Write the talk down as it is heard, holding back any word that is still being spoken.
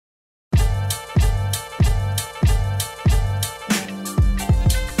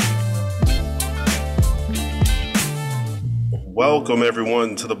Welcome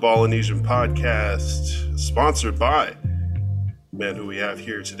everyone to the Polynesian Podcast, sponsored by man who we have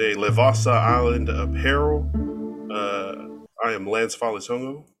here today, Levasa Island Apparel. I am Lance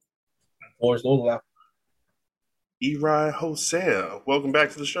Falitongo. Boys Lola. Eri Hosea. Welcome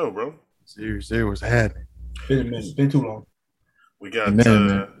back to the show, bro. Seriously, what's happening? Been too long. We got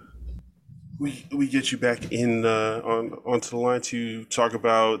Man. we get you back in onto the line to talk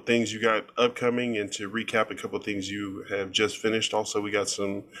about things you got upcoming and to recap a couple of things you have just finished. Also, we got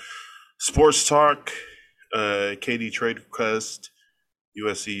some sports talk, KD trade request,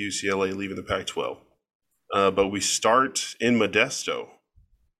 USC, UCLA leaving the Pac-12. But we start in Modesto.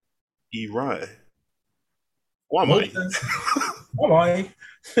 Eri. Why am I?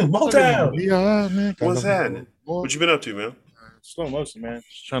 Motown. Yeah, man. What's happening? What you been up to, man? Slow motion, man.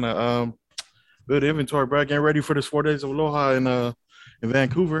 Just trying to build inventory, bro. Getting ready for the 4 days of Aloha in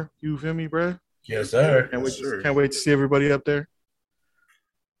Vancouver. You feel me, bro? Yes, sir. Can't wait to see everybody up there.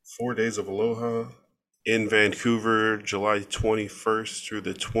 4 days of Aloha in Vancouver, July 21st through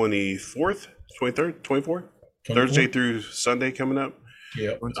the 24th, 23rd, 24th? Thursday through Sunday coming up.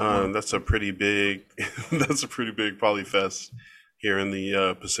 Yeah. That's a pretty big Polyfest here in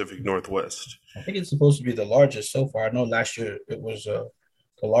the Pacific Northwest. I think it's supposed to be the largest so far. I know last year it was the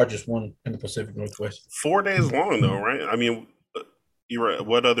largest one in the Pacific Northwest. 4 days long, though, right? I mean,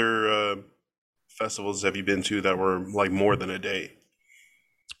 what other festivals have you been to that were like more than a day?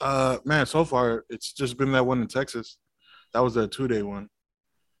 Man, so far it's just been that one in Texas. That was a 2-day one.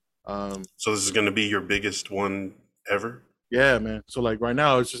 So this is going to be your biggest one ever? Yeah, man. So like right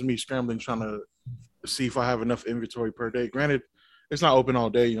now, it's just me scrambling, trying to see if I have enough inventory per day. Granted, it's not open all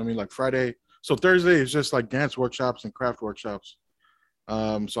day. You know what I mean? Like Friday. So Thursday is just like dance workshops and craft workshops. So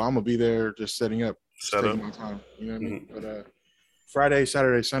I'm gonna be there just setting up, taking my time. You know what I mean? But Friday,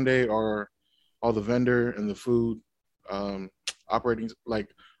 Saturday, Sunday are all the vendor and the food operating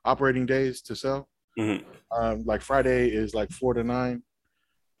days to sell. Mm-hmm. Like Friday is like 4 to 9,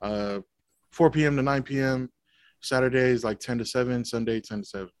 4 p.m. to 9 p.m. Saturday is like 10 to 7, Sunday 10 to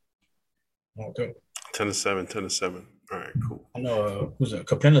 7. Okay. 10 to 7, 10 to 7. All right, cool. I know who's it?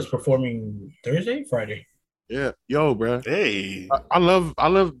 Capella's performing Thursday, Friday. Yeah. Yo, bro. Hey. I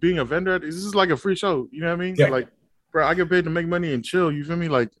love being a vendor. This is like a free show. You know what I mean? Yeah. Like, bro, I get paid to make money and chill. You feel me?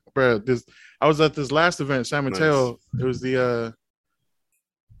 Like, bro, I was at this last event, San Mateo. Nice. It was the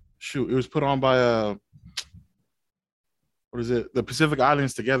it was put on by what is it? The Pacific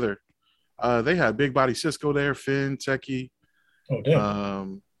Islands Together. They had Big Body Cisco there, Finn, Techie,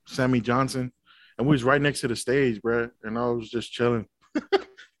 Sammy Johnson, and we was right next to the stage, bro. And I was just chilling.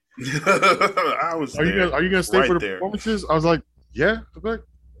 I was. Are you gonna stay right for the performances? I was like, yeah. Okay.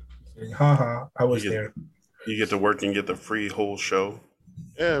 I was there. You get to work and get the free whole show.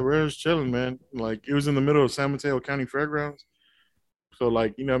 Yeah, we're just chilling, man. Like it was in the middle of San Mateo County Fairgrounds, so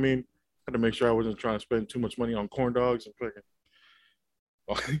like you know what I mean. I had to make sure I wasn't trying to spend too much money on corn dogs and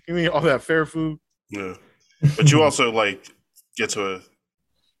fucking. You mean all that fair food? Yeah, but you also like get to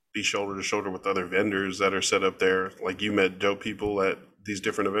be shoulder to shoulder with other vendors that are set up there. Like you met dope people at these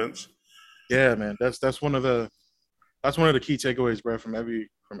different events. Yeah, man, that's one of the key takeaways, bro, from every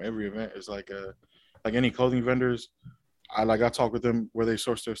event is like any clothing vendors. I talk with them where they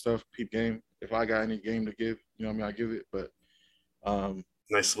source their stuff, peep game. If I got any game to give, you know what I mean, I give it. But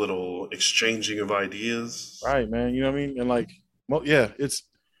nice little exchanging of ideas. Right, man. You know what I mean? And like, well, yeah, it's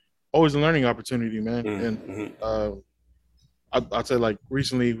always a learning opportunity, man. Mm-hmm. And I'd say like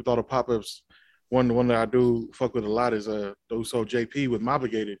recently with all the pop-ups, one that I do fuck with a lot is Uso JP with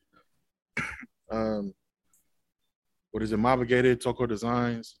Mobligated. What is it? Mobligated, Toko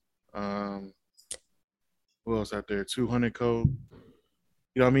Designs. Who else out there? 200 Code.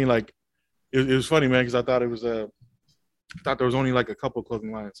 You know what I mean? Like it was funny, man, because I thought there was only like a couple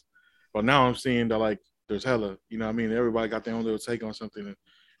clothing lines, but now I'm seeing that like there's hella. You know what I mean? Everybody got their own little take on something,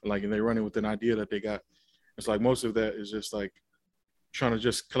 and they're running with an idea that they got. It's like most of that is just like trying to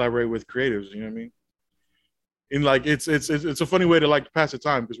just collaborate with creatives. You know what I mean? And like it's a funny way to like pass the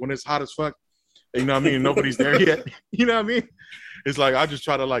time because when it's hot as fuck, you know what I mean, nobody's there yet. You know what I mean? It's like I just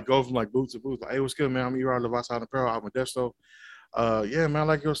try to like go from like booth to booth. Like, hey, what's good, man? I'm Eri Levasa Island Apparel. I'm Modesto. Yeah, man, I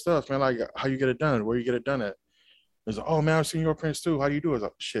like your stuff, man. Like how you get it done? Where you get it done at? It's like, oh man, I've seen your prints too. How do you do it? It's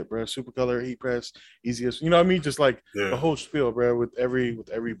like, shit, bro. Super color, heat press, easiest. You know what I mean? Just like the whole spiel, bro. With every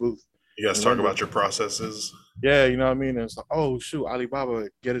booth. You guys talk about your processes. Yeah, you know what I mean. And it's like, oh shoot, Alibaba,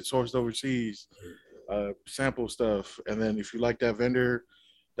 get it sourced overseas, sample stuff, and then if you like that vendor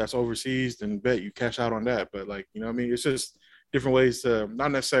that's overseas, then bet you cash out on that. But like, you know what I mean? It's just different ways to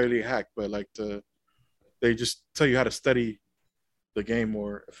not necessarily hack, but like they just tell you how to study the game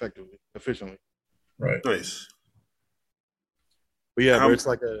more efficiently. Right. Nice. But yeah, bro, How it's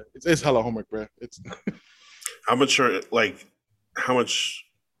like it's hella homework, bro. It's how much are like how much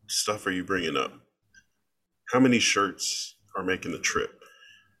stuff are you bringing up? How many shirts are making the trip?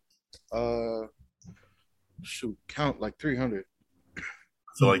 uh shoot, count like 300. I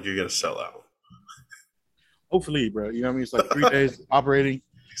feel like you're gonna sell out. Hopefully, bro. You know what I mean? It's like 3 days operating.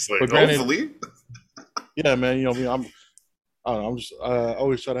 It's like But granted, hopefully. yeah, man. You know, what I mean, I don't know, I'm just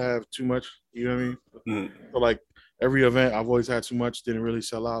always try to have too much. You know what I mean? Mm, So like every event, I've always had too much. Didn't really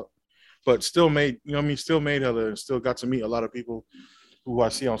sell out, but still made. You know what I mean? Still made hella, and still got to meet a lot of people who I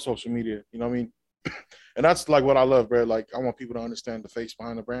see on social media. You know what I mean? And that's like what I love, bro. Like I want people to understand the face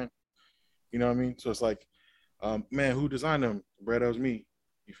behind the brand. You know what I mean? So it's like, man, who designed them? Bro, that was me.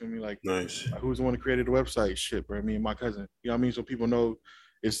 You feel me? Like nice. who's the one who created the website? Shit, bro. Me and my cousin. You know what I mean? So people know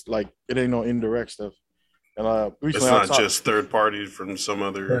it's like it ain't no indirect stuff. And It's recently I not talked, just third party from some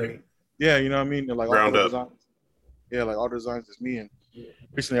other Right. yeah, you know what I mean? And like all ground the up. designs, yeah, like all the designs is me. And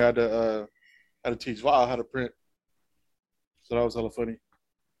recently I had to teach Val how to print. So that was hella funny.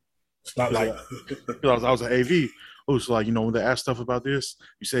 It's not like Because I was an AV. Oh, so like, you know, when they ask stuff about this,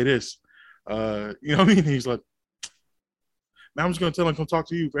 you say this. You know what I mean? He's like, man, I'm just gonna tell him come talk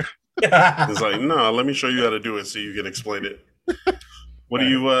to you, bro. It's like, no, let me show you how to do it so you can explain it. What do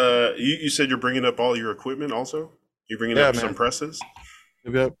you said you're bringing up all your equipment also? You bringing Yeah, up man. some presses?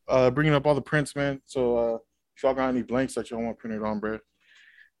 Bringing up all the prints, man. So if y'all got any blanks that y'all want printed on, bro,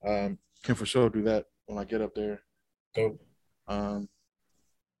 can for sure do that when I get up there. Dope. Um,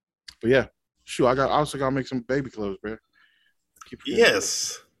 but yeah, shoot, I also gotta make some baby clothes, bro. Keep forgetting.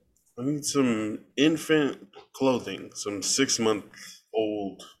 Yes. I need some infant clothing, some 6 month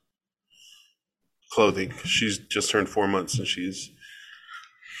old clothing. She's just turned 4 months and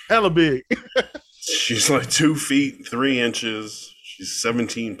Hella big. she's like 2 feet 3 inches. She's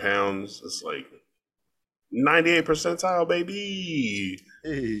 17 pounds. It's like 98 percentile, baby.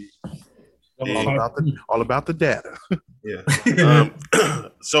 Hey, Yeah. all about the data. Yeah.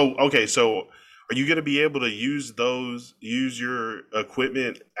 So okay, so are you gonna be able to use your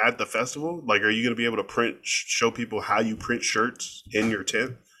equipment at the festival? Like, are you gonna be able to show people how you print shirts in your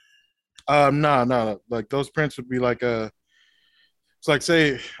tent? Nah. Like those prints would be like it's like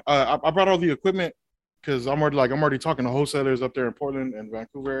say I brought all the equipment because I'm already talking to wholesalers up there in Portland and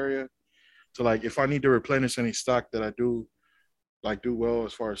Vancouver area. So like if I need to replenish any stock that I do well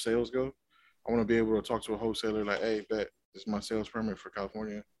as far as sales go, I want to be able to talk to a wholesaler like, hey, bet this is my sales permit for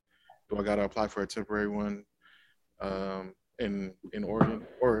California. Do I gotta apply for a temporary one in Oregon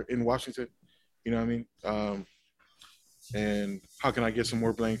or in Washington? You know what I mean? And how can I get some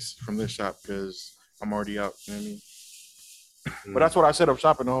more blanks from this shop because I'm already out? You know what I mean? But that's what I set up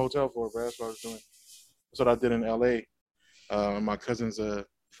shop in the hotel for, bro. That's what I was doing. That's what I did in LA. My cousin's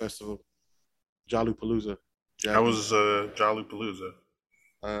festival, Jollypalooza. How was Jollypalooza?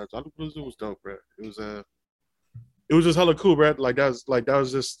 Jollypalooza was dope, bro. It was just hella cool, bro. That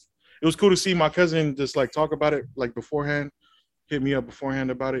was just it was cool to see my cousin just like talk about it like beforehand, hit me up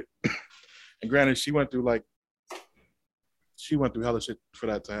beforehand about it. And granted, she went through hella shit for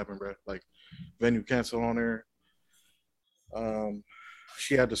that to happen, bro. Like venue cancel on her.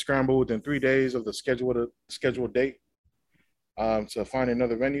 She had to scramble within 3 days of the scheduled date to find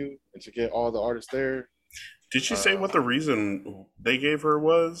another venue and to get all the artists there. Did she say what the reason they gave her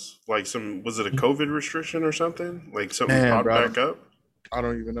was? Like was it a COVID restriction or something? Like something Man, popped bro, back up? I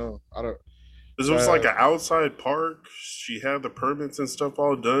don't even know. I don't. Because it was like an outside park. She had the permits and stuff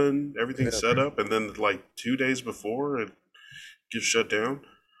all done, everything Yeah, set up, and then like 2 days before it gets shut down.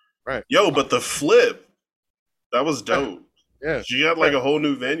 Right. Yo, but the flip, that was dope. Yeah. She had like a whole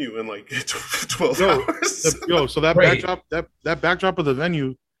new venue in like 12 hours. So that Great. backdrop of the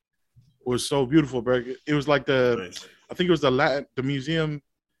venue was so beautiful, bro. It was like Nice. I think it was the museum.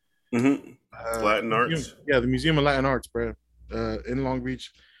 Latin arts. Yeah, the Museum of Latin Arts, bro. In Long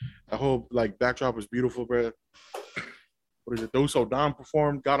Beach. The whole like backdrop was beautiful, bro. What is it? Doso Dom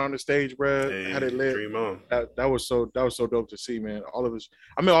performed, got on the stage, bro. Hey, Had it lit. dream on. That was so dope to see, man. All of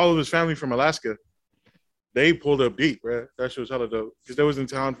his family from Alaska. They pulled up deep, bro. That shit was hella dope because they was in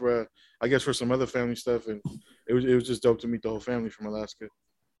town for, I guess, for some other family stuff, and it was just dope to meet the whole family from Alaska.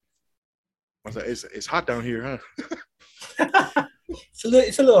 I was like, it's hot down here, huh?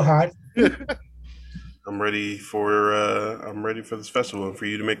 It's a little hot. I'm ready for this festival and for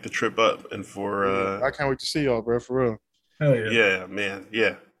you to make the trip up and for I can't wait to see y'all, bro. For real. Hell yeah. yeah, man,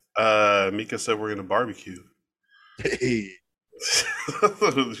 yeah. Mika said we're gonna barbecue. Hey,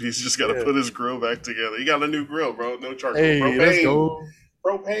 He's just got to put his grill back together. He got a new grill, bro. No charcoal. hey, Propane. let's go.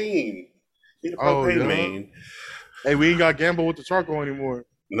 Propane. Need a Oh, propane yeah. main. Hey, we ain't got gamble with the charcoal anymore.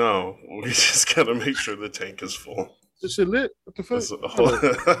 No, we just got to make sure the tank is full. This shit lit. What the fuck? That's a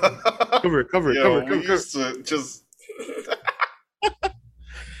whole- Cover it. Yo, we used to just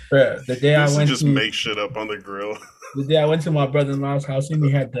Bruh, the day we I used to went just to make shit up on the grill. the day I went to my brother-in-law's house and he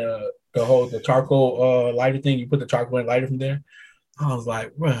had the charcoal lighter thing. You put the charcoal and lighter from there. I was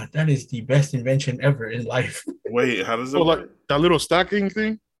like, bruh, that is the best invention ever in life. Wait, how does it Oh, like work? that little stacking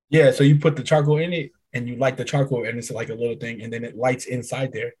thing. Yeah, so you put the charcoal in it and you light the charcoal and it's like a little thing and then it lights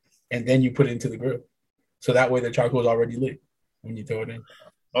inside there and then you put it into the grill. So that way the charcoal is already lit when you throw it in.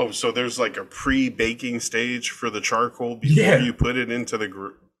 Oh, so there's like a pre-baking stage for the charcoal before Yeah. you put it into the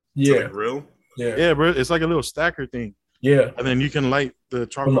Yeah, grill. yeah, Yeah, bro. It's like a little stacker thing, yeah. and then you can light the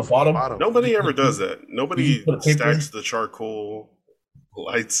charcoal the bottom? Nobody ever does that. Nobody You put a paper stacks in? the charcoal,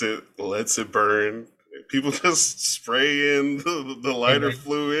 lights it, lets it burn. People just spray in the lighter man.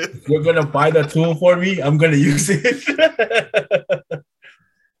 fluid. If you're gonna buy the tool for me, I'm gonna use it.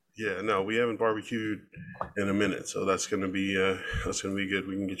 Yeah, no, we haven't barbecued in a minute, so that's gonna be good.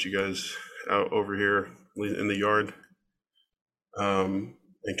 We can get you guys out over here in the yard,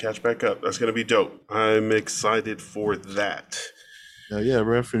 and catch back up. That's gonna be dope. I'm excited for that. Yeah,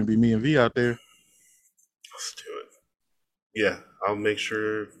 bro. It's gonna be me and V out there. Let's do it. Yeah, I'll make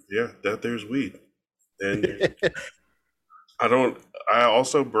sure. Yeah, that there's weed, and I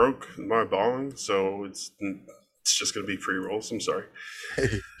also broke my bong, so it's just gonna be pre-rolls. I'm sorry.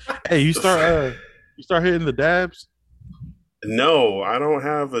 Hey, you start hitting the dabs. No, I don't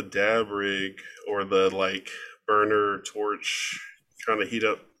have a dab rig or the like burner torch kind of heat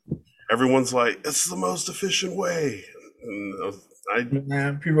up. Everyone's like, it's the most efficient way. And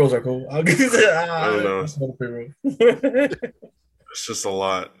Nah, pre-rolls are cool. I'll give you that. I don't know. Pre-roll. It's just a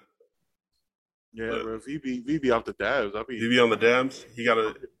lot. Yeah, bro. VB off the dabs. I'll be. He be on the dabs. He got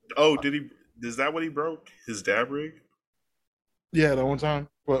a. Oh, did he? Is that what he broke? His dab rig? Yeah, that one time.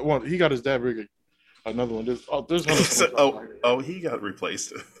 Well, one he got his dab rig. Another one. There's He got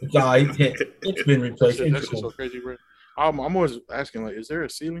replaced. Nah, it's been replaced. That's It's just so cool. crazy, bro. I'm always asking, like, is there a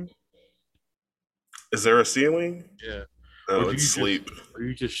ceiling? Is there a ceiling? Yeah. No, Or do it's you just- sleep. Or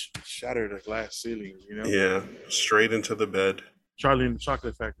you just shatter the glass ceiling, you know? Yeah, straight into the bed. Charlie and the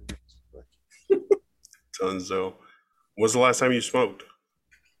Chocolate Factory. Tons though. When's the last time you smoked?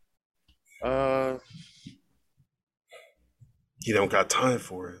 You don't got time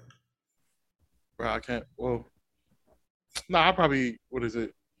for it. Bro, I can't. Well, no, I probably. What is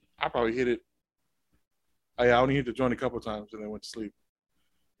it? I probably hit it. I only hit the joint a couple times and then went to sleep.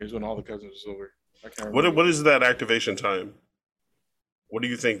 It was when all the cousins was over. I can't remember. What is that activation time? What do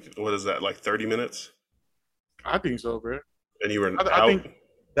you think? What is that, like 30 minutes? I think so, bro. And you were I out? think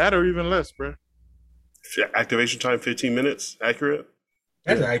that or even less, bro. Activation time 15 minutes? Accurate?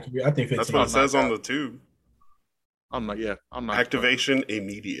 That's accurate. I think 15. That's what it I'm says not on the tube. I'm not. Activation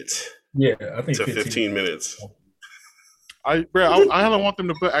immediate Yeah, I think to 15. 15 minutes. I don't want them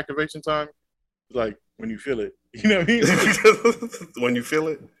to put activation time like when you feel it. You know what I mean? When you feel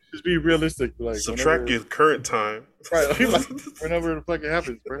it, Just be realistic. Like subtract whenever, your current time. right, like, whenever the fuck it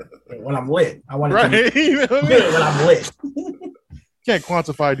happens, bro. When I'm lit, I want it to Right? You know what I be mean? when I'm lit. Can't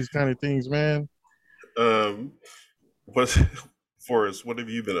quantify these kind of things, man. What, Forrest, what have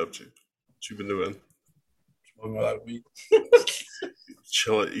you been up to? What you been doing? Smoking a lot of weed.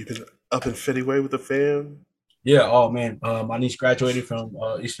 Chilling. You been up in Fetty with the fam? Yeah. Oh man, my niece graduated from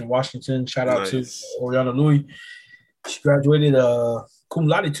Eastern Washington. Shout out to Nice. Oriana Louis. She graduated cum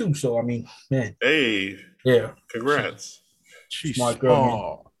laude too. So I mean, man, Hey, yeah, congrats. She's Smart girl, man.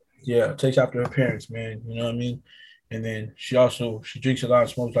 small. yeah. Takes after her parents, man. You know what I mean. And then she drinks a lot and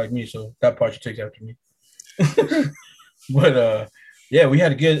smokes like me, so that part she takes after me. But yeah, we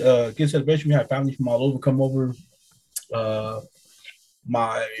had a good celebration. We had family from all over come over.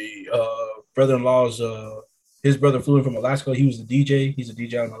 My brother-in-law's his brother flew in from Alaska. He was the DJ. He's a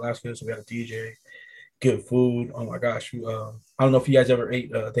DJ out in Alaska, so we had a DJ. Good food. Oh my gosh. I don't know if you guys ever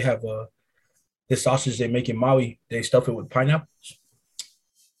ate. They have this sausage they make in Maui. They stuff it with pineapples.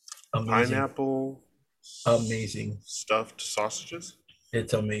 Amazing. Pineapple. Amazing. Stuffed sausages.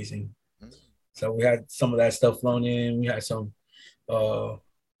 It's amazing. So we had some of that stuff flown in. We had some. My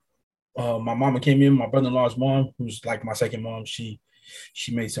mama came in. My brother-in-law's mom, who's like my second mom, she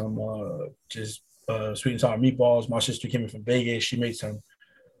made some just sweet and sour meatballs. My sister came in from Vegas. She made some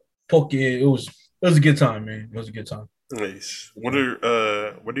poke. It was a good time, man. It was a good time. Nice. What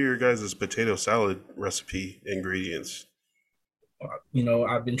are your guys' potato salad recipe ingredients? You know,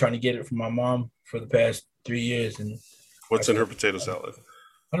 I've been trying to get it from my mom for the past 3 years, and What's in her potato salad?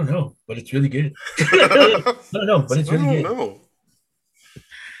 I don't know, but it's really good. I don't know, but it's I really don't good. know.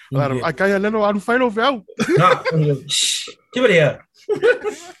 Really I kaya lelo ang final vow. good. Nah, shh, give it here.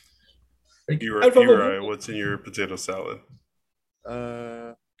 You're right. What's in your potato salad?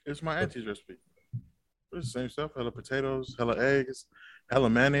 It's my auntie's recipe. It's the same stuff. Hella potatoes, hella eggs, hella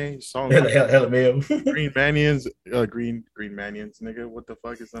mayonnaise, salt, hella mayo. green manions, green manions, nigga. What the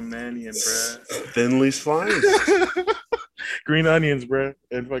fuck is a manion, bruh? Thinly sliced. Green onions, bruh,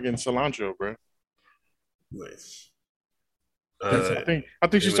 and fucking cilantro, bruh. Nice. I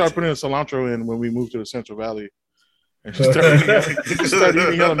think she started putting cilantro in when we moved to the Central Valley. And she started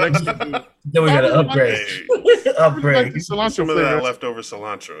eating hella Mexican food. Then we got to upgrade. Hey, upgrade. Cilantro some of flavor. that leftover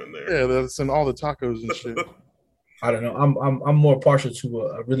cilantro in there. Yeah, that's in all the tacos and shit. I don't know. I'm more partial to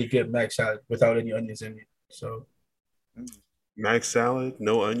a really good mac salad without any onions in it. So Mac salad,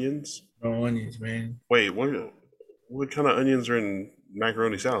 no onions. no onions, man. Wait, what kind of onions are in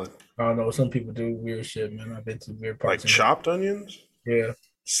macaroni salad? I don't know. Some people do weird shit, man. I've been to weird parts. Like chopped onions? Yeah,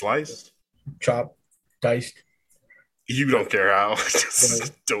 Sliced? chopped, diced. You don't care how.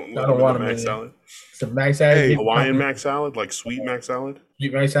 Just don't I don't want them mac in salad. Some mac salad. Hey, Hawaiian mac salad, like sweet mac salad.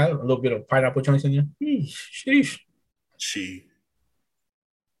 Sweet mac salad. A little bit of pineapple chunks in there. Sheesh. She.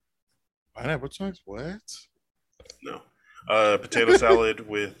 Pineapple chunks? What? No. Potato salad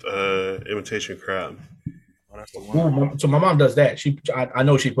with imitation crab. Oh, that's the one. Ooh, so my mom does that. I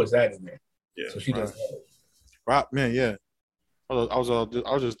know she puts that in there. Yeah. So she does that. Right, man, yeah. I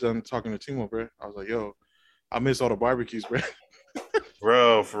was just done talking to Timo, bro. I was like, yo, I miss all the barbecues, bro.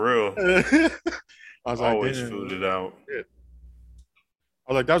 Bro, for real. I was like, Always damn. fooded out.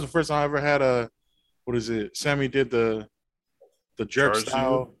 I was like, that was the first time I ever had what is it? Sammy did the jerk Char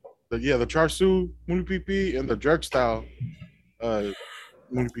style. The char siu muni pipi and the jerk style muni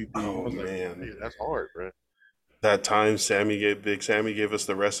pipi. Oh, I was like, man. yeah, that's hard, bro. That time Big Sammy gave us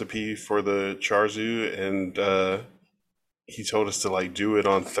the recipe for the char siu, and he told us to like do it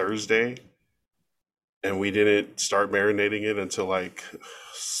on Thursday, and we didn't start marinating it until like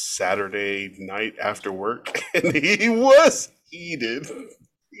Saturday night after work, and he was heated.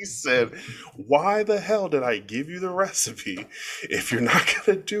 He said, "Why the hell did I give you the recipe if you're not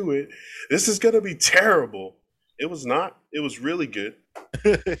gonna do it? This is gonna be terrible." It was not. It was really good.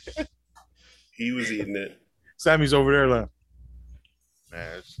 He was eating it. Sammy's over there like,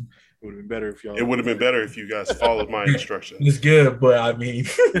 man, it would have been better if y'all. It would have been better if you guys followed my instructions. It's good, but I mean,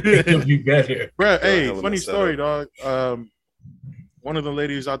 it could be better. Bro, hey, hell of a funny setup. story, dog. One of the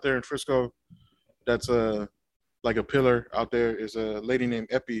ladies out there in Frisco that's like a pillar out there is a lady named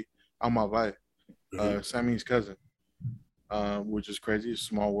Epi Almavai, Sammy's cousin, which is crazy. It's a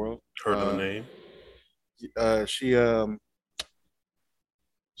small world. Heard of the name?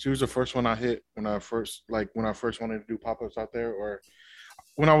 She was the first one I hit when I first wanted to do pop-ups out there, or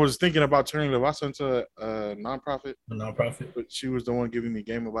when I was thinking about turning Lavasa into a nonprofit. A nonprofit. But she was the one giving me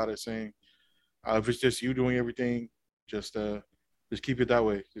game about it, saying, if it's just you doing everything, just keep it that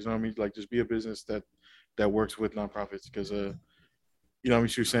way. You know what I mean? Like, just be a business that works with nonprofits, because you know what I mean?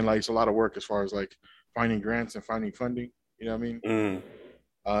 She was saying like it's a lot of work as far as like finding grants and finding funding. You know what I mean?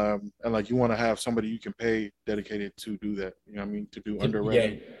 Mm. And like you want to have somebody you can pay dedicated to do that. You know what I mean? To do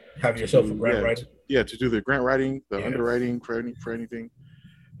underwriting. Yeah, have yourself a grant writer. Yeah, to do the grant writing, the underwriting for anything.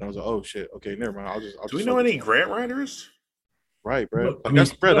 And I was like, oh shit, okay, never mind. I'll Do we know any grant writers? Right, bro. Look, Like, I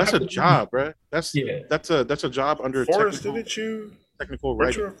mean, that's a job, bro. That's a job under Forrest, technical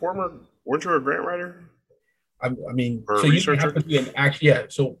weren't you writing. weren't you a grant writer? I mean, Or a so you researcher? have to be an act. Yeah.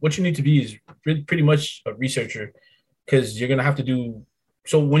 So what you need to be is pretty much a researcher, because you're gonna have to do.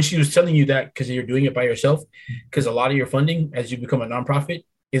 So when she was telling you that, because you're doing it by yourself, because a lot of your funding as you become a nonprofit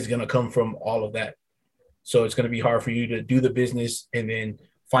is gonna come from all of that. So it's gonna be hard for you to do the business and then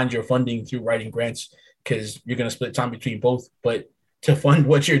find your funding through writing grants, because you're gonna split time between both. But to fund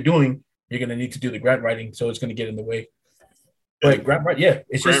what you're doing, you're gonna need to do the grant writing, so it's gonna get in the way. But grant writing,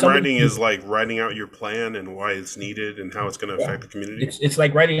 it's Grant just writing is like writing out your plan and why it's needed and how it's going to affect the community. it's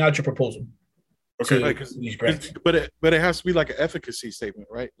like writing out your proposal. Okay. to Right, these grants. but it has to be like an efficacy statement,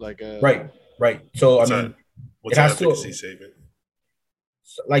 right? Like Right. So What's I mean, What's it an has to- efficacy statement?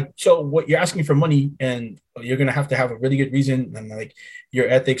 so what you're asking for money, and you're gonna have to have a really good reason, and like your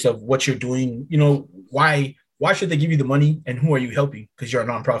ethics of what you're doing. You know, why should they give you the money, and who are you helping? Because you're a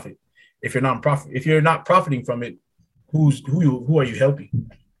nonprofit. If you're not profiting from it, who are you helping?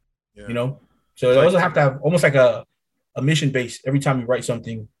 Yeah. You know, so you also have to have almost like a mission base every time you write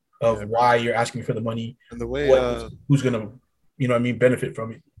something of why you're asking for the money, and the way who's gonna, you know what I mean, benefit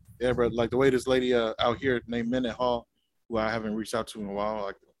from it. yeah, bro, like the way this lady out here named Minute Hall, who I haven't reached out to in a while,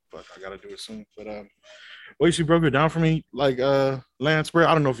 like, but I gotta do it soon. But way she broke it down for me, like Lance, bro,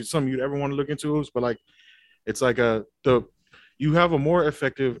 I don't know if it's something you'd ever want to look into, but like it's like you have a more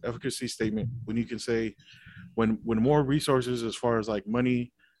effective efficacy statement when you can say when more resources as far as like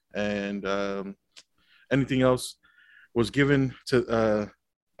money and anything else was given to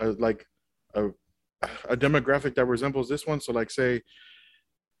like a, a demographic that resembles this one. So, like, say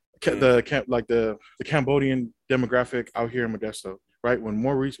the Cambodian demographic out here in Modesto, right?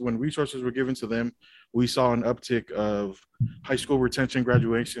 When resources were given to them, we saw an uptick of high school retention,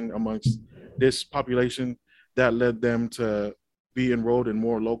 graduation amongst this population that led them to be enrolled in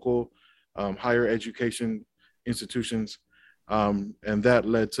more local higher education institutions, and that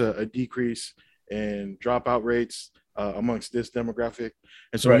led to a decrease in dropout rates amongst this demographic.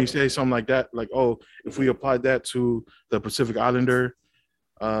 And so when you say something like that, like, oh, if we applied that to the Pacific Islander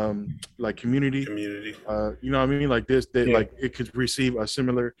like community, you know what I mean, like this, like it could receive a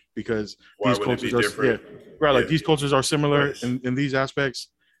similar, because these cultures are different? Like these cultures are similar in these aspects,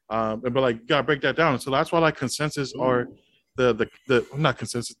 but like you gotta break that down. So that's why like consensus are the not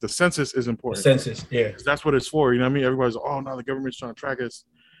consensus, the census is important. The census, yeah, that's what it's for. You know what I mean? Everybody's oh no, the government's trying to track us.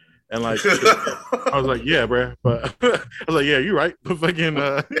 And like, I was like, yeah, bro. But I was like, yeah, you're right. But fucking,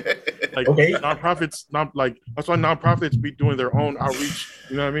 like nonprofits, not like that's why nonprofits be doing their own outreach.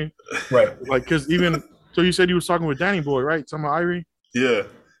 You know what I mean? Right. Like, because even so, you said he was talking with Danny Boy, right? Talking about Irie. Yeah.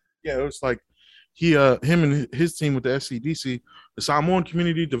 Yeah, it was like him and his team with the SCDC, the Samoan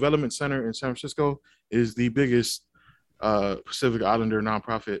Community Development Center in San Francisco, is the biggest Pacific Islander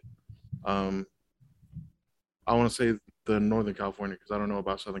nonprofit. I want to say the Northern California, because I don't know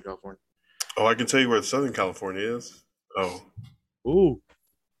about Southern California. Oh, I can tell you where Southern California is. Oh. Ooh.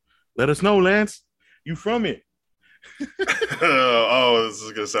 Let us know, Lance. You from it. Oh, this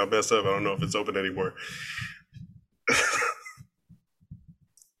is going to sound messed up. I don't know if it's open anymore.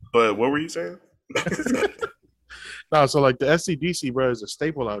 But what were you saying? No, so like the SCDC, bro, is a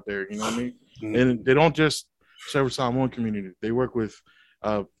staple out there. You know what I mean? Mm-hmm. And they don't just serve Samoan community. They work with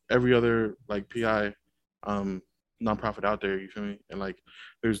every other like PI nonprofit out there, you feel me? And like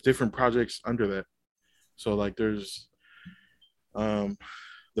there's different projects under that. So like there's the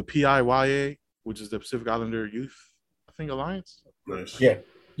PIYA, which is the Pacific Islander Youth, I think, Alliance. Nice. Yeah.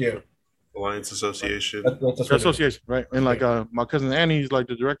 Alliance Association. That's association, right? And like my cousin Annie's like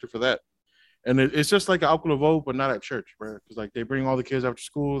the director for that. And it's just like an Alcohol Vote, but not at church, bro. Because like they bring all the kids after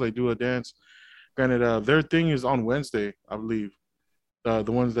school, they do a dance. Granted, their thing is on Wednesday, I believe. The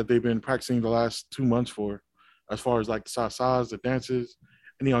ones that they've been practicing the last 2 months for, as far as like the sasas, the dances,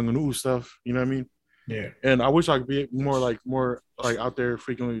 any Anganu stuff, you know what I mean? Yeah. And I wish I could be more like out there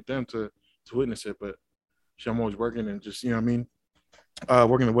frequently with them to witness it, but I'm always working and just, you know what I mean?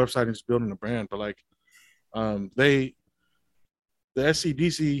 Working the website and just building the brand. But like the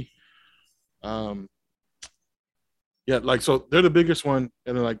SCDC, like, so they're the biggest one,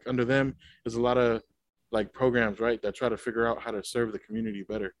 and then like under them there's a lot of like programs, right, that try to figure out how to serve the community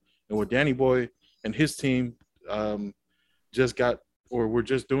better. And what Danny Boy and his team just got, or were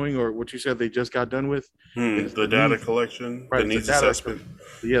just doing, or what you said they just got done with, the data collection, right, the needs assessment.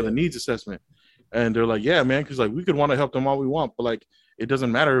 Yeah, the needs assessment. And they're like, yeah, man, because like we could want to help them all we want, but like it doesn't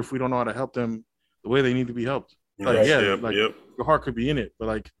matter if we don't know how to help them the way they need to be helped. Like, your heart could be in it, but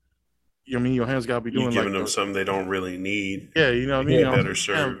like, you know what I mean, your hands gotta be doing, you're giving them something they don't really need. Yeah, you know what I mean? Better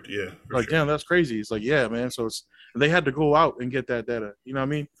served. Yeah. Like, damn, that's crazy. It's like, yeah, man. So they had to go out and get that data. You know what I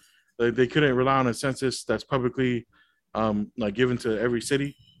mean? They couldn't rely on a census that's publicly like given to every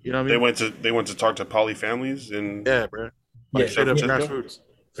city. You know what I mean? They went to talk to poly families and bro. Like straight up grassroots.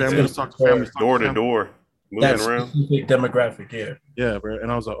 Families talk to families, door to door, moving around. Specific demographic, yeah, bro.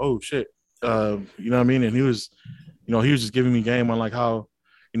 And I was like, oh shit, you know what I mean? And he was just giving me game on like how,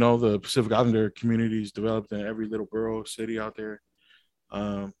 you know, the Pacific Islander communities developed in every little borough, city out there. You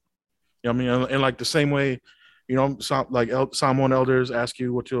know what I mean? And like the same way, you know, Samoan elders ask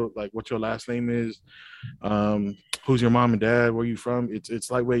you what your last name is, who's your mom and dad, where you from.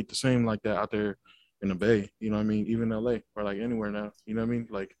 It's lightweight, the same like that out there in the Bay. You know what I mean? Even LA or like anywhere now. You know what I mean?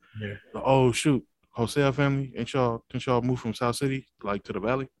 Like, oh shoot, Hosea family, didn't y'all move from South City like to the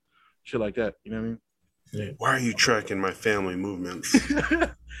Valley? Shit like that. You know what I mean? Yeah. Why are you tracking my family movements?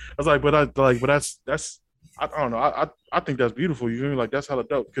 I was like, but that's I don't know. I think that's beautiful. You know, like that's hella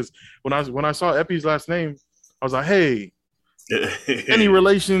dope. Because when I saw Epi's last name, I was like, hey, any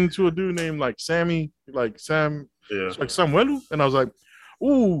relation to a dude named like Sammy, like Sam, like Samuelu? And I was like,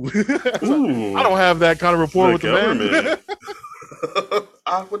 ooh, I don't have that kind of rapport with the man.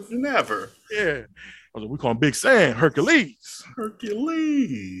 I would never. Yeah. I was like, we call him Big Sam, Hercules.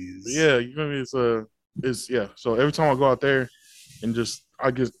 Yeah, you know what I mean? It's so every time I go out there and and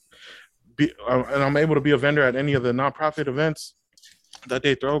I'm able to be a vendor at any of the nonprofit events that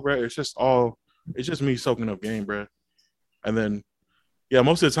they throw, bro, it's just me soaking up game, bro. And then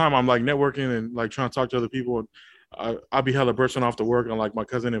most of the time I'm like networking and like trying to talk to other people. I'll be hella bursting off to work on like my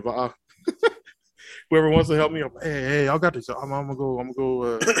cousin and whoever wants to help me. I'm, hey, I got this. I'm gonna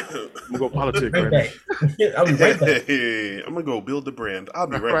go politic Right right back. I'll be right back. Hey, I'm gonna go build the brand. I'll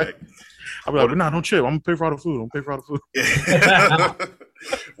be now. right Right? I'll be like, but nah, don't chip. I'm gonna pay for all the food. I'm gonna pay for all the food. back.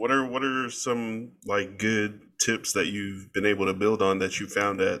 What are some like good tips that you've been able to build on that you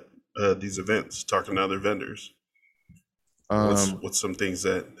found at these events, talking to other vendors? What's some things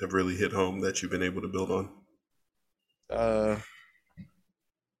that have really hit home that you've been able to build on? Uh,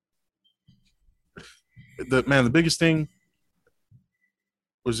 the biggest thing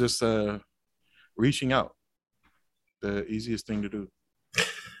was just reaching out. The easiest thing to do.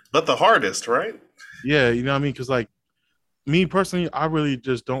 But the hardest, right? Yeah, you know what I mean? Because like me personally, I really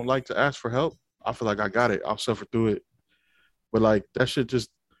just don't like to ask for help. I feel like I got it. I'll suffer through it. But like that shit just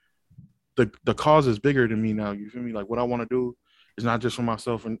the cause is bigger than me now. You feel me? Like what I want to do is not just for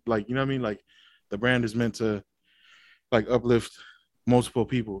myself and like you know what I mean? Like the brand is meant to like uplift multiple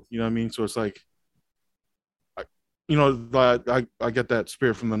people. You know what I mean? So it's like you know, I get that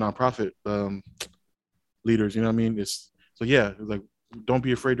spirit from the nonprofit leaders. You know what I mean? It's so yeah, it's like don't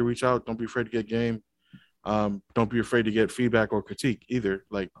be afraid to reach out. Don't be afraid to get game. Don't be afraid to get feedback or critique either.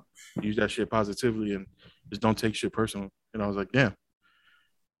 Like use that shit positively and just don't take shit personal. And I was like, damn.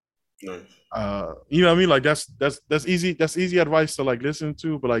 Nice. You know what I mean? Like that's easy. That's easy advice to like listen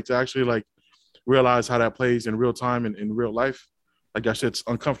to, but like to actually like realize how that plays in real time and in real life, like that shit's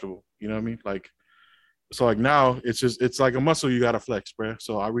uncomfortable. You know what I mean? Like so like now it's like a muscle you gotta flex, bro.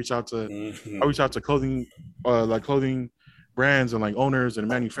 So I reach out to clothing clothing brands and like owners and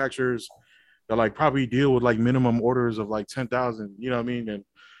manufacturers that like probably deal with like minimum orders of like 10,000, you know what I mean? And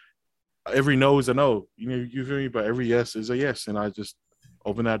every no is a no, you know, you feel me? But every yes is a yes. And I just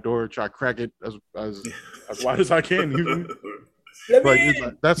open that door, try to crack it as wide as I can. You feel me? Like, it's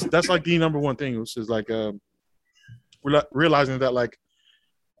like that's like the number one thing, which is like realizing that like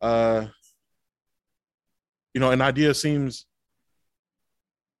you know, an idea seems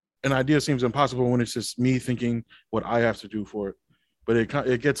impossible when it's just me thinking what I have to do for it. But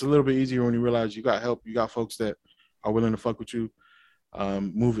it gets a little bit easier when you realize you got help, you got folks that are willing to fuck with you,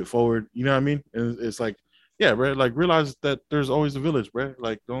 move it forward. You know what I mean? And it's like, yeah, bro. Like realize that there's always a village, bro.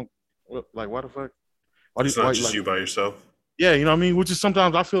 Like don't like why the fuck? It's not just you by yourself. Yeah, you know what I mean. Which is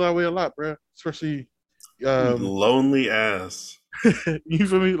sometimes I feel that way a lot, bro. Especially lonely ass. you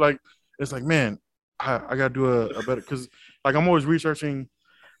feel me? Like it's like, man, I gotta do a better because like I'm always researching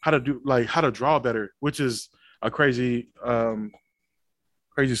how to draw better, which is a crazy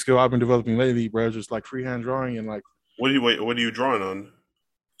skill I've been developing lately, bro. Just like freehand drawing and like what are you drawing on?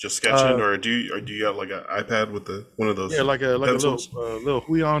 Just sketching, or do you have like an iPad with one of those? Yeah, like a pencils? little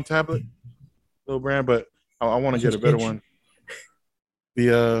Huion tablet, little brand, but I want to get a better one.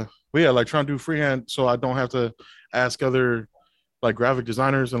 But yeah, like trying to do freehand so I don't have to ask other like graphic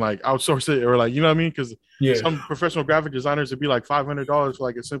designers and like outsource it or like you know what I mean? Because some professional graphic designers would be like $500 for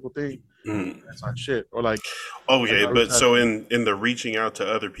like a simple thing. That's not shit. Or like okay, but so in the reaching out to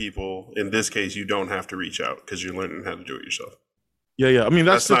other people, in this case, you don't have to reach out because you're learning how to do it yourself. Yeah. I mean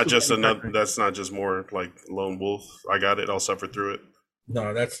that's not just another. That's not just more like lone wolf. I got it. I'll suffer through it.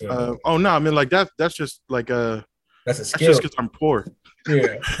 No, that's oh no. I mean like that's just like that's a skill. That's just because I'm poor.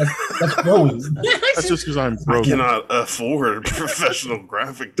 Yeah, that's growing. That's just because I'm broke. I cannot afford professional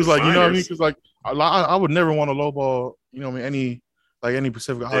graphic designers. Like you know what I mean? Because like I would never want to lowball. You know what I mean? Any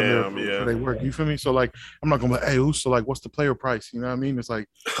Pacific Islander for they work. You feel me? So like I'm not gonna be like, hey, so like what's the player price? You know what I mean? It's like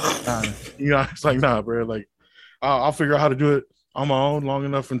you know, it's like nah, bro. Like I'll figure out how to do it on my own long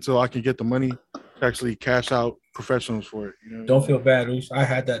enough until I can get the money to actually cash out professionals for it. You know? Don't feel bad, Luis. I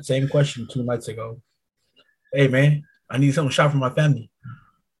had that same question 2 nights ago. Hey man, I need something shop for my family.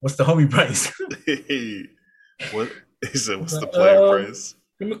 What's the homie price? What? He said, what's the player price?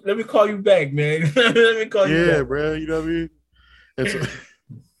 Let me call you back, man. Let me call you back. Yeah, bro. You know what I mean? It's,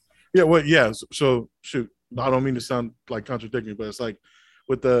 yeah, well, yeah. So shoot, I don't mean to sound like contradicting, but it's like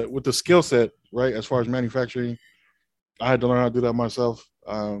with the skill set, right? As far as manufacturing, I had to learn how to do that myself.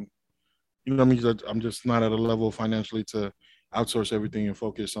 You know what I mean? I'm just not at a level financially to outsource everything and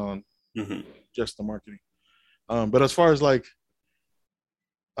focus on just the marketing. But as far as like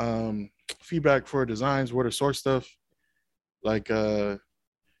feedback for designs, where to source stuff, like other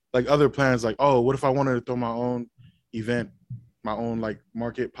plans, like what if I wanted to throw my own event, my own like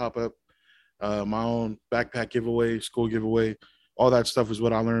market pop up, my own backpack giveaway, school giveaway, all that stuff is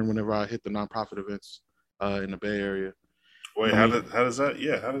what I learned whenever I hit the nonprofit events in the Bay Area. Wait, how does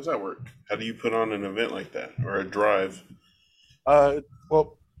that work? How do you put on an event like that or a drive?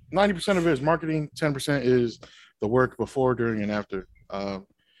 Well, 90% of it is marketing, 10% is the work before, during, and after. Well,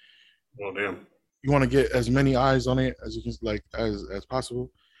 damn. you want to get as many eyes on it as you can, like as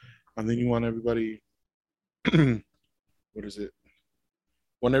possible, and then you want everybody. What is it?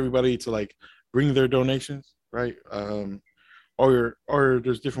 Want everybody to like bring their donations, right? Or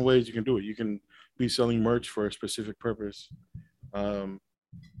there's different ways you can do it. You can be selling merch for a specific purpose. Um,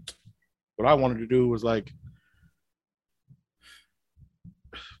 what I wanted to do was like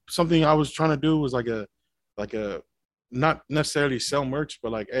something I was trying to do was like a not necessarily sell merch,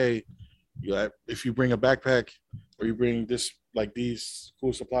 but like, hey, if you bring a backpack or you bring this like these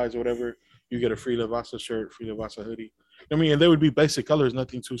cool supplies or whatever, you get a free Lavasa shirt, free Lavasa hoodie. I mean, and they would be basic colors,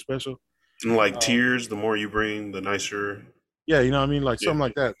 nothing too special. And like tiers, the more you bring, the nicer. Yeah, you know what I mean, like Yeah. something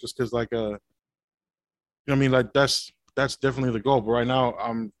like that. Just because, like, you know what I mean, like that's definitely the goal. But right now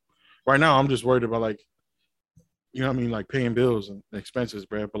I'm just worried about like, you know what I mean, like paying bills and expenses,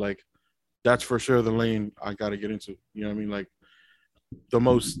 bro. But like, that's for sure the lane I got to get into. You know what I mean, like I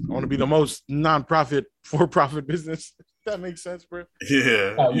want to be the most non-profit for-profit business. If that makes sense, bro.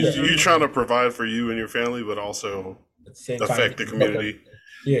 Yeah, Oh, yeah. you're trying to provide for you and your family, but also At the same time, affect the community.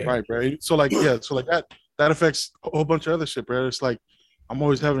 Yeah. Right, bro. So like, yeah, so like that affects a whole bunch of other shit, bro. It's like I'm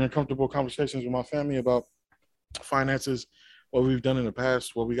always having uncomfortable conversations with my family about finances, what we've done in the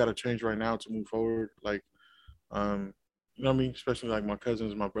past, what we got to change right now to move forward. Like, you know what I mean? Especially like my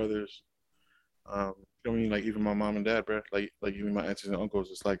cousins, my brothers. You know what I mean? Like even my mom and dad, bro. Like even my aunts and uncles.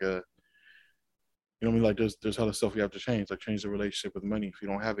 It's like a, you know what I mean? Like there's other stuff we have to change. Like change the relationship with money. If you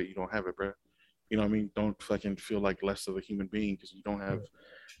don't have it, you don't have it, bro. You know what I mean? Don't fucking feel like less of a human being because you don't have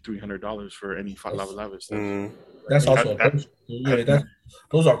 $300 for any lava lava stuff. Mm. That's also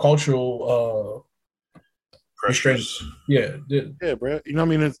those are cultural Pressures. Yeah. Yeah, bro. You know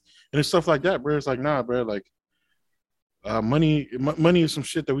what I mean? It's stuff like that, bro. It's like, nah, bro. Like, money is some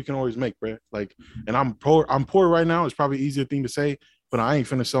shit that we can always make, bro. Like, and I'm poor right now. It's probably an easier thing to say, but I ain't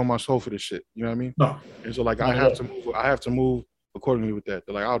finna sell my soul for this shit. You know what I mean? No. And so like I have to move accordingly with that.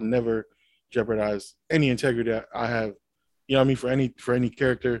 Like I'll never jeopardize any integrity that I have. You know what I mean? For any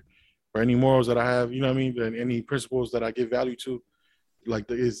character or any morals that I have. You know what I mean? And any principles that I give value to. Like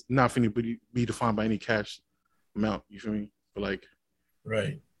is not finna be defined by any cash amount. You feel me? But like,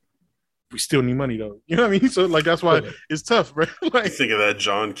 right. We still need money though. You know what I mean? So like that's why it's tough, bro. Like, think of that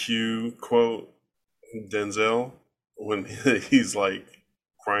John Q quote, Denzel, when he's like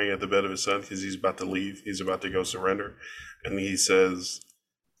crying at the bed of his son because he's about to leave, he's about to go surrender, and he says,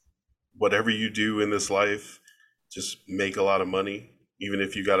 "Whatever you do in this life, just make a lot of money, even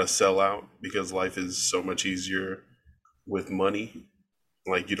if you got to sell out, because life is so much easier with money.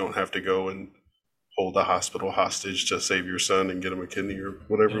 Like you don't have to go and hold a hospital hostage to save your son and get him a kidney or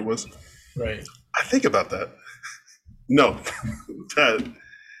whatever it was." Right. I think about that. No, that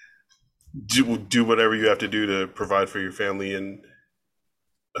do whatever you have to do to provide for your family and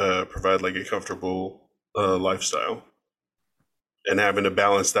provide like a comfortable lifestyle, and having to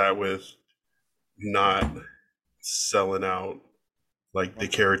balance that with not selling out like the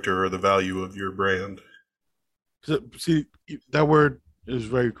character or the value of your brand. See, that word is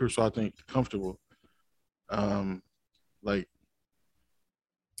very crucial. I think comfortable. Like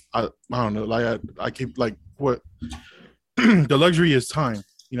I don't know. Like I keep like what the luxury is time.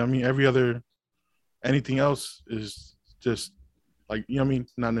 You know what I mean? Anything else is just like, you know what I mean?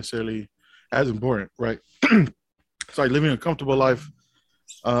 Not necessarily as important, right? It's like living a comfortable life.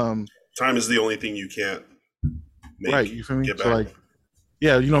 Time is the only thing you can't make. Right, you feel me? Get So back. like,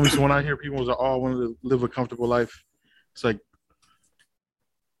 yeah, you know what I mean? So when I hear people say, "Oh, I want to live a comfortable life," it's like,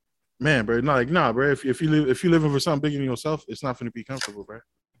 man, bro, nah, bro. If you living for something bigger than yourself, it's not going to be comfortable, bro.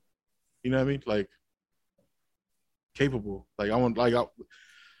 You know what I mean? Like, capable. Like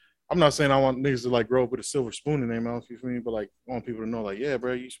I'm not saying I want niggas to like grow up with a silver spoon in their mouth. You feel me? But like, I want people to know, like, yeah,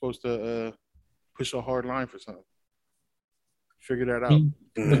 bro, you supposed to push a hard line for something. Figure that out.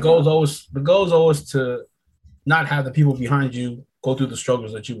 The goal is always to not have the people behind you go through the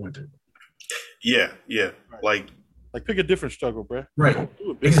struggles that you went through. Yeah. Right. Like pick a different struggle, bro. Right.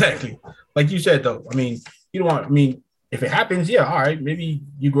 Exactly. Like you said, though. I mean, you don't want. I mean, if it happens, yeah, all right. Maybe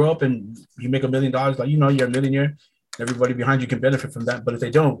you grow up and you make $1 million. Like you're a millionaire. Everybody behind you can benefit from that. But if they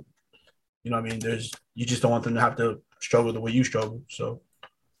don't, you know what I mean? You just don't want them to have to struggle the way you struggle. So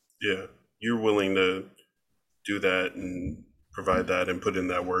yeah, you're willing to do that and provide that and put in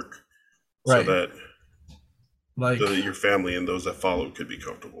that work, right. so that like your family and those that follow could be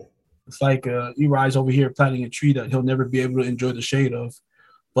comfortable. It's like Eri's over here planting a tree that he'll never be able to enjoy the shade of,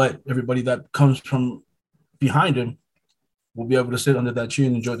 but everybody that comes from behind him will be able to sit under that tree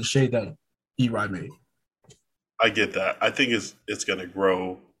and enjoy the shade that Eri made. I get that. I think it's going to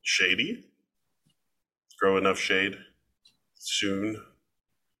grow shady, grow enough shade soon.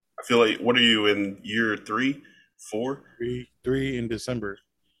 I feel like, what are you in year 3, 4? Three in December.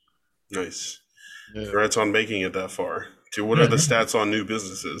 Nice. Yeah. Congrats on making it that far. Dude, what are the stats on new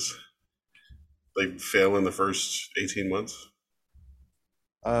businesses? They fail in the first 18 months?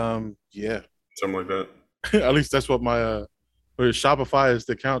 Yeah. Something like that. At least that's what my Shopify is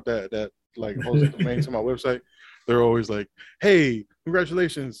the account that like holds the domain to my website. They're always like, "Hey,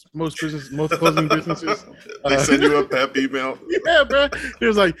 congratulations, most closing businesses." They send you a pep email. Yeah, bro. It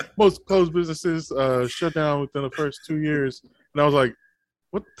was like most closed businesses shut down within the first 2 years, and I was like,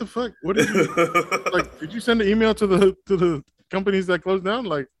 "What the fuck? What did you like? Did you send an email to the companies that closed down?"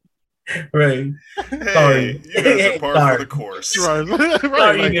 Like, Right. Hey, Sorry. you guys are par for Sorry. the course. right,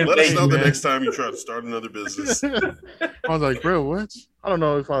 Sorry, like, you Let us know the man. next time you try to start another business. I was like, bro, what? I don't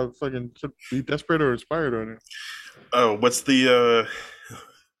know if I fucking should be desperate or inspired on it. Oh, what's the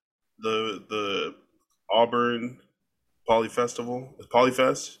Auburn Poly Festival?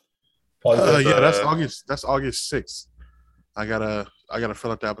 Polyfest? Yeah, that's Uh, August. That's August 6th. I gotta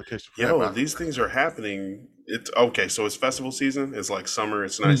fill out the application for that. Yo, but- these things are happening. It's okay. So it's festival season. It's like summer.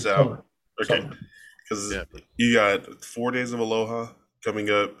 It's Mm, nice summer. out. Okay, Summer. because Yeah. you got 4 days of Aloha coming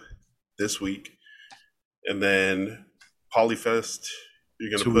up this week, and then Polyfest.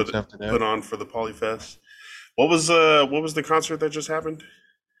 You're 2 gonna weeks after that. put on for the Polyfest. What was the concert that just happened?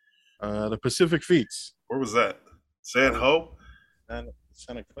 The Pacific Feats Where was that? San Ho? and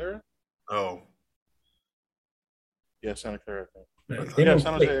Santa Clara. Oh, Yeah, Santa Clara. I think. They Yeah, don't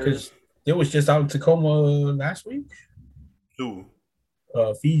San play Jose. because it was just out in Tacoma last week. who?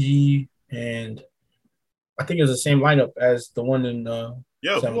 Fiji, and I think it was the same lineup as the one in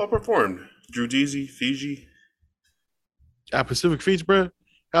Yo, San- who outperformed? Drew Deasy, Fiji. At Pacific Feats, bro.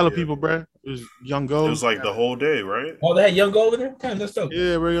 Hella Yeah. people, bro. It was Young Go. It was like the whole day, right? Oh, they had Young Go over there? Damn, that's dope.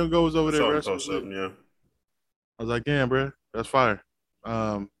 Yeah, bro. Young Go was over I there. saw Bro. him post something, yeah. I was like, damn, bro, that's fire.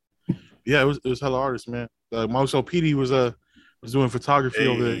 Yeah, it was hella artists, man. Also, PD was doing photography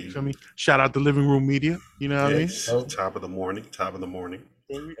over there. Hey. You feel me? Shout out to Living Room Media. You know what I mean? Yes. Oh. Top of the morning.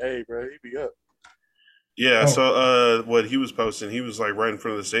 Hey, bro, he be up. Yeah, Oh. so what he was posting, he was like right in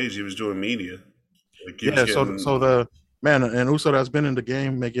front of the stage. He was doing media. Like he Yeah, was getting, so the man and Uso that's been in the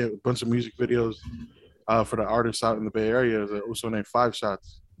game making a bunch of music videos for the artists out in the Bay Area is Uso named Five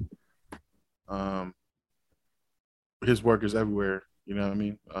Shots. His work is everywhere. You know what I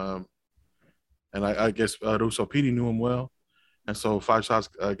mean? And I guess Uso PD knew him well, and so Five Shots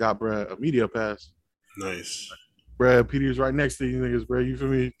got Brad a media pass. nice. Brad PD was right next to these niggas, bro. You feel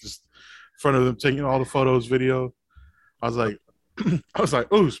me? Just in front of them, taking all the photos, video. I was like,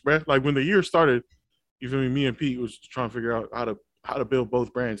 ooh, bro. Like when the year started, you feel me? Me and Pete was trying to figure out how to build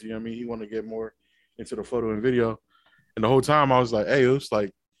both brands. You know what I mean? He wanted to get more into the photo and video, and the whole time I was like, hey, it's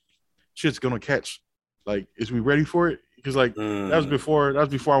like shit's gonna catch. Like, is we ready for it? Because like that was before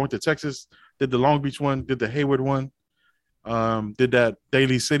I went to Texas, did the Long Beach one, did the Hayward one, did that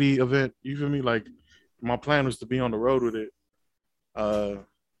Daly City event. You feel me? Like my plan was to be on the road with it,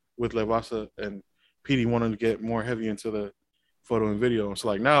 with Levasa, and PD wanted to get more heavy into the photo and video. So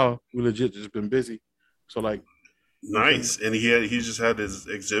like now we legit just been busy. So like nice. And he just had his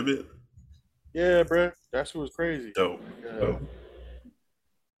exhibit. yeah, bro, that shit was crazy. Dope.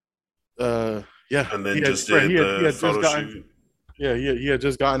 Yeah, And then he just had did the just photo gotten- shoot. Yeah, he had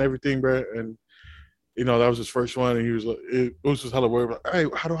just gotten everything, bro, and you know that was his first one, and he was like, it was just hella worried. Like, hey,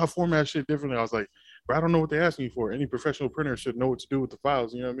 how do I format shit differently? I was like, bro, I don't know what they asked me for. Any professional printer should know what to do with the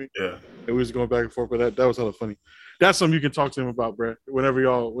files. You know what I mean? Yeah. And we was going back and forth, but that was hella funny. That's something you can talk to him about, bro. Whenever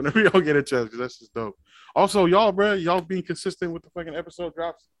y'all get a chance, because that's just dope. Also, y'all, bro, y'all being consistent with the fucking episode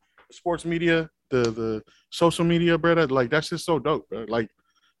drops, the sports media, the social media, bro. That's just so dope, bro. Like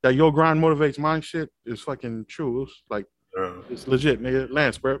that, your grind motivates mine. Shit is fucking true. It's like it's legit, nigga.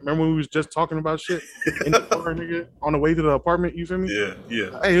 Lance, bro. Remember when we was just talking about shit in the car, nigga, on the way to the apartment? You feel me?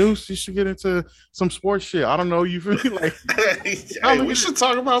 Yeah. Hey, Oos, you should get into some sports shit. I don't know. You feel me? Like, Hey, we should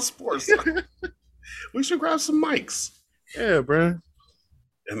talk about sports. We should grab some mics. yeah, bro.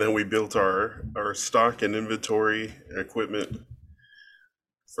 And then we built our stock and inventory equipment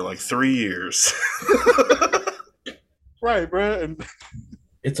for like 3 years. Right, bro. And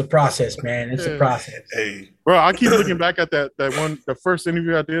It's a process, man. It's a Yeah. process. Hey, bro, I keep looking back at that one, the first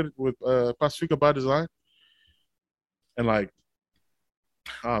interview I did with Pacifica by Design, and like,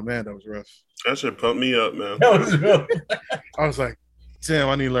 oh man, that was rough. that should pump me up, man. That was real. I was like, damn,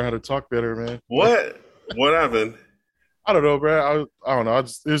 I need to learn how to talk better, man. What? What happened? I don't know, bro. I don't know.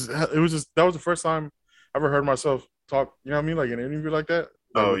 It was just that was the first time I ever heard myself talk. You know what I mean? Like in an interview like that.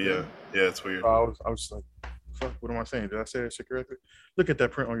 Oh Like, yeah, it's weird. I was just like, fuck, what am I saying? Did I say that shit correctly? Look at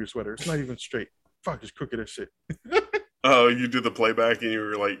that print on your sweater. It's not even straight. Fuck, it's crooked as shit. Oh, you did the playback and you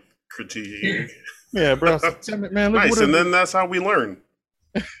were like Critique. Yeah, bro. Damn it, man. Look Nice, what and then that's how we learn.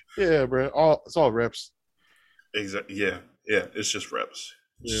 yeah, bro. It's all reps. Exactly. Yeah, yeah. It's just reps.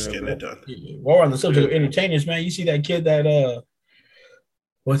 Just Yeah, getting bro. it done. While we're on the subject of entertainers, man, you see that kid that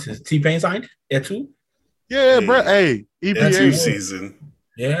what's his T-Pain signed? Etu? Yeah, Hey, bro. Hey, That EPA two season.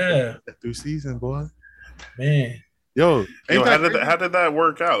 Yeah, through season, boy. man. Yo, ain't Yo, that crazy? how did that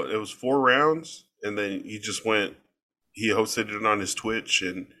work out? It was 4 rounds, and then he just went. He hosted it on his Twitch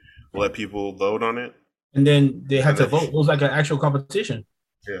and let people vote on it. And then they had And to then, vote. It was like an actual competition.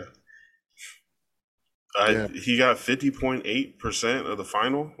 yeah, Yeah. he got 50.8% of the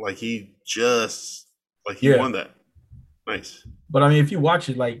final. Like he Yeah. won that. Nice. But I mean, if you watch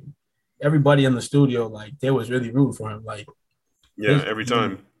it, like everybody in the studio, like they was really rooting for him. Like, Yeah, every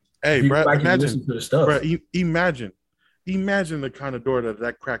time. Hey, if you bro. go back and Imagine, listen to the stuff. bro. Imagine the kind of door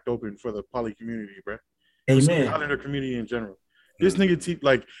that cracked open for the poly community, bro. For the Amen. Islander community in general. This nigga,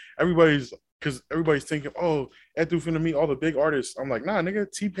 like everybody's thinking, oh, Edu finna meet all the big artists. I'm like, nah,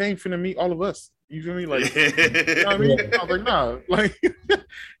 nigga, T-Pain finna meet all of us. You feel me? Like, you know what I mean? I was like, nah, like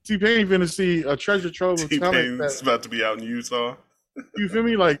T-Pain finna see a treasure trove of talent. T-Pain's about to be out in Utah. You feel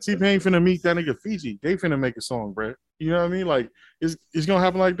me? Like T-Pain finna meet that nigga Fiji. They finna make a song, bro. You know what I mean? Like, it's gonna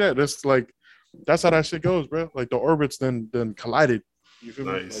happen like that. That's how that shit goes, bro. Like the orbits then collided. You feel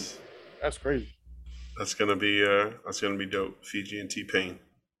me? Nice. Like, that's crazy. That's gonna be dope. Fiji and T-Pain.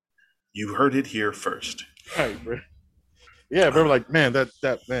 You heard it here first. Right, bro. Yeah, bro. Like, man, that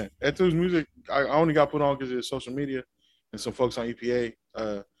man. Etu's music, I only got put on because of social media and some folks on EPA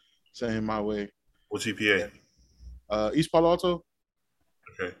sent him my way. What's EPA? East Palo Alto.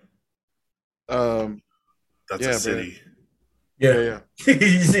 Okay. That's Yeah, a city. Yeah.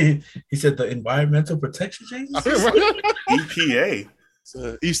 he said the Environmental Protection Agency. EPA.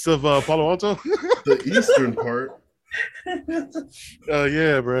 East of Palo Alto. The eastern part.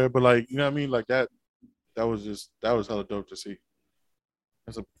 Yeah, bro. But like, you know what I mean? Like that was hella dope to see.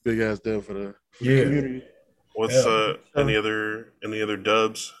 That's a big ass deal for the community. What's any other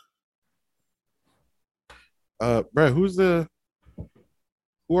dubs? Bro, who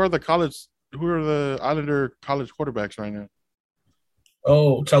are the Islander college quarterbacks right now?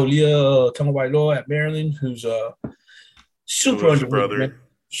 Oh, Taulia Tagovailoa at Maryland, who's super Tua's underrated. brother. Man.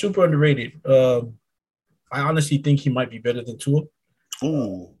 Super underrated. I honestly think he might be better than Tua.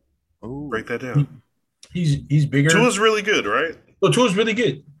 Ooh. Break that down. He's bigger. Tua's really good, right? Oh, Tua's really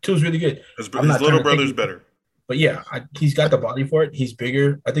good. His little brother's better. But yeah, he's got the body for it. He's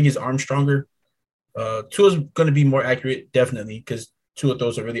bigger. I think his arm's stronger. Tua's going to be more accurate, definitely, because Tua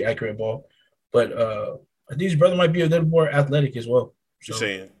throws a really accurate ball. But I think his brother might be a little more athletic as well. You're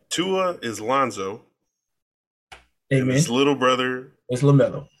saying Tua is Lonzo. Amen. And his little brother is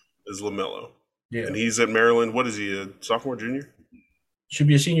LaMelo. Yeah. And he's at Maryland. What is he, a sophomore, junior? Should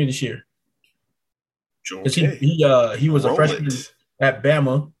be a senior this year. Okay. He was a freshman at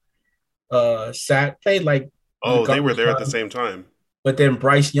Bama. Played like. Oh, they were there at the same time. But then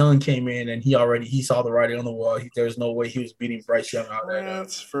Bryce Young came in, and he saw the writing on the wall. There was no way he was beating Bryce Young out there.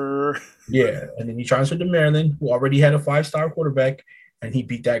 Transfer. Yeah, and then he transferred to Maryland, who already had a 5-star quarterback, and he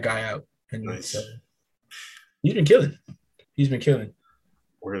beat that guy out. And nice. He's been killing.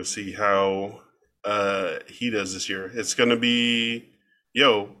 We're gonna see how he does this year. It's gonna be,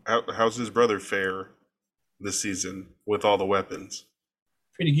 how's his brother fare this season with all the weapons?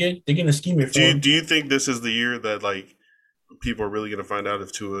 Pretty good. They're gonna scheme it for him. Do you think this is the year that like people are really going to find out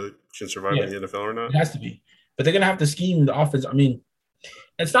if Tua can survive in the NFL or not? It has to be. But they're going to have to scheme the offense. I mean,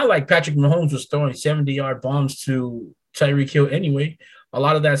 it's not like Patrick Mahomes was throwing 70-yard bombs to Tyreek Hill anyway. A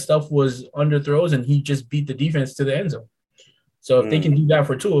lot of that stuff was underthrows, and he just beat the defense to the end zone. So if they can do that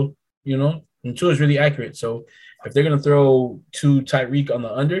for Tua, and Tua is really accurate. So if they're going to throw to Tyreek on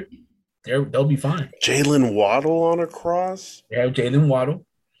the under, they'll be fine. Jalen Waddle on a cross? They have Jalen Waddle,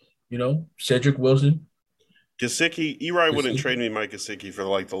 Cedric Wilson. Gesicki, Eli wouldn't trade me Mike Gesicki for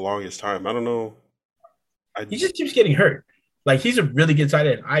like the longest time. I don't know. He just keeps getting hurt. Like he's a really good tight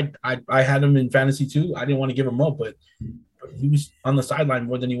end. I had him in fantasy too. I didn't want to give him up, but he was on the sideline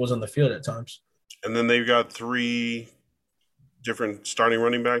more than he was on the field at times. And then they've got 3 different starting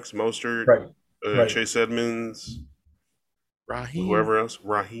running backs: Mostert, Chase Edmonds, Raheem, whoever else,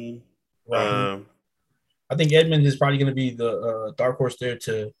 Raheem. I think Edmonds is probably going to be the dark horse there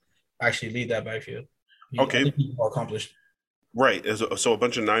to actually lead that backfield. Okay. I think he's more accomplished. Right. So a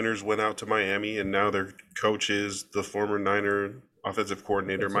bunch of Niners went out to Miami, and now their coach is the former Niner offensive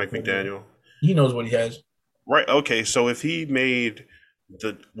coordinator, Mike McDaniel. He knows what he has. Right. Okay. So if he made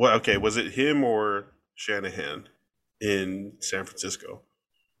was it him or Shanahan in San Francisco?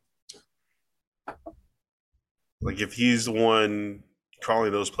 Like if he's the one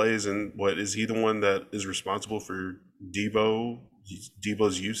calling those plays, and what is he the one that is responsible for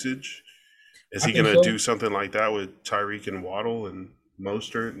Debo's usage? Is I he think gonna so. do something like that with Tyreek and Waddle and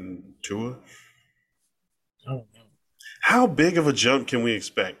Mostert and Tua? I don't know. How big of a jump can we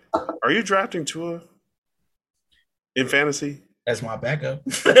expect? Are you drafting Tua in fantasy That's my backup.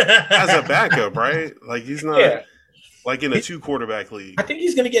 as a backup, right? Like he's not Yeah. like in a 2 quarterback league. I think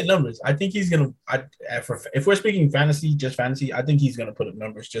he's gonna get numbers. I think he's gonna. If we're speaking fantasy, just fantasy, I think he's gonna put up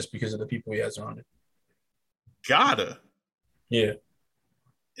numbers just because of the people he has around him. Gotta Yeah,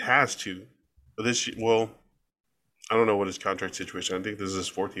 has to. But well, I don't know what his contract situation. I think this is his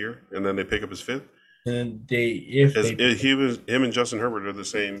 4th year, and then they pick up his 5th. and Him and Justin Herbert are the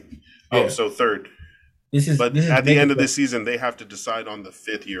same. Yeah. Oh, so 3rd. this is But this is at the mega end of club. this season, they have to decide on the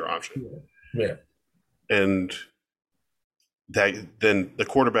 5th-year option, Yeah, and then the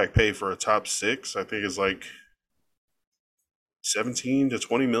quarterback pay for a top 6, I think, is like 17 to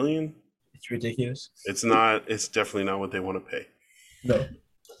 20 million. it's ridiculous. It's not. It's definitely not what they want to pay. No,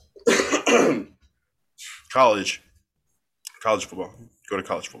 College football. Go to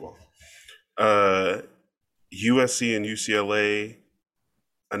college football. USC and UCLA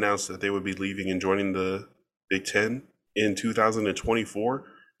announced that they would be leaving and joining the Big Ten in 2024,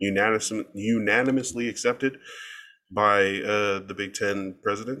 unanimously accepted by the Big Ten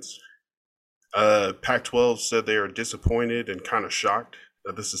presidents. Pac-12 said they are disappointed and kind of shocked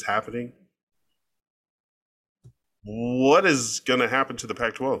that this is happening. What is going to happen to the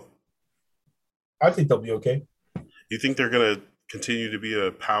Pac-12? I think they'll be okay. You think they're going to continue to be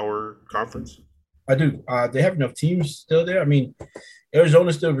a power conference? I do. They have enough teams still there. I mean,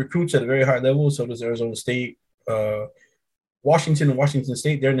 Arizona still recruits at a very high level. So does Arizona State. Washington and Washington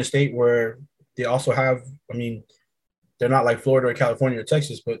State, they're in a state where they also have, I mean, they're not like Florida or California or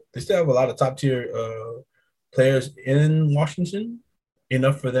Texas, but they still have a lot of top tier players in Washington,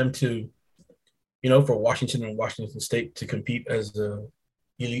 enough for them to, for Washington and Washington State to compete as the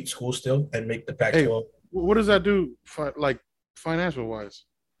elite school still and make the Pac-12. Hey, what does that do, like financial wise?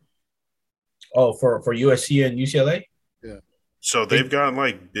 Oh, for USC and UCLA? Yeah. So they've got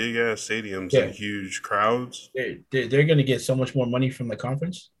like big ass stadiums and huge crowds. They're going to get so much more money from the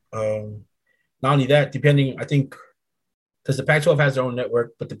conference. Not only that, depending, I think, because the Pac-12 has their own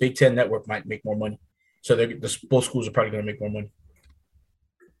network, but the Big Ten network might make more money. So both schools are probably going to make more money.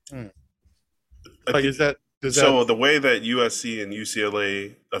 Like, The way that USC and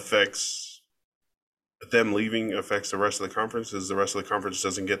UCLA affects them leaving affects the rest of the conference is the rest of the conference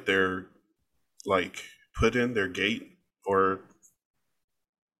doesn't get their put in their gate or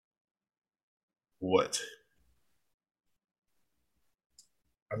what?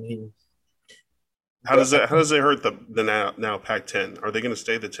 I mean, how does it hurt the now Pac-10? Are they going to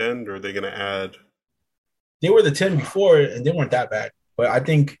stay the 10 or are they going to add? They were the 10 before and they weren't that bad. But I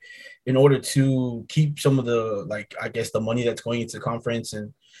think in order to keep some of the, I guess the money that's going into the conference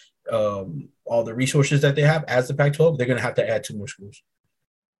and all the resources that they have as the Pac-12, they're going to have to add 2 more schools.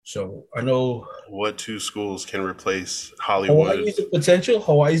 So I know what 2 schools can replace Hollywood.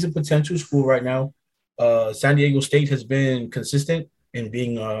 Hawaii's a potential school right now. San Diego State has been consistent in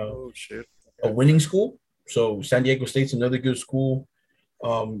being a winning school. So San Diego State's another good school.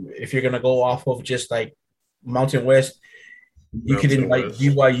 If you're going to go off of just like Mountain West, you could invite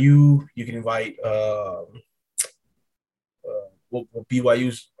BYU. You can invite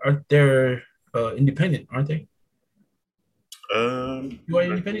BYU's aren't they independent, aren't they? BYU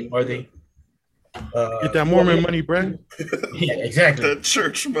independent? Or are they? Get that Mormon money, Brad. Yeah, exactly. That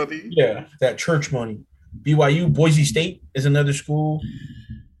church money. Yeah, that church money. BYU, Boise State is another school.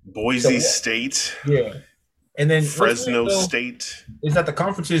 Boise State. Yeah. And then Fresno State. Is that the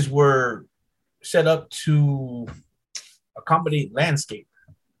conferences were set up to accommodate landscape.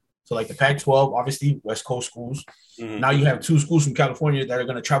 So like the Pac-12, obviously West Coast schools. Mm-hmm. Now you have 2 schools from California that are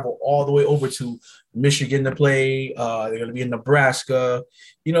going to travel all the way over to Michigan to play. They're going to be in Nebraska,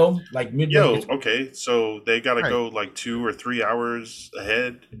 Midwest. Okay. So they got to go like 2 or 3 hours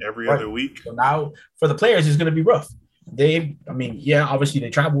ahead every other week. So now for the players, it's going to be rough. Obviously they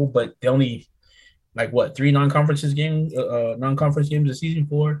travel, but they only 3 non-conference games a season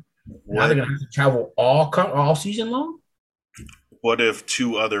for. Now they're going to have to travel all season long. What if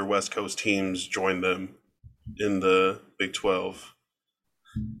 2 other West Coast teams join them in the Big 12?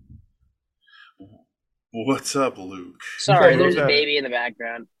 What's up, Luke? Sorry, there's a baby in the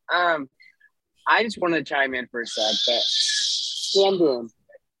background. I just wanted to chime in for a sec, but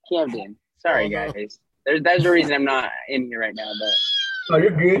Camden. Sorry, guys. That's the reason I'm not in here right now. But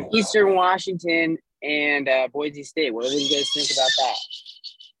you're good. Eastern Washington and Boise State. What do you guys think about that?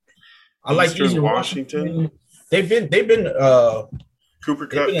 I like Eastern Washington. They've been Cooper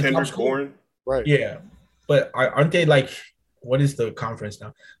They've Cup, been a top Kendrick school. Bourne. Right. Yeah, but aren't they like? What is the conference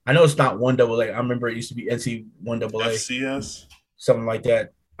now? I know it's not 1AA. I remember it used to be NC 1AA, FCS. something like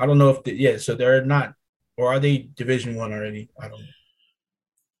that. I don't know if yeah. So they're not, or are they Division One already? I don't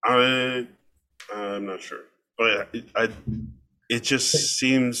know. I'm not sure, but it just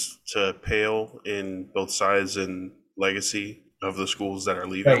seems to pale in both sides and legacy of the schools that are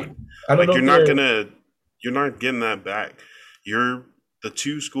leaving. Right. I don't Like know. you're not getting that back. The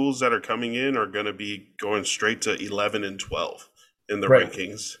two schools that are coming in are gonna be going straight to 11 and 12 in the Right.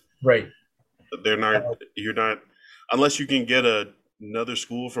 rankings. Right. They're not. You're not unless you can get another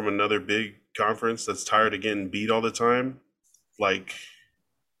school from another big conference that's tired of getting beat all the time. Like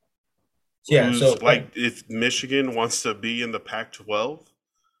Yeah. So if Michigan wants to be in the Pac-12,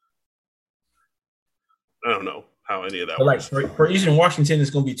 I don't know how any of that but like works. for Eastern Washington, it's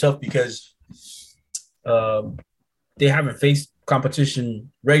going to be tough because um, they haven't faced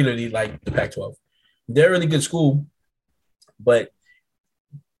competition regularly like the Pac-12. They're a really good school, but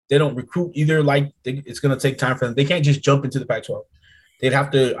they don't recruit either. Like it's going to take time for them. They can't just jump into the Pac-12. They'd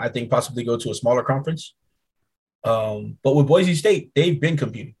have to, I think, possibly go to a smaller conference. But with Boise State, they've been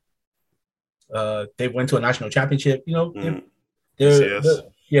competing. They went to a national championship. You know, they're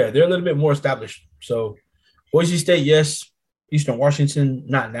a little bit more established. So Boise State, yes. Eastern Washington,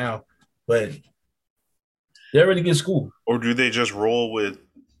 not now, but they're a really good school. Or do they just roll with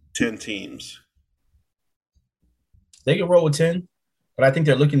 10 teams? They can roll with 10, but I think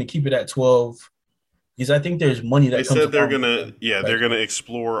they're looking to keep it at 12 because I think there's money that they comes. Said they're gonna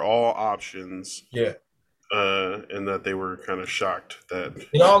explore all options. Yeah. And that they were kind of shocked that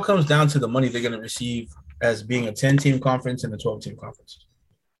it all comes down to the money they're going to receive as being a 10-team conference and a 12-team conference.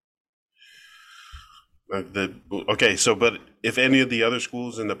 But if any of the other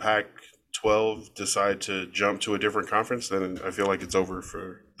schools in the Pac-12 decide to jump to a different conference, then I feel like it's over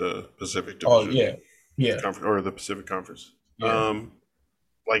for the Pacific Division. Or the Pacific Conference. Yeah.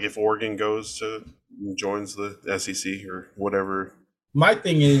 Like if Oregon joins the SEC or whatever. My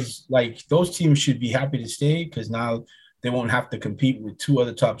thing is like those teams should be happy to stay because now they won't have to compete with two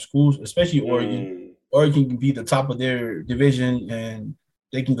other top schools, especially Oregon. Oregon can be the top of their division and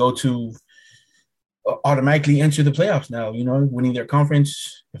they can go to automatically enter the playoffs now, you know, winning their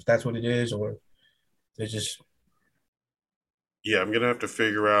conference, if that's what it is, or they're just. Yeah, I'm going to have to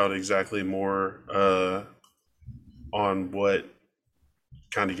figure out exactly more on what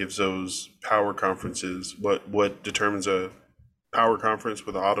kind of gives those power conferences, what determines a power conference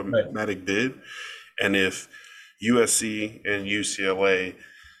with an automatic bid, and if USC and UCLA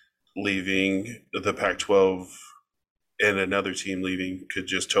leaving the Pac-12 and another team leaving could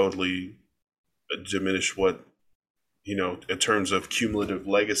just totally diminish what, you know, in terms of cumulative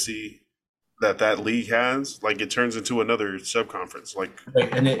legacy that league has. Like it turns into another subconference,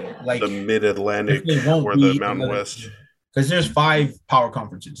 the Mid-Atlantic or the Mountain West. Because there's 5 power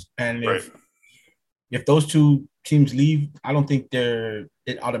conferences, and if those two teams leave, I don't think it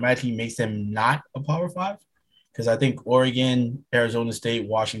automatically makes them not a Power 5. Because I think Oregon, Arizona State,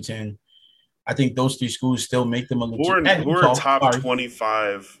 Washington, I think those 3 schools still make them a legit. Who are top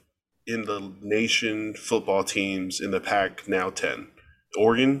 25 in the nation football teams in the Pac now 10?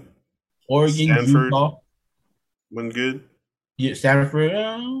 Oregon, Stanford, Utah. When good? Yeah, Stanford.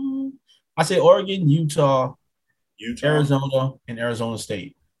 I say Oregon, Utah, Arizona, and Arizona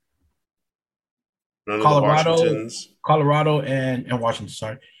State. None Colorado, of the Washingtons. Colorado and Washington.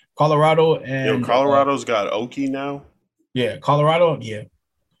 Sorry, Colorado and Colorado's got Okie now. Yeah, Colorado. Yeah,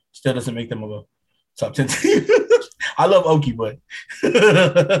 still doesn't make them a top 10 team. I love Okie, but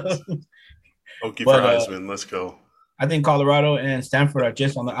Okie for Heisman. Let's go. I think Colorado and Stanford are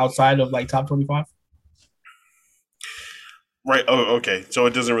just on the outside of like top 25. Right. Oh, okay. So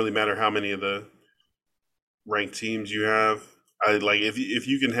it doesn't really matter how many of the ranked teams you have. I like if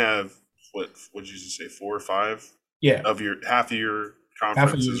you can have what did you just say 4 or 5? Yeah. Of half of your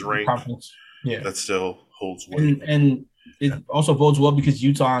conference is ranked. Yeah. That still holds weight. And it also bodes well because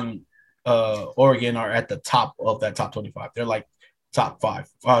Utah and Oregon are at the top of that top 25. They're like top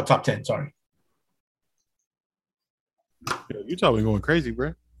 10. Sorry. Utah been going crazy,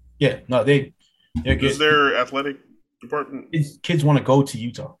 bro. Yeah. No, they're good. Is their athletic department? Kids want to go to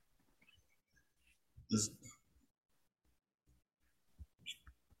Utah.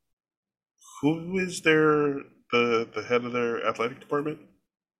 Who is the head of their athletic department?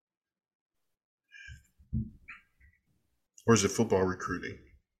 Or is it football recruiting?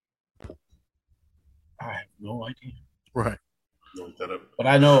 I have no idea. Right. Look that up. But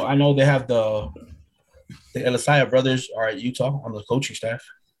I know they have the Elisaya brothers are at Utah on the coaching staff.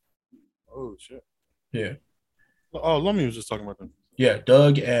 Oh shit. Yeah. Oh, Lummy was just talking about them. Yeah,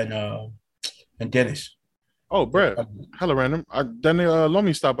 Doug and Dennis. Oh, Brad, hella random. Then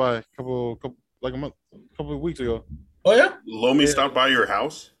Lomi stopped by couple like a month, couple of weeks ago. Oh yeah. Lomi Yeah. stopped by your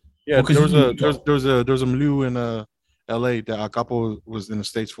house. Yeah, Well, 'cause there was you- a there was a Mlu in L.A. that Akapo was in the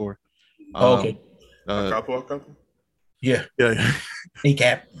States for. Oh, okay. Uh, A couple. Yeah. yeah, Hey,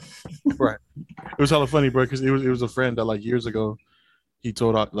 Cap. right. It was hella funny, bro, because it was a friend that like years ago he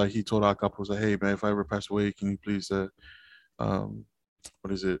told Akapo, like, hey man, if I ever pass away, can you please um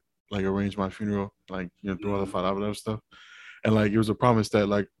what is it, like arrange my funeral, like, you know, do all the $5 stuff, and like it was a promise that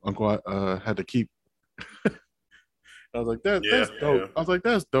like Uncle had to keep. I was like, that's dope. Yeah. I was like,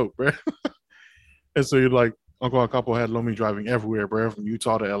 that's dope, bro. And so you're like, Uncle Akapo had Lomi driving everywhere, bro, from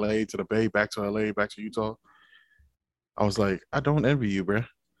Utah to LA to the Bay, back to LA, back to Utah. I was like, I don't envy you, bro.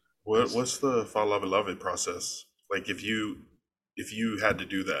 What's the Fala Beloved process? Like if you had to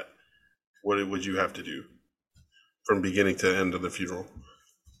do that, what would you have to do from beginning to end of the funeral?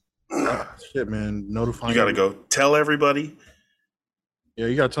 Shit, man. Notifying. You got to go tell everybody. Yeah,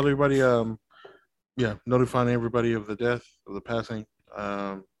 you got to tell everybody. Yeah, notifying everybody of the death, of the passing.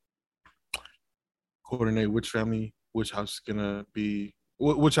 Coordinate which family, which house is gonna be,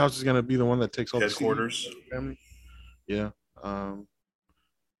 which house is gonna be the one that takes all the Headquarters. family. Yeah.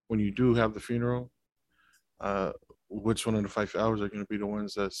 When you do have the funeral, which one of the 5 hours are going to be the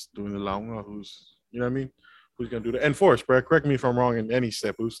ones that's doing the launga? Who's, you know what I mean? Who's going to do that? And Forrest, bro, correct me if I'm wrong in any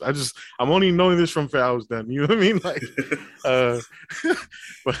step. I'm only knowing this from Fowles then. You know what I mean? Like,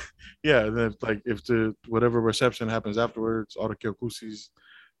 but yeah, then like if the whatever reception happens afterwards, all the kyokusis,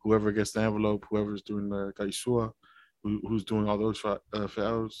 whoever gets the envelope, whoever's doing the kaisua, who's doing all those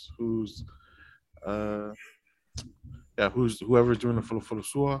Fowles, whoever's doing the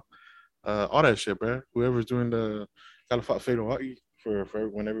fulusua, all that shit, bro. Whoever's doing the Califat Fatal Ha'i for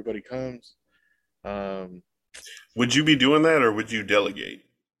when everybody comes. Would you be doing that or would you delegate?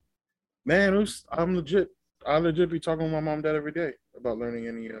 Man, I'm legit. I legit be talking with my mom and dad every day about learning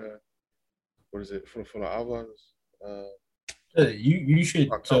any what is it, for avas. You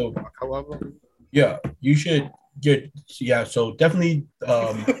should yeah, you should get so definitely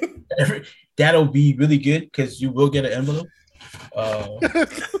that'll be really good because you will get an envelope.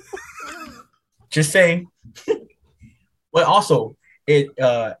 Just saying. But also it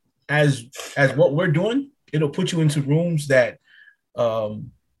as what we're doing, it'll put you into rooms that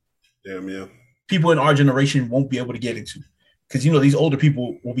people in our generation won't be able to get into. Because you know these older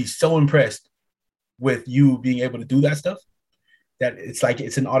people will be so impressed with you being able to do that stuff that it's like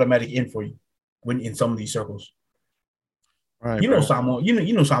it's an automatic in for you when in some of these circles. Right, you know, Samoan,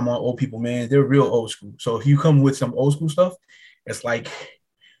 you know Samoan old people, man, they're real old school. So if you come with some old school stuff, it's like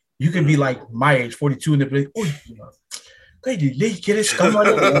you could be like my age, 42, and they'll be like, oh, you know,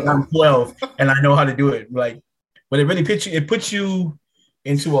 and I'm 12 and I know how to do it. Like, but it really puts you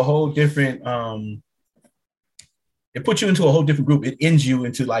into a whole different group. It ends you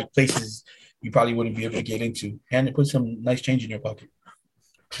into like places you probably wouldn't be able to get into, and it puts some nice change in your pocket.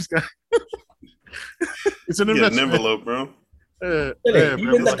 It's an envelope, bro. Even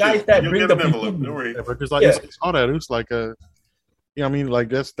the guys that bring the envelope, don't worry. Yeah, because like it's all that. It's like I mean, like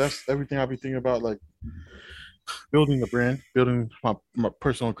that's everything I be thinking about, like building the brand, building my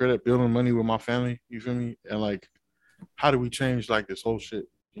personal credit, building money with my family. You feel me? And like, how do we change like this whole shit?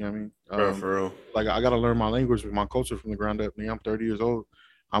 You know what I mean? Bro, for real. Like I gotta learn my language with my culture from the ground up. I'm 30 years old.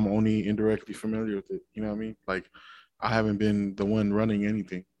 I'm only indirectly familiar with it. You know what I mean? Like I haven't been the one running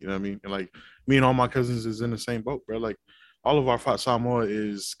anything. You know what I mean? And like me and all my cousins is in the same boat, bro. Like all of our Fat Samoa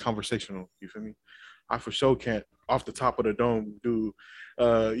is conversational. You feel me? I for sure can't off the top of the dome do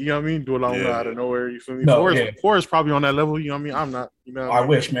you know what I mean? Do a lot out of nowhere. You feel me? Forrest probably on that level. You know what I mean? I'm not. You know. I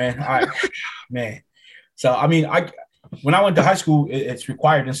wish, man. Man. So I mean, when I went to high school, it's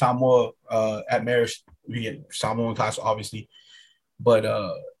required in Samoa at Marist. We get Samoan class, obviously, but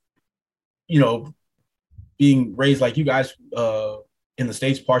you know, being raised like you guys in the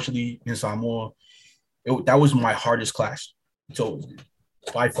States, partially in Samoa, that was my hardest class. So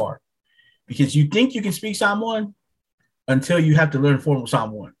by far, because you think you can speak Samoan until you have to learn formal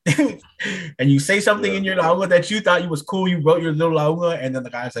Samoan, and you say something in your launga that you thought you was cool. You wrote your little launga, and then the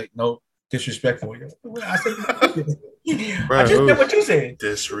guy's like, "No, disrespectful." I said, I just did what you said.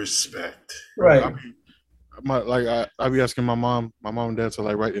 Disrespect, right? I be asking my mom and dad to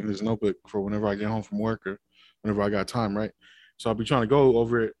like write in this notebook for whenever I get home from work or whenever I got time, right? So I'll be trying to go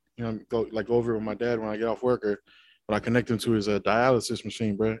over it, you know, go over it with my dad when I get off work, or when I connect him to his dialysis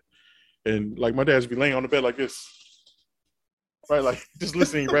machine, bro. And like my dad's be laying on the bed like this, right? Like just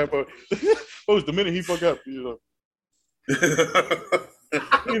listening, bro. But the minute he fuck up, you know. The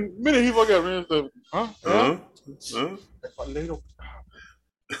minute he fuck up, man,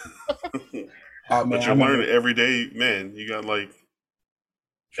 Oh man, But I you're remember. learning every day, man. You got like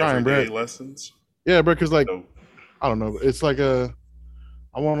Trying, everyday bro. lessons. Yeah, bro. Because like So I don't know. It's like I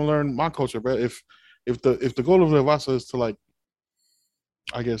want to learn my culture, bro. If the goal of Levasa is to like,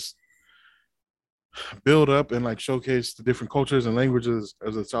 I guess, build up and like showcase the different cultures and languages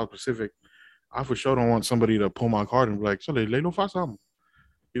of the South Pacific, I for sure don't want somebody to pull my card and be like, "So they no fasam."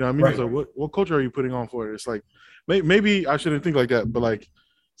 You know what I mean? It's Right. like, what culture are you putting on for it? It's like, maybe I shouldn't think like that, but like,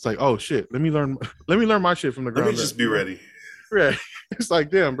 it's like, oh shit, let me learn, let me learn my shit from the let me ground up. just be ready. Right? It's like,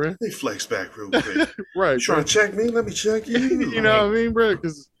 damn, bro. Let me flex back real quick. Right, You bro. trying to check me? Let me check you. You know what I mean, bro?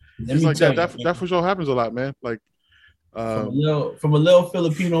 Because Let it's me like tell that. you, That for sure happens a lot, man. Like, um, from a little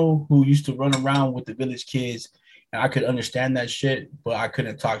Filipino who used to run around with the village kids, and I could understand that shit, but I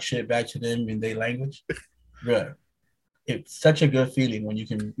couldn't talk shit back to them in their language. Bruh, it's such a good feeling when you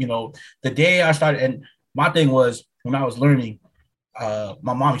can, the day I started, and my thing was when I was learning,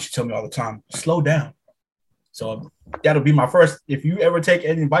 my mom used to tell me all the time, slow down. So that'll be my first. If you ever take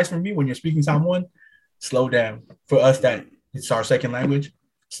any advice from me when you're speaking Samoan, slow down. For us, that it's our second language.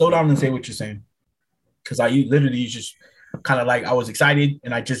 Slow down and say what you're saying. Because I literally just kind of like I was excited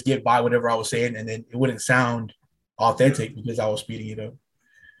and I just get by whatever I was saying, and then it wouldn't sound authentic because I was speeding it up.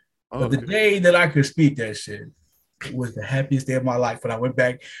 oh, But the okay. day that I could speak that shit, it was the happiest day of my life when I went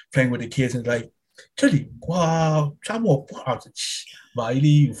back playing with the kids and like, Charlie, wow, Chamo, you know what I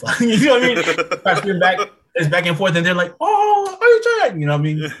mean? I spin back, it's back and forth, and they're like, oh, are you trying? You know what I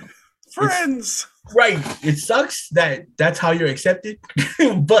mean? Friends. Right. It sucks that that's how you're accepted,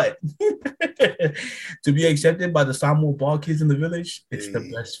 but to be accepted by the Samoa ball kids in the village, it's the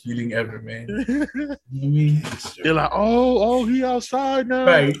best feeling ever, man. You know what I mean? You're like, oh, he outside now.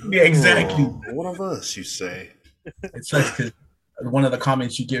 Right. Yeah, exactly. Oh, one of us, you say. It sucks because one of the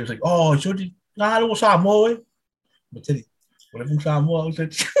comments you get is like, oh, Shorty, nah, I don't Samoa. But tell you, whatever Samoa,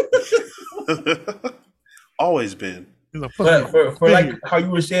 Always been. He's like, but fuck for like how you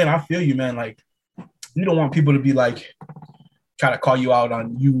were saying, I feel you, man. Like, you don't want people to be like, try to call you out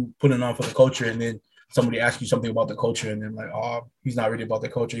on you putting on for the culture, and then somebody asks you something about the culture, and then like, oh, he's not really about the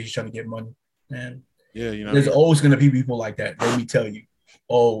culture. He's trying to get money. Man, yeah, you know. there's always gonna be people like that. Let me tell you,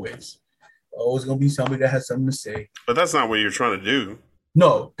 always gonna be somebody that has something to say. But that's not what you're trying to do.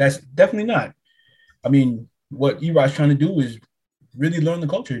 No, that's definitely not. I mean, what Erai's trying to do is really learn the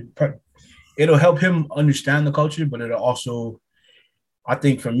culture. It'll help him understand the culture, but it'll also, I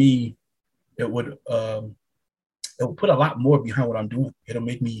think, for me, it would put a lot more behind what I'm doing. It'll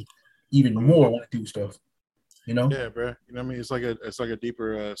make me even more want to do stuff. You know? Yeah, bro. You know what I mean? It's like a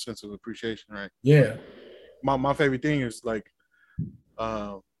deeper sense of appreciation, right? Yeah. My favorite thing is like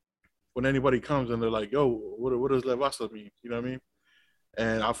when anybody comes and they're like, "Yo, what does Levasa mean?" You know what I mean?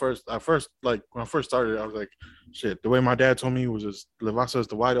 And I first like when I first started, I was like, "Shit." The way my dad told me was just Levasa is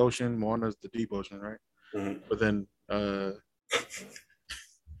the wide ocean, Moana is the deep ocean, right? Mm-hmm. But then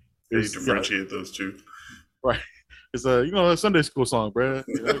They differentiate those two. Right. It's a Sunday school song, bro.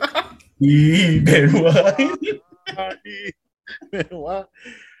 You know?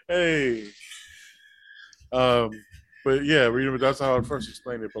 Hey. But yeah, that's how I first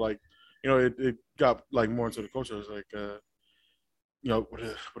explained it. But like, it got like more into the culture. It was like,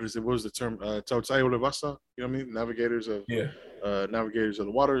 what is it? What was the term? Tautsayo Levasa. You know what I mean? Navigators of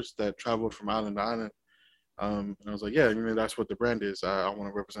the waters that traveled from island to island. And I was like, yeah, that's what the brand is. I want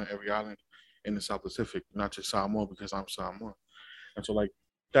to represent every island in the South Pacific, not just Samoa because I'm Samoa. And so like,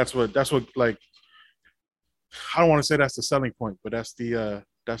 that's what like, I don't want to say that's the selling point, but that is the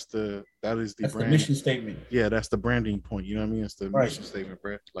brand. The mission statement. Yeah, that's the branding point. You know what I mean? It's the mission statement,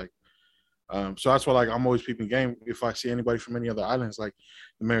 bro. Like, so that's why like I'm always peeping game. If I see anybody from any other islands, like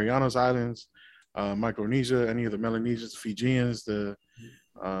the Marianas Islands, Micronesia, any of the Melanesians, Fijians, the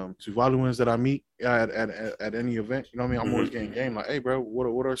Tuvaluans that I meet at any event, you know what I mean? I'm always getting game. Like, hey, bro,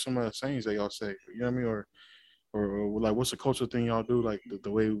 what are some sayings that y'all say? You know what I mean? Or like, what's the cultural thing y'all do? Like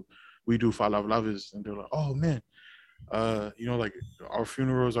the way we do Falaflavis, and they're like, oh man, like our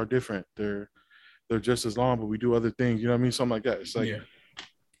funerals are different. They're just as long, but we do other things. You know what I mean? Something like that. It's like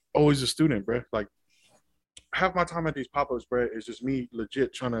always a student, bro. Like half my time at these pop-ups, bro, is just me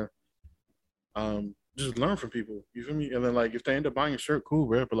legit trying to just learn from people. You feel me? And then like if they end up buying a shirt, cool,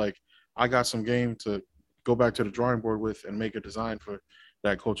 bro. But like I got some game to go back to the drawing board with and make a design for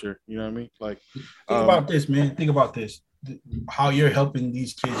that culture. You know what I mean? Like think about this, man. Think about this. How you're helping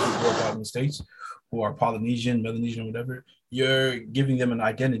these kids who grow up out in the States, who are Polynesian, Melanesian, whatever. You're giving them an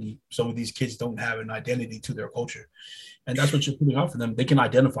identity. Some of these kids don't have an identity to their culture. And that's what you're putting out for them. They can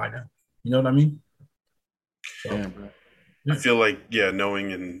identify now. You know what I mean? So, yeah, bro. I feel like,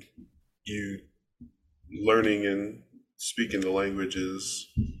 knowing and you learning and speaking the language is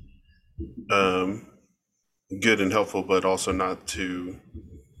um, good and helpful, but also not to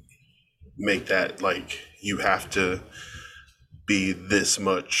make that like you have to be this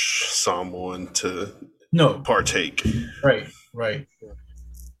much someone to No, partake. right. Yeah,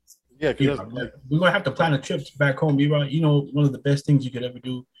 Yeah, because that's like, we're gonna have to plan a trip back home, right? You know, one of the best things you could ever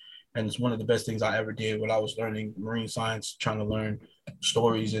do, and it's one of the best things I ever did when I was learning marine science, trying to learn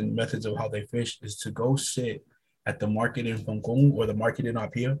stories and methods of how they fish, is to go sit at the market in Hong or the market in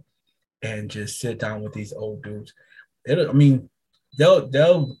Apia and just sit down with these old dudes. I mean,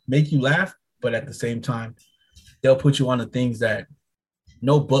 they'll make you laugh, but at the same time, they'll put you on the things that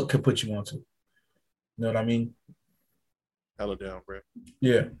no book could put you onto. You know what I mean? hella down, bro.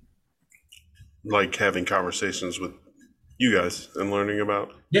 Yeah. Like having conversations with you guys and learning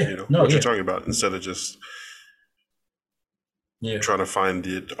about Yeah. No, what yeah. you're talking about instead of just trying to find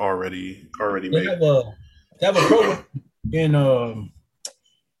it already They made. they have a program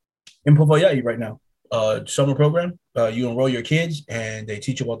in Povayai right now. Summer program. You enroll your kids and they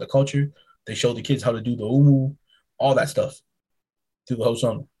teach you about the culture. They show the kids how to do the umu, all that stuff through the whole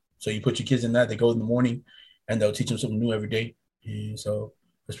summer. So you put your kids in that. They go in the morning and they'll teach them something new every day. And so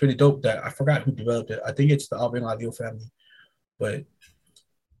it's pretty dope. That I forgot who developed it. I think it's the Alvin Laville family. But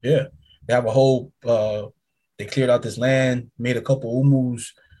yeah, they have a whole. They cleared out this land, made a couple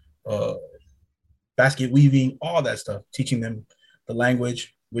umus, uh, basket weaving, all that stuff, teaching them the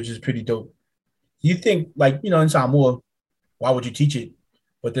language, which is pretty dope. You think, like, in Samoa, why would you teach it?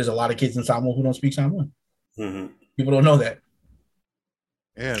 But there's a lot of kids in Samoa who don't speak Samoan. Mm-hmm. People don't know that.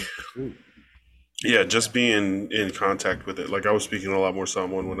 Yeah, just being in contact with it. Like I was speaking a lot more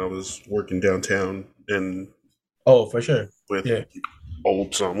Samoan when I was working downtown and for sure with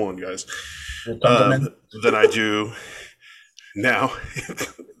old Samoan guys than I do now.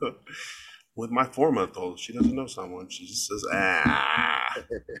 With my 4-month-old, she doesn't know Samoan. She just says, "Ah."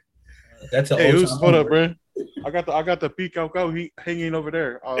 That's hey, who's hold up, bro? I got the peacock hanging over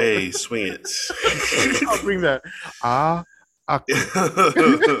there. Hey, swing it. I'll bring that.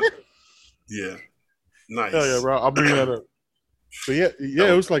 Yeah, nice. Hell yeah, bro. I'll bring that up. But yeah,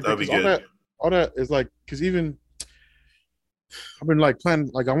 it was like all that is like because even I've been like planning,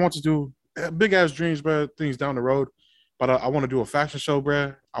 like I want to do big ass dreams, bro. Things down the road, but I want to do a fashion show,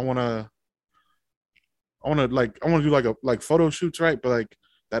 bro. I want to do like photo shoots, right? But like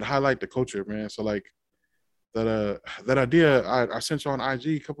that highlight the culture, man. So like that idea I sent you on IG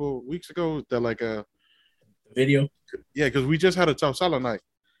a couple of weeks ago. That like a video. Yeah, because we just had a Top Salad night,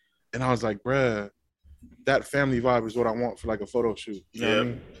 and I was like, bruh, that family vibe is what I want for like a photo shoot. You know what I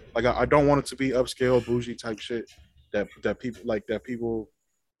mean? Like I don't want it to be upscale, bougie type shit that people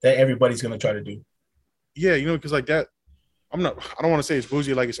that everybody's gonna try to do. Yeah, because like that, I don't want to say it's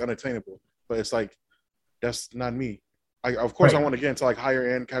bougie like it's unattainable, but it's like that's not me. Of course, I want to get into like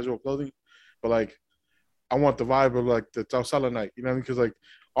higher end casual clothing, but like I want the vibe of like the Top Salad night. You know what I mean? Because like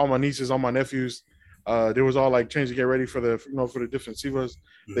all my nieces, all my nephews, they was all like changed to get ready for the for the different Sivas.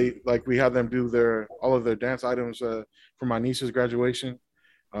 They like we had them do all of their dance items for my niece's graduation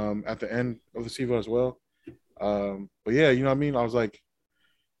at the end of the Siva as well. But yeah, you know what I mean? I was like,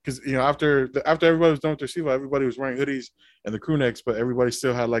 because after everybody was done with their Siva, everybody was wearing hoodies and the crew necks, but everybody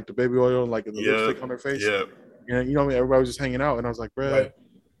still had like the baby oil and like the lipstick on their face. Yeah. You know what I mean? Everybody was just hanging out, and I was like, bro,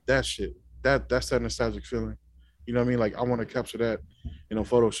 that shit, that's that nostalgic feeling. You know what I mean? Like I want to capture that,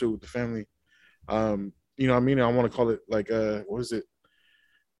 photo shoot with the family. You know what I mean? I want to call it like what is it?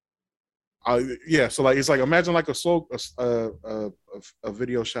 Yeah, so like it's like imagine like a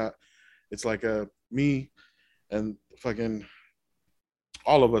video shot. It's like me and fucking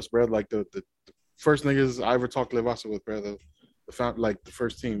all of us, bro. Like the first niggas I ever talked to Levasa with, bro. Like the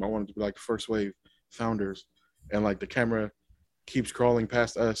first team. I wanted to be like the first wave founders, and like the camera keeps crawling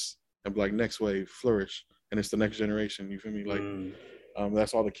past us and be like next wave flourish, and it's the next generation. You feel me? Like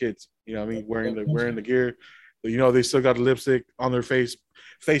that's all the kids. You know what I mean? Wearing the gear. But, they still got the lipstick on their face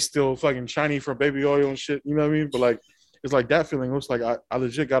still fucking shiny from baby oil and shit. You know what I mean? But like it's like that feeling. It's like I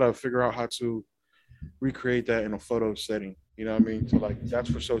legit gotta figure out how to recreate that in a photo setting. You know what I mean? So like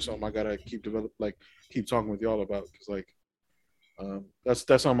that's for sure something I gotta keep talking with y'all about, because like that's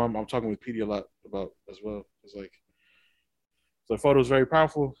something I'm talking with PD a lot about as well. It's like the photo is very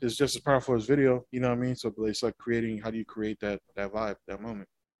powerful. It's just as powerful as video. You know what I mean? So it's like how do you create that vibe, that moment?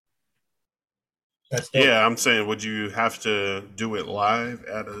 Yeah, I'm saying, would you have to do it live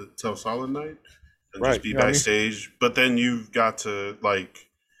at a Top Salad night and just be backstage? I mean? But then you've got to like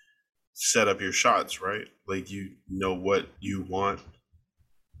set up your shots, right? Like what you want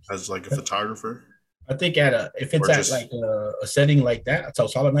as like a photographer. I think if it's at like a setting like that, a Top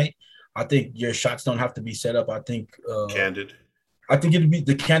Salad night, I think your shots don't have to be set up. I think candid. I think it'll be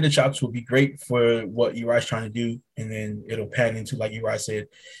the candid shots will be great for what Uri's trying to do, and then it'll pan into like Uri said,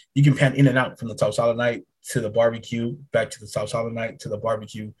 you can pan in and out from the South Solid Night to the barbecue, back to the South Solid Night to the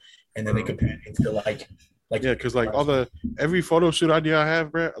barbecue, and then they can pan into like yeah, because like every photo shoot idea I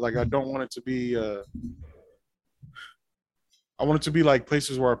have, bro, like I don't want it to be. I want it to be like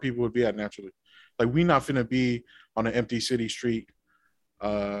places where our people would be at naturally. Like we not finna be on an empty city street.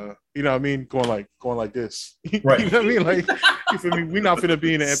 You know what I mean? Going like this. Right. You know what I mean? Like you feel me? We not finna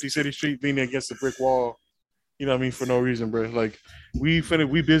be in an empty city street leaning against the brick wall. You know what I mean? For no reason, bro. Like we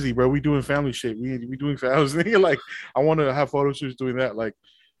busy, bro. We doing family shit. We doing family. Like I want to have photo shoots doing that. Like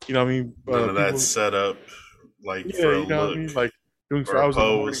you know what I mean? None of that set up like yeah, for a you know look. what I mean? Like doing for Or a hours in the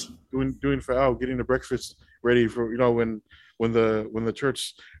morning, pose. doing for out, getting the breakfast ready for when the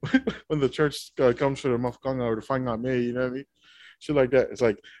church when the church comes for the mafkanga or the fanga me, you know what I mean? Shit like that. It's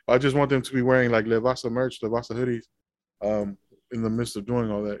like I just want them to be wearing like Levasa merch, Levasa hoodies, in the midst of doing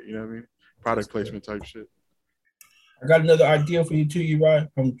all that. You know what I mean? Product placement type shit. I got another idea for you too, Uri.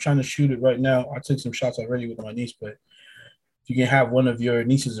 I'm trying to shoot it right now. I took some shots already with my niece, but you can have one of your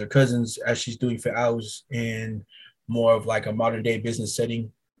nieces or cousins as she's doing for hours in more of like a modern day business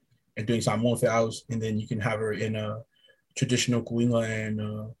setting and doing some more for hours, and then you can have her in a traditional Kuinga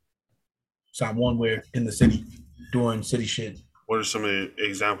and Samoan wear in the city doing city shit. What are some of the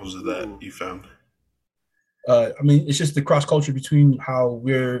examples of that you found? I mean, it's just the cross culture between how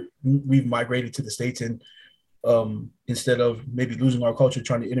we've migrated to the States and instead of maybe losing our culture,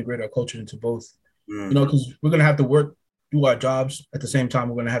 trying to integrate our culture into both. You know, because we're gonna have to work, do our jobs at the same time.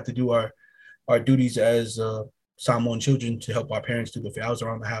 We're gonna have to do our duties as Samoan children to help our parents do the vows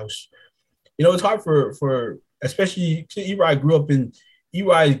around the house. You know, it's hard for especially Eri grew up in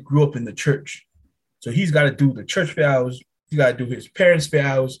the church, so he's got to do the church vows. He's got to do his parents'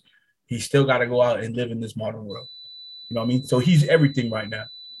 vows. He's still got to go out and live in this modern world. You know what I mean? So he's everything right now,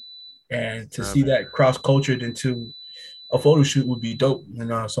 and to see that cross cultured into a photo shoot would be dope.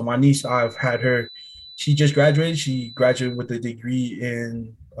 And so my niece, I've had her. She just graduated. She graduated with a degree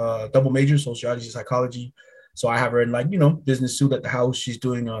in double major, sociology, psychology. So I have her in business suit at the house. She's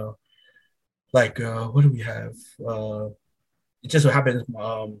doing what do we have? It just so happens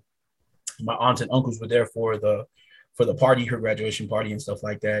my aunts and uncles were there for the party, her graduation party and stuff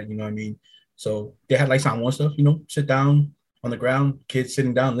like that. You know what I mean? So they had like Samoan stuff, sit down on the ground, kids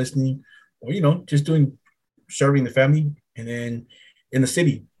sitting down listening, or just serving the family. And then in the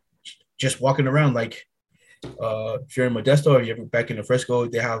city, just walking around like if you're in Modesto or you're back in the Fresco,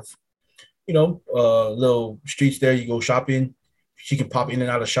 they have little streets there. You go shopping. She can pop in and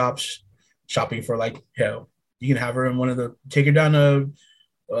out of shops, shopping for like hell. You can have her in take her down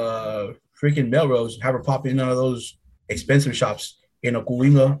a freaking Melrose, have her pop in one of those expensive shops in a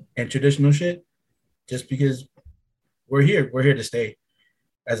Kuinga and traditional shit. Just because we're here to stay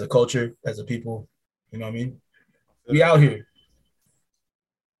as a culture, as a people. You know what I mean? We out here.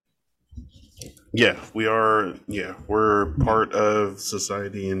 Yeah, we are. Yeah, we're part of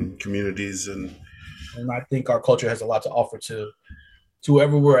society and communities, and I think our culture has a lot to offer to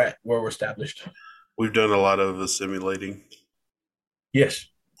wherever we're at, where we're established. We've done a lot of assimilating. Yes.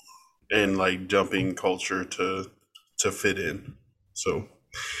 And like dumping culture to fit in. So.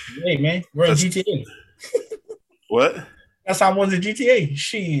 Hey man, we're in GTA. What? That's how I won the GTA.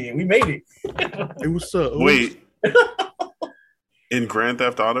 Shit, we made it. Hey, what's up? Wait. In Grand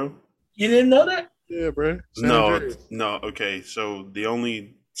Theft Auto? You didn't know that? Yeah, bro. No. Okay, so the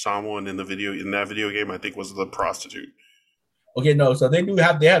only Samoan in that video game, I think, was the prostitute. Okay, no. So they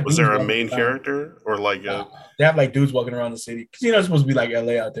have. Was there a main character or like a? They have like dudes walking around the city because it's supposed to be like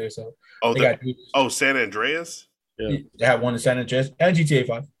LA out there. So got dudes. San Andreas. Yeah, they have one in San Andreas and GTA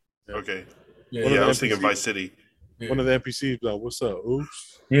 5. Yeah. Okay. Yeah, I was thinking Vice City. Yeah. One of the NPCs like, "What's up?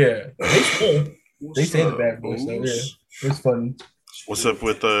 Oops." Yeah, they say the bad boy. So yeah, it's funny. What's up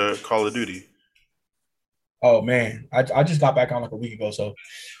with Call of Duty? Oh man, I just got back on like a week ago. So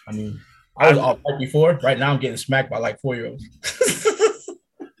I mean, I was off right before. Right now, I'm getting smacked by like 4-year-olds.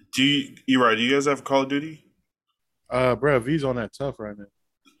 Do you guys have Call of Duty? Bro, V's on that tough right now.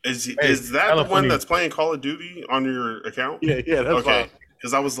 Is that the one that's playing Call of Duty on your account? Yeah, that's okay.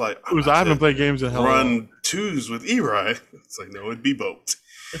 Because I was like, I haven't played games in hell. Run twos with Eri. It's like, no, it'd be both.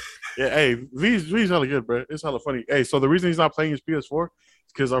 Yeah, hey, V's hella good, bro. It's hella funny. Hey, so the reason he's not playing his PS4 is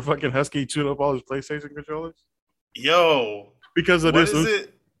because our fucking Husky chewed up all his PlayStation controllers. Yo, because of this. What is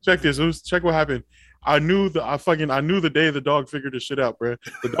it? Check this. Check what happened. I knew the day the dog figured this shit out, bro.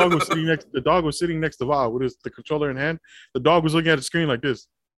 The dog was sitting next to Va with the controller in hand. The dog was looking at the screen like this.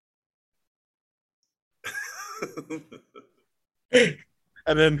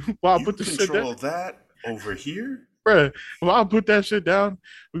 And then Va put the shit down. Control that over here. Bruh, well, I'll put that shit down.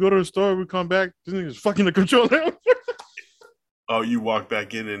 We go to the store, we come back, this nigga's fucking the controller. Oh, you walk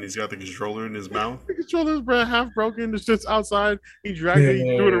back in and he's got the controller in his mouth. The controller's, bruh, half broken. The shit's outside. He dragged it,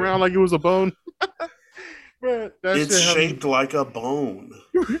 he threw it around like it was a bone. Bruh, that It's shit shaped like a bone.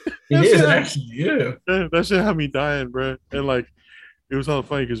 It is actually, yeah. that shit had me dying, bruh. And like, it was hella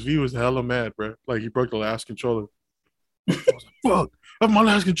funny because V was hella mad, bruh. Like, he broke the last controller. I was like, fuck, that's my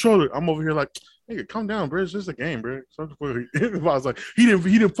last controller. I'm over here like, nigga, calm down, bro. It's just a game, bro. I was like, he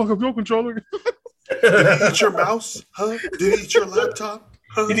didn't fuck up your controller. Did he eat your mouse? Huh? Did he eat your laptop?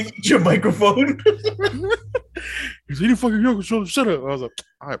 Huh? Did he eat your microphone? He didn't fuck up your controller. Shut up. I was like,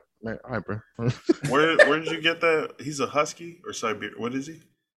 all right, man, all right, bro. Where did you get that? He's a husky or Siberian? What is he?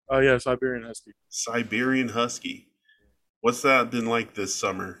 Oh yeah, Siberian Husky. Siberian husky. What's that been like this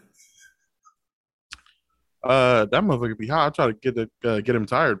summer? That motherfucker be hot. I try to get him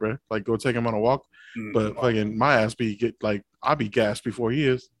tired, bro. Like go take him on a walk, but fucking my ass I be gassed before he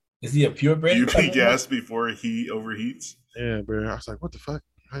is. Is he a purebred? You be gassed before he overheats. Yeah, bro. I was like, what the fuck?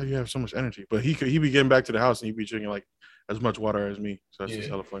 How do you have so much energy? But he be getting back to the house and he be drinking like as much water as me. So that's just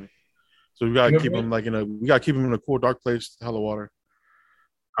hella funny. So we gotta keep him like in a cool dark place, hella water.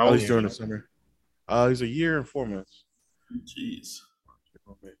 How At old least is during the summer. He's a year and 4 months. Jeez.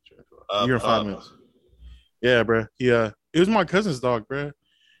 A year and 5 months. Yeah, bro. It was my cousin's dog, bro.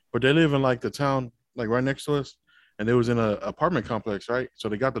 But they live in like the town, like right next to us, and they was in an apartment complex, right? So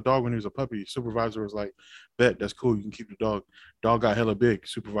they got the dog when he was a puppy. Supervisor was like, "Bet that's cool. You can keep the dog." Dog got hella big.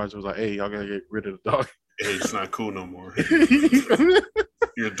 Supervisor was like, "Hey, y'all gotta get rid of the dog." Hey, it's not cool no more.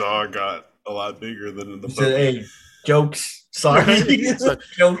 Your dog got a lot bigger than the puppy. Said, hey, jokes. Sorry.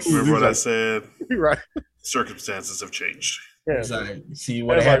 Jokes. Remember what I said? Right. Circumstances have changed. Yeah. Exactly. See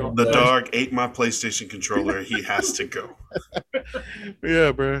what happened. The dog ate my PlayStation controller. He has to go.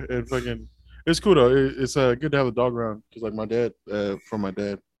 Yeah, bro. And fucking, it's cool though. It's good to have a dog around because like my dad, from my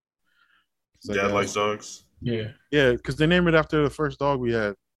dad. Like, Dad likes dogs. Yeah. Yeah, because they named it after the first dog we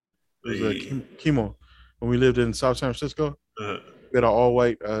had. It was Chemo. When we lived in South San Francisco, we had an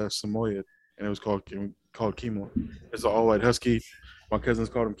all-white Samoyed, and it was called Chemo. It's an all-white husky. My cousins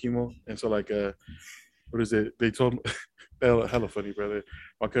called him Chemo, and so like, what is it? They told me, hella funny, brother.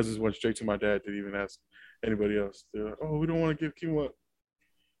 My cousins went straight to my dad. Didn't even ask anybody else. They're like, "Oh, we don't want to give Chemo up."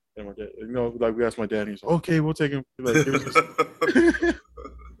 And my dad, like we asked my dad, and he's like, "Okay, we'll take him." Like, it was just,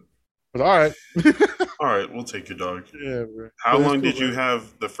 but all right. All right, we'll take your dog. Yeah, bro. How long did you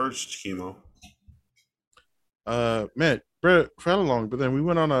have the first Chemo? Man, bro, for how long? But then we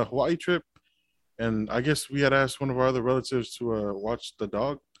went on a Hawaii trip, and I guess we had asked one of our other relatives to watch the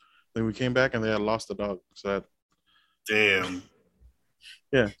dog. Then we came back and they had lost the dog. So damn.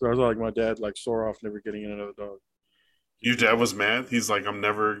 Yeah, so I was like, my dad like sore off never getting another dog. Your dad was mad. He's like, I'm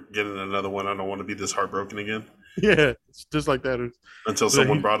never getting another one. I don't want to be this heartbroken again. Yeah, it's just like that. Until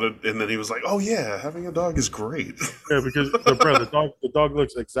someone brought it, and then he was like, "Oh yeah, having a dog is great." Yeah, because the dog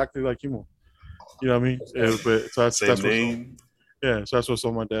looks exactly like Kimo. You know what I mean? Yeah, but so that's name. So that's what's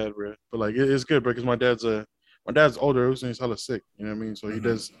on my dad, bro. But like, it's good because my dad's older, and he's hella sick. You know what I mean? So he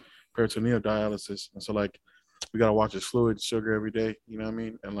does peritoneal dialysis, and so like, we gotta watch his fluid sugar every day. You know what I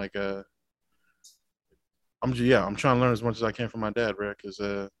mean? And like, I'm trying to learn as much as I can from my dad, bro, because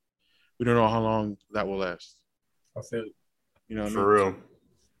we don't know how long that will last. I feel it. You know what I mean? For real.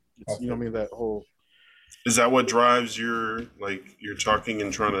 You know what I mean? That whole. Is that what drives your talking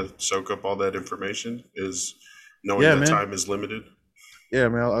and trying to soak up all that information? Is knowing that time is limited? Yeah,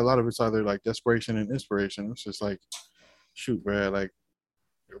 man. A lot of it's either like desperation and inspiration. It's just like, shoot, bro. Like,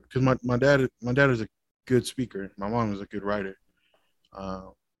 because my dad is a good speaker. My mom is a good writer.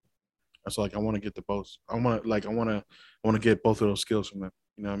 So like, I want to get the both. I want to get both of those skills from them.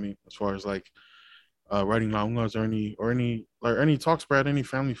 You know what I mean? As far as like. Writing laungas or any talk spread, any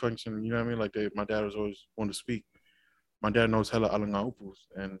family function, you know what I mean? Like my dad was always wanting to speak. My dad knows hella alangaupus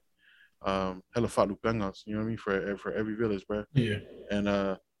and hella falupengas, you know what I mean? For every village, bro. Yeah. And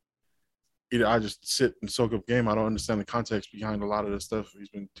either I just sit and soak up game. I don't understand the context behind a lot of the stuff he's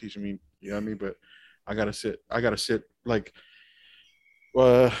been teaching me, you know what I mean? But I gotta sit like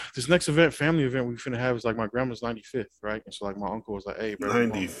this next family event we finna have is like my grandma's 95th, right? And so like my uncle was like, "Hey, bro,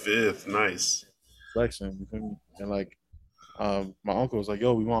 95th, nice." Flexing, you feel me? And like my uncle was like,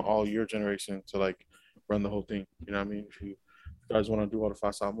 "Yo, we want all your generation to like run the whole thing." You know what I mean? If you guys want to do all the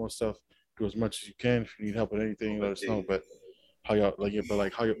Fasa more stuff, do as much as you can. If you need help with anything, let us know. But what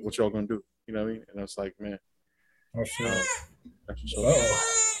y'all gonna do? You know what I mean? And it's like, man,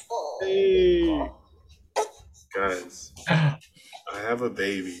 hey guys, I have a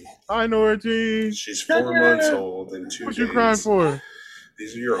baby. I know her, G. She's 4 months old and 2 days. What you crying for?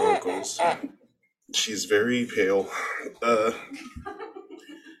 These are your uncles. She's very pale. Uh,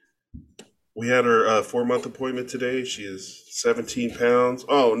 we had her 4 month appointment today. She is 17 pounds.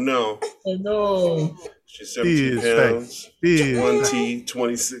 Oh no, Oh no. she's He 17 is fat. pounds, He is fat.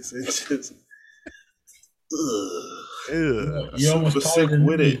 26 inches. Ugh. Ew. You're almost Super taller sick than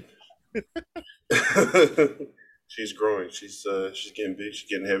with me. it. She's growing. She's getting big. She's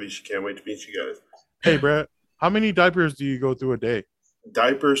getting heavy. She can't wait to meet you guys. Hey, Brad, how many diapers do you go through a day?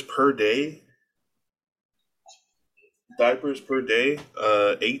 Diapers per day. Diapers per day.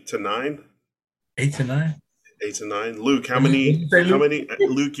 8 to 9. 8 to 9. 8 to 9. Luke, how What did many? you say, How Luke? many?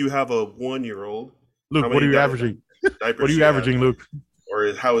 Luke, you have a 1-year-old. Luke, How what are many you averaging? Diapers What are you do have? averaging, Luke?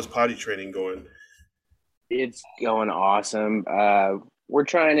 Or how is potty training going? It's going awesome. We're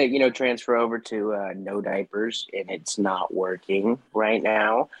trying to, transfer over to no diapers, and it's not working right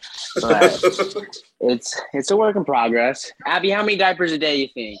now. But it's a work in progress. Abby, how many diapers a day you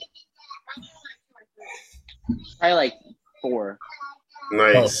think? Probably like 4.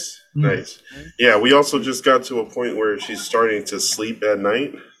 Nice. Nice. Yeah, we also just got to a point where she's starting to sleep at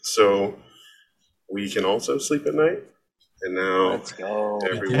night. So we can also sleep at night. And now Let's go.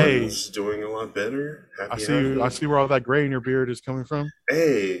 everyone's doing a lot better. I Happy, see. happy. I see where all that gray in your beard is coming from.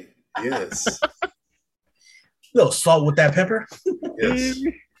 Hey, yes. Little salt with that pepper. Yes.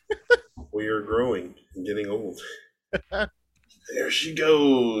 We are growing and getting old. There she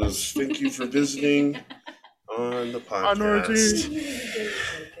goes. Thank you for visiting on the podcast.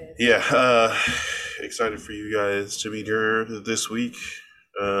 Yeah, excited for you guys to be here this week.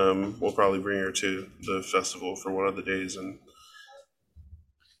 We'll probably bring her to the festival for one of the days and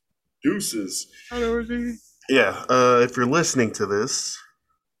deuces. Yeah, if you're listening to this,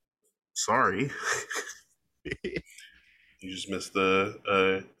 sorry. You just missed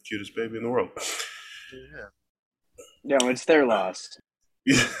the cutest baby in the world. Yeah. No, it's their loss.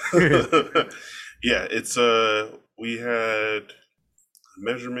 Yeah, it's we had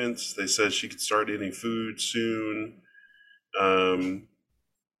measurements. They said she could start eating food soon.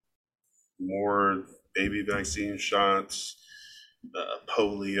 More baby vaccine shots,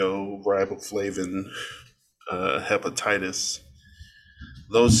 polio, riboflavin, hepatitis,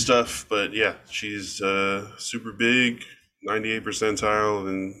 those stuff. But yeah, she's super big, 98 percentile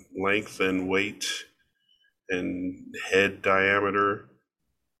in length and weight and head diameter,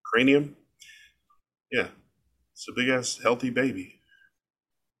 cranium. Yeah, it's a big ass healthy baby.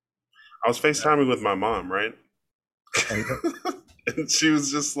 I was FaceTiming with my mom, right? And she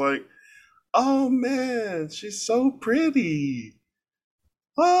was just like, "Oh man, she's so pretty.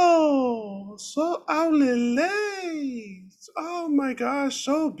 Oh, so legs. Oh my gosh,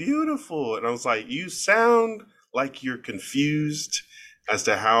 so beautiful." And I was like, "You sound like you're confused as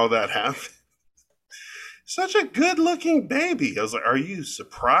to how that happened. Such a good looking baby." I was like, "Are you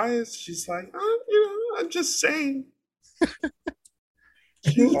surprised?" She's like, I'm just saying.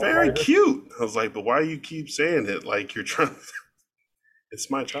 She's very cute. I was like, "But why you keep saying it like you're trying?" It's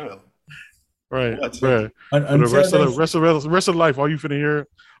my child. Right, What? right. For the rest of life, all you finna hear,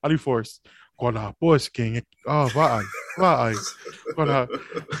 all you force. Quando boys king. Oh, vai.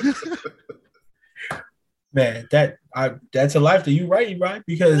 Man, that's a life that you right,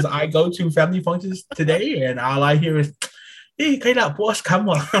 because I go to family functions today and all I hear is, "Hey, get up, boss, come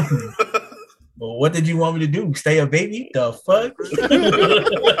on." Well, what did you want me to do? Stay a baby? The fuck?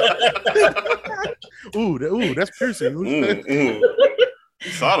 Ooh, that's piercing. He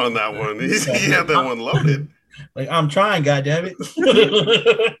thought on that one. He had that one loaded. Like, I'm trying, goddammit.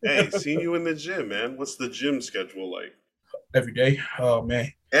 Hey, seen you in the gym, man. What's the gym schedule like? Every day. Oh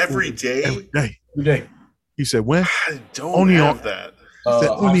man. Every day? Every day. Every day. He said, when? I don't Only have on- that. He said,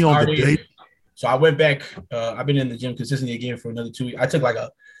 only on the day. So I went back. I've been in the gym consistently again for another 2 weeks. I took like a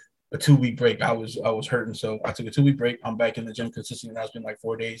 2-week break. I was hurting, so I took a 2-week break. I'm back in the gym consistently now. It's been like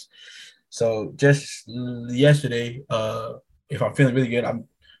 4 days. So just yesterday, if I'm feeling really good,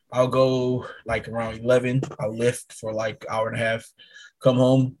 I'll go like around 11. I'll lift for like hour and a half, come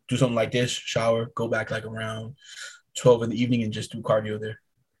home, do something like this, shower, go back like around 12 in the evening and just do cardio there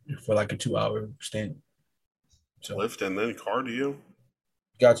for like a 2-hour stint. So Lift and then cardio.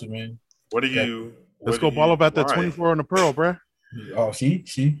 got you, man. What do Okay. you? Let's what go do ball you- up at that why? 24 on the pearl, bruh. Oh, see,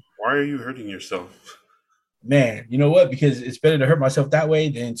 Why are you hurting yourself? man. You know what? Because it's better to hurt myself that way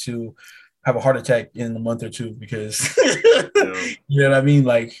than to have a heart attack in a month or two. Because you know what I mean.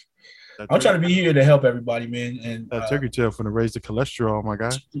 Like, I'm trying to be here to help everybody, man. And That turkey tail finna raise the cholesterol, my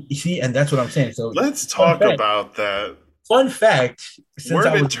guy. you see, and that's what I'm saying. So Let's talk fact. about that. fun fact: since Where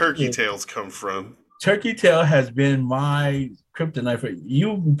I did was a turkey kid, tails come from? turkey tail has been my kryptonite. For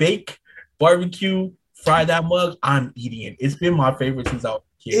you bake, barbecue, fry that mug, I'm eating it. It's been my favorite since I was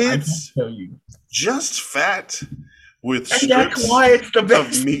Yeah, I can It's tell you. just fat with And that's strips why it's the of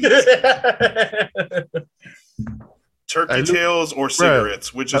best. meat. Turkey Hey, Luke, tails or bruh,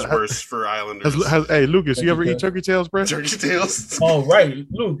 cigarettes? Which is worse for Islanders? hey, Lucas, you Turkey ever eat tails. turkey tails, bro? Turkey tails. Oh, right.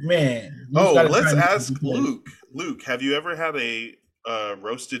 Luke, man. You just Oh, gotta let's try this ask because Luke. Luke, have you ever had a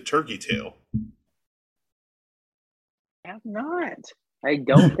roasted turkey tail? I have not. I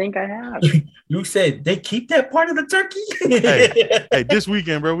don't think I have. Luke said they keep that part of the turkey. Hey, this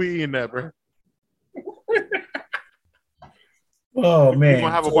weekend, bro, we eating that, bro. Oh We man.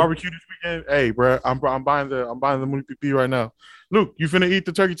 gonna have a barbecue this weekend. Hey, bro, I'm buying the Mooney PP right now. Luke, you finna eat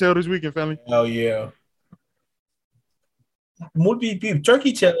the turkey tail this weekend, family? Oh yeah.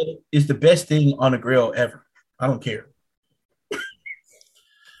 Turkey tail is the best thing on a grill ever. I don't care.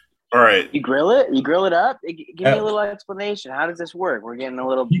 All right. You grill it? You grill it up? Give me Yeah. a little explanation. How does this work? We're getting a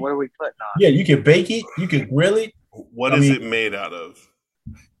little. What are we putting on? Yeah, you can bake it, you can grill it. What I is mean- it made out of?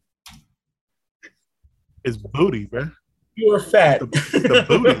 It's booty, bro. You're fat. The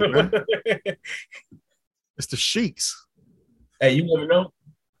booty, man. It's the sheiks. Hey, you never know.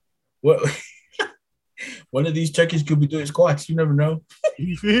 What one of these turkeys could be doing squats. You never know.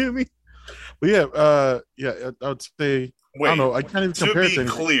 You feel me? But yeah, I would say I Wait, don't know. I can't even to compare it be to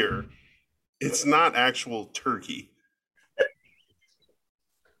anything. clear, it's not actual turkey.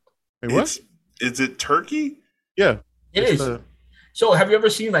 Wait, what? Is it turkey? Yeah, It it's is. So have you ever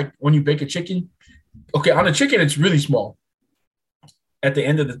seen like when you bake a chicken? Okay, on a chicken, it's really small. At the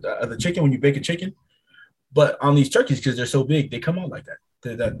end of the chicken, when you bake a chicken, but on these turkeys, because they're so big, they come out like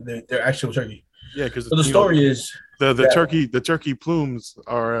that. They're actual turkey. yeah, because So the story is, the that- turkey plumes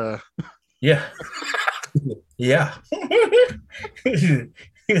are yeah, yeah,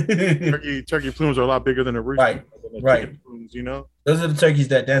 turkey plumes are a lot bigger than a rooster. Right, than the right. chicken plumes, you know. Those are the turkeys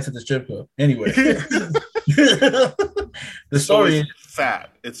that dance at the strip club. Anyway, the So story is. it's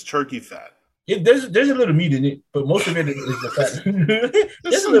fat. It's turkey fat. There's a little meat in it, but most of it is the fat.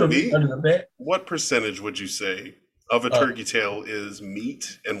 There's a little meat under the fat. What percentage would you say of a turkey tail is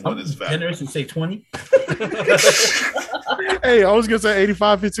meat and what is fat? Generous and say 20. Hey, I was gonna say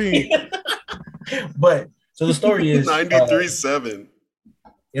 85-15. But so the story is 93-7.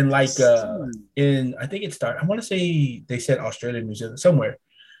 in like in I think it started. I want to say they said Australia, New Zealand, somewhere,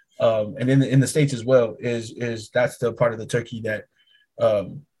 and in the States as well. Is that's the part of the turkey that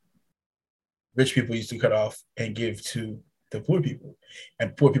rich people used to cut off and give to the poor people,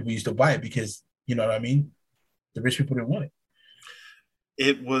 and poor people used to buy it because you know what I mean. The rich people didn't want it.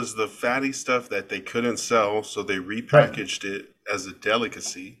 It was the fatty stuff that they couldn't sell, so they repackaged it as a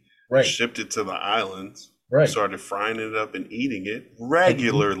delicacy, Right, shipped it to the islands, right, started frying it up and eating it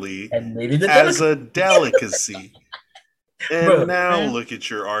regularly and made it a as delicacy. a delicacy. And Bro, now man. look at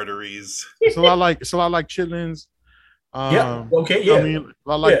your arteries. So I like chitlins. Yeah. Okay. Yeah. I mean,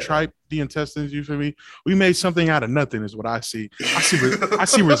 I like Yeah. tripe, the intestines. You feel me? We made something out of nothing, is what I see. I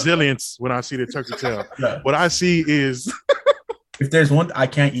see resilience when I see the turkey tail. No. What I see is If there's one, I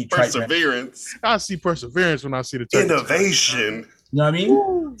can't eat tripe. Man. Perseverance, I see perseverance when I see the turkey tail. innovation, You know what I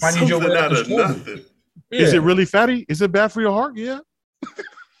mean? Finding your something way out out of of struggle. nothing. Yeah. Is it really fatty? Is it bad for your heart? Yeah.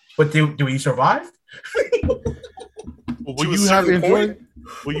 But do we survive? Will To a you have certain enjoyed? point.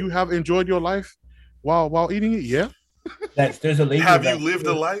 Will you have enjoyed your life while eating it? Yeah. There's a lady. Have in you lived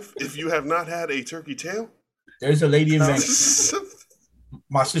a Vancouver- life if you have not had a turkey tail? There's a lady in Vancouver.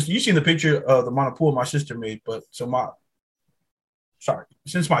 My sister. You seen the picture of the Monopool my sister made, but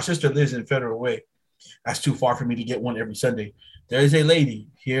since my sister lives in Federal Way, that's too far for me to get one every Sunday. There is a lady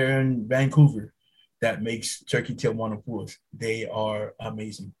here in Vancouver that makes turkey tail monopools. They are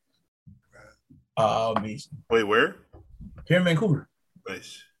amazing. Amazing. Wait, where? Here in Vancouver.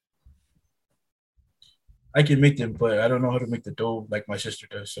 Nice. I can make them, but I don't know how to make the dough like my sister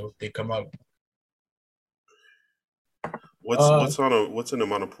does. So they come out. What's in a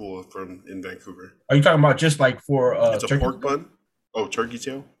monopool from in Vancouver? Are you talking about just like for It's a turkey? pork bun. Oh, turkey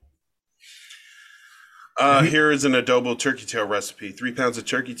tail. Mhm. Here is an adobo turkey tail recipe: 3 pounds of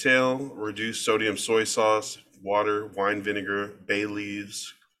turkey tail, reduced sodium soy sauce, water, wine vinegar, bay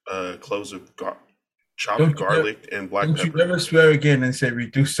leaves, cloves of chopped Don't you garlic, and black Don't you pepper. ever swear again and say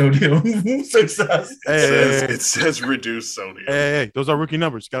reduce sodium soy sauce. It says reduced sodium. Hey, those are rookie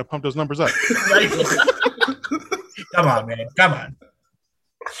numbers. Got to pump those numbers up. Right? Come on, man. Come on.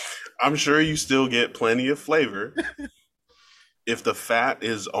 I'm sure you still get plenty of flavor if the fat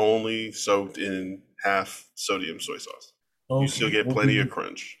is only soaked in half sodium soy sauce. You still get plenty of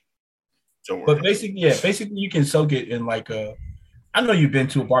crunch. Don't worry. But basically you can soak it in like I know you've been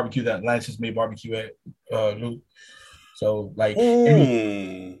to a barbecue that Lance has made barbecue at Luke. So like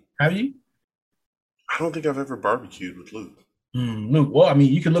Mm, have you? I don't think I've ever barbecued with Luke. Luke, well, I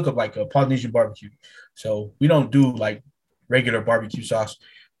mean, you can look up like a Polynesian barbecue. So we don't do like regular barbecue sauce.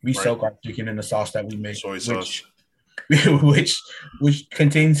 We Right. soak our chicken in the sauce that we make, Soy sauce. which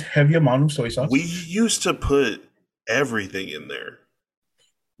contains heavy amount of soy sauce. We used to put everything in there,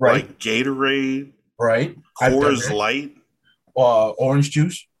 Right, like Gatorade, right. I've done Coors that. Light. Orange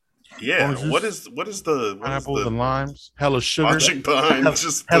juice. Yeah, Orange juice, what is the Pineapples and limes, hella sugar, logic behind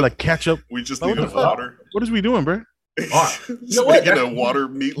just hella the, ketchup. we just Like, what need the fuck? water. What is we doing, bro? You know Just what? making a water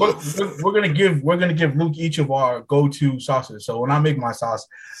meatloaf. We're gonna give Luke each of our go-to sauces. So when I make my sauce,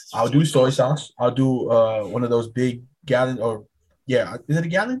 I'll do soy sauce. I'll do one of those big gallon or is it a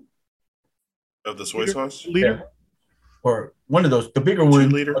gallon? Of the soy sauce. Liter. Or one of those, the bigger one.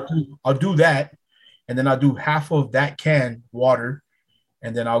 liter? I'll do that, and then I'll do half of that can water,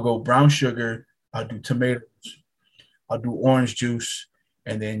 and then I'll go brown sugar. I'll do tomatoes. I'll do orange juice,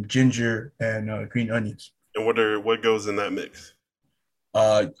 and then ginger and green onions. And what goes in that mix?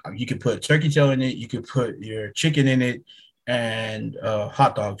 You could put turkey tail in it. You could put your chicken in it, and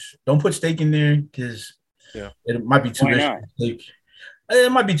hot dogs. Don't put steak in there because it might be too Why rich. not? Steak.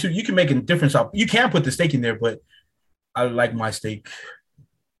 It might be too. You can make a difference. You can put the steak in there, but I like my steak.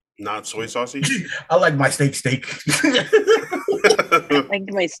 Not soy saucy. I like my steak. I like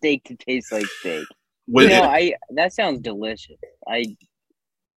my steak to taste like steak. With That sounds delicious.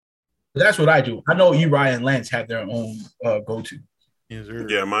 That's what I do. I know Eri and Lance have their own go-to. Yes, sir.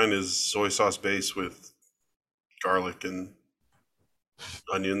 yeah, mine is soy sauce base with garlic and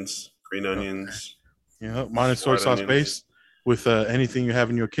onions, green onions. Yeah, mine is soy White sauce onions. base with anything you have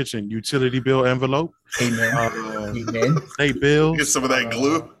in your kitchen. Utility bill envelope, Amen. Amen. state bills, Get some of that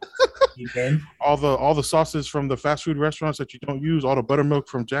glue. Amen. all the sauces from the fast food restaurants that you don't use, all the buttermilk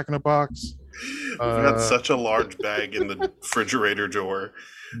from Jack in the Box. We've got such a large bag in the refrigerator drawer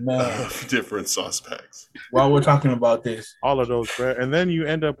Man, of different sauce packs. while we're talking about this, All of those, bro. And then you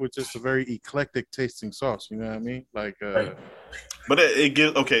end up with just a very eclectic tasting sauce. You know what I mean? Like, Right. But it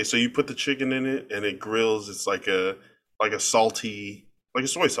gives okay. So you put the chicken in it and it grills. It's like a salty, like a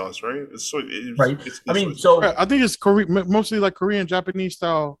soy sauce, right? It's soy. right? It's I mean, soy so I think it's mostly like Korean, Japanese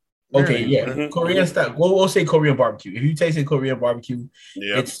style. okay, marinade, yeah, bro. Mhm. Korean style. We'll say Korean barbecue. If you taste in Korean barbecue,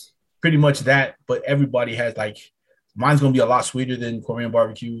 yeah. it's pretty much that. But everybody has like mine's gonna be a lot sweeter than Korean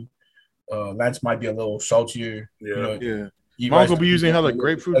barbecue. Lance might be a little saltier. Yeah. You know, Yeah. you Mom's guys- gonna be using hella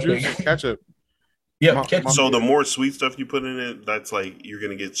grapefruit Okay. juice and ketchup. Yeah, Mom- ketchup. So the more sweet stuff you put in it, that's like you're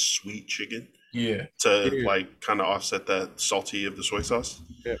gonna get sweet chicken Yeah, to Yeah. like kind of offset that salty of the soy sauce.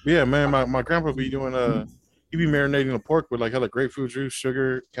 Yeah, man. My grandpa be doing he be marinating the pork with like hella grapefruit juice,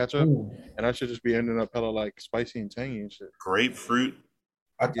 sugar, ketchup, Ooh. and I should just be ending up hella like spicy and tangy and shit. Grapefruit,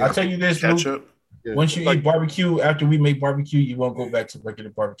 I'll tell you this, Luke. ketchup. Yeah. Once you eat barbecue, after we make barbecue, you won't go back to regular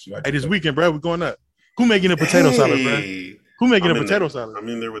barbecue. Hey, this weekend, bro, we're going up. Who making a potato salad, bro? Hey, Who making I'm a in potato there. salad? I'm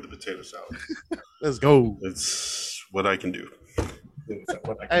in there with the potato salad. Let's go. It's what I can do.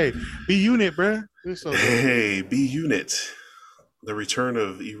 Hey, be unit, bro. This so good. Hey, B Unit, the return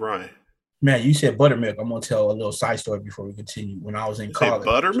of Eri. Man, you said buttermilk. I'm gonna tell a little side story before we continue. When I was in You say college,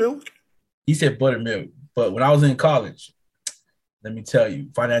 buttermilk? he said buttermilk, but when I was in college, let me tell you,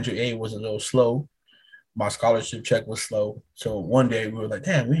 financial aid was a little slow. My scholarship check was slow. So one day we were like,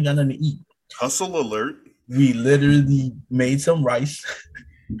 damn, we ain't got nothing to eat. Hustle alert. We literally made some rice,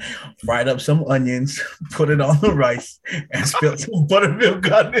 fried up some onions, put it on the rice, and spilled some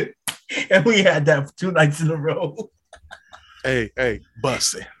buttermilk on it. And we had that for 2 nights in a row. Hey,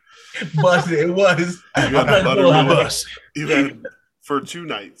 bust it. But it was. You I'm had not gonna buttermilk. lie. Bust. You had for 2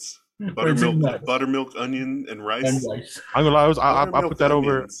 nights. Buttermilk, onion, and rice. And rice. I'm gonna lie, I Buttermilk put that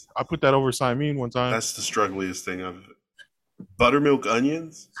over. onions. I put that over Simon one time. That's the struggliest thing I've. Buttermilk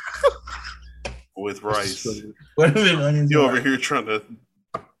onions with rice. Buttermilk, onions, You and over rice. here trying to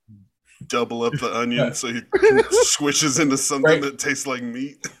double up the onion so it squishes into something Right. that tastes like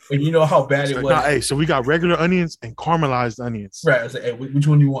meat. And you know how bad it was. Nah, hey, so we got regular onions and caramelized onions. Right. I was like, hey, which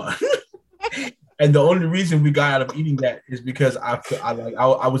one do you want? And the only reason we got out of eating that is because I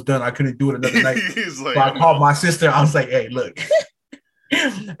was done. I couldn't do it another night. He's like, So I called my sister. I was like, hey, look.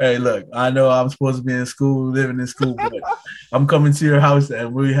 Hey, look, I know I'm supposed to be in school, living in school, but I'm coming to your house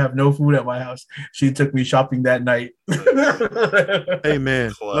and we have no food at my house. She took me shopping that night. Hey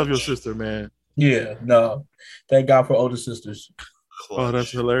man, Clutch. love your sister, man. Yeah, no. Thank God for older sisters. Oh,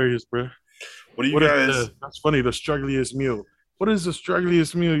 that's hilarious, bro. What do you What is guys? that's funny. The struggliest meal. What is the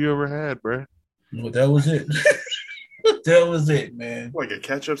struggliest meal you ever had, bro? Well, that was it. That was it, man. Like a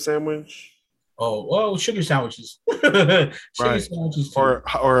ketchup sandwich? Oh, well, sugar sandwiches. Sugar Right. sandwiches too.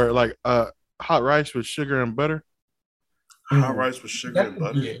 Or like hot rice with sugar and butter. Hot rice with sugar That and could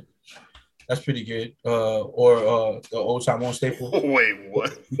butter? be it. That's pretty good. Or the old time on staple, Wait,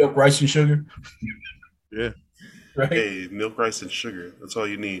 what? milk, rice, and sugar. Yeah. Right. Hey, milk, rice, and sugar. That's all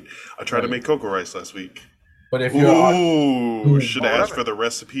you need. I tried to make cocoa rice last week. But if you're Ooh, should have what asked happened? for the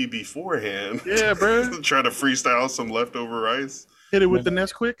recipe beforehand. Yeah, bro. Try to freestyle some leftover rice. Hit it with the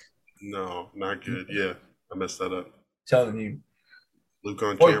Nesquik. No, not good. Yeah, I messed that up. telling you, Luke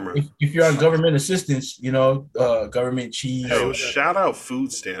on or camera. if you're on government assistance, government cheese, Yo, shout out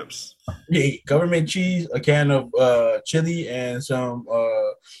food stamps. government cheese, a can of chili, and some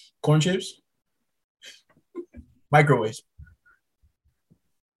corn chips. Microwaves.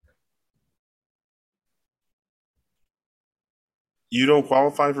 You don't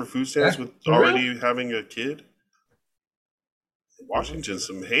qualify for food stamps with For already having a kid? Washington,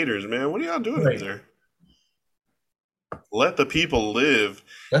 some haters, man. What are y'all doing Right. up there? Let the people live.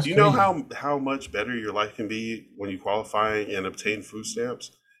 That's Do you know crazy. how much better your life can be when you qualify and obtain food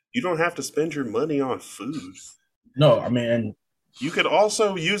stamps? You don't have to spend your money on food. No, I mean, You could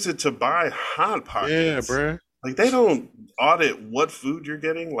also use it to buy Hot Pockets. Yeah, bro. Like they don't audit what food you're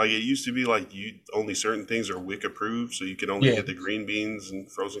getting. Like it used to be like you only certain things are WIC approved, so you can only Yeah. get the green beans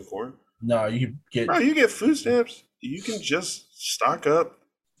and frozen corn. no, you get Bro, you get food stamps. You can just stock up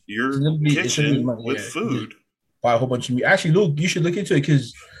your It's literally kitchen money, with yeah. food. buy a whole bunch of meat. Actually, Luke, you should look into it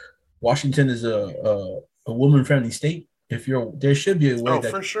because Washington is a woman friendly state. There should be a way Oh,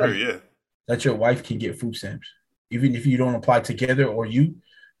 for sure, yeah. that your wife can get food stamps, even if you don't apply together or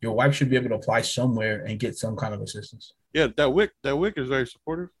your wife should be able to apply somewhere and get some kind of assistance. Yeah, that wick is very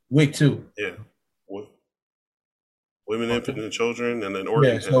supportive. WIC too. Yeah. Women, infant, and children, and then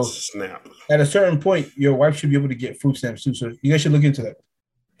Oregon Yeah, so- has SNAP. At a certain point, your wife should be able to get food stamps too. So you guys should look into that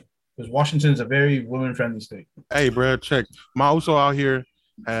because Washington is a very woman friendly state. Hey, bro, check. My Uso out here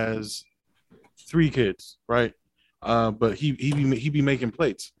has 3 kids, right? But he be making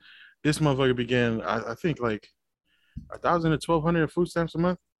plates. This motherfucker began, I think, like 1,000 to 1,200 food stamps a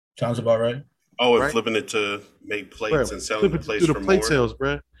month. Sounds about right. Oh, and Right. flipping it to make plates Bro, and selling the flip it plates through for the plate more. sales,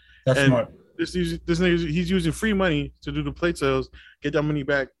 bro. That's And- smart. This nigga, he's using free money to do the plate sales, get that money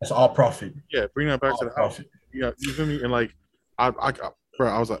back. That's all profit. Yeah, bring that back All to the house. profit. Yeah, you feel me? And like, bro,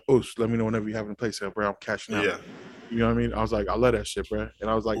 I was like, oh, let me know whenever you having a plate sale, bro. I'm cashing out. Yeah. You know what I mean? I was like, I love that shit, bro. And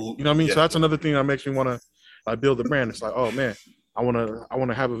I was like, Ooh, you know what I mean? yeah. So that's another thing that makes me want to like build the brand. It's like, oh man, I want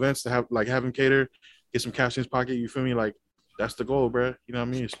to have events to have him cater, get some cash in his pocket. You feel me? Like that's the goal, bro. You know what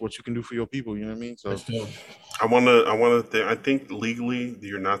I mean? It's what you can do for your people. You know what I mean? So That's dope. I think legally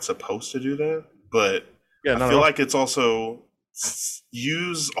you're not supposed to do that, but yeah, I feel like it's also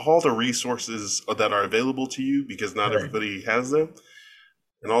use all the resources that are available to you because not Right. everybody has them,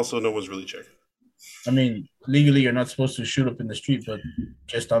 and also no one's really checking. I mean, legally, you're not supposed to shoot up in the street, but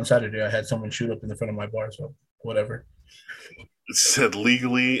just on Saturday, I had someone shoot up in the front of my bar. So whatever. It said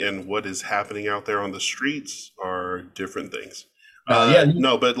legally and what is happening out there on the streets are different things.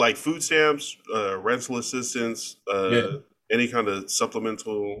 No, but like food stamps, rental assistance, Yeah. any kind of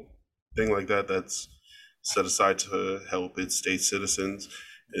supplemental thing like that that's set aside to help its state citizens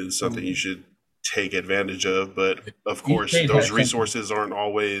is something you should take advantage of. But of course, state has those something. resources aren't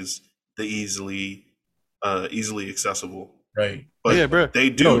always the easily accessible. Right. But yeah, bro. they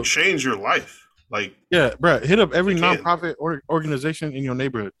do Yo. change your life. Like, Yeah, bro. Hit up every You can. nonprofit organization in your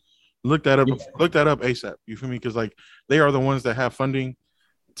neighborhood. Look that up. Yeah. Look that up ASAP. You feel me? Because like they are the ones that have funding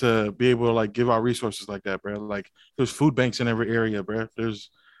to be able to like give out resources like that, bro. Like there's food banks in every area, bro. There's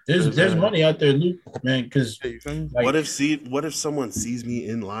There's money out there, Luke, man. Because yeah, you feel me? like, what if someone sees me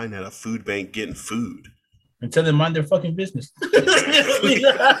in line at a food bank getting food? until they mind their fucking business. Mind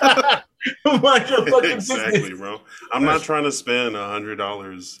your fucking Exactly, business. bro. I'm not trying to spend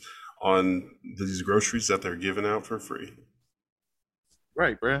 $100 on these groceries that they're giving out for free.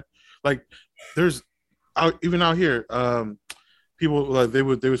 Right, bro. Like there's even out here, people like they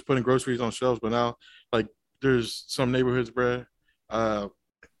was putting groceries on shelves, but now like there's some neighborhoods, bro. I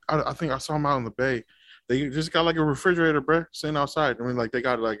think I saw them out in the Bay. They just got like a refrigerator, bro, sitting outside. I mean, like they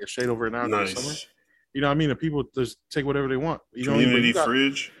got like a shade over it now in the summer. Nice. You know what I mean? And people just take whatever they want. You know what I mean? But Community you got,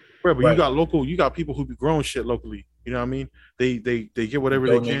 fridge. bro, but Right. you got people who be growing shit locally. You know what I mean? They get whatever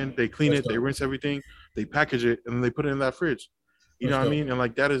they Donate. can. They clean That's it. They dope. rinse everything. They package it and then they put it in that fridge. You know That's what I dope. mean? And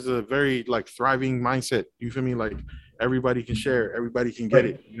like that is a very like thriving mindset. You feel me? Like everybody can share. Everybody can get Right.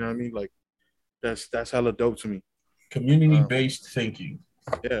 it. You know what I mean? Like that's hella dope to me. Community-based thinking.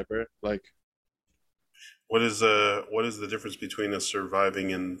 Yeah, bro. Like What is the difference between a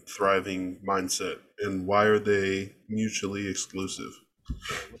surviving and thriving mindset, and why are they mutually exclusive?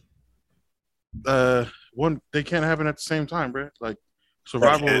 one they can't happen at the same time, bro. Like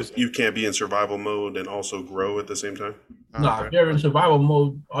survival is You can't be in survival mode and also grow at the same time. Nah, if you're in survival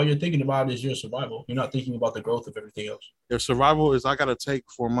mode, all you're thinking about is your survival. You're not thinking about the growth of everything else. If survival is I gotta take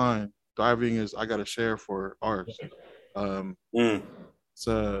for mine, thriving is I gotta share for ours. Um, it's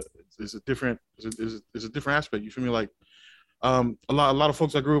a it's a different it's a different aspect. You feel me? Like a lot of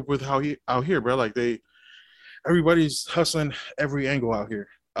folks I grew up with out here, bro. Like everybody's hustling every angle out here.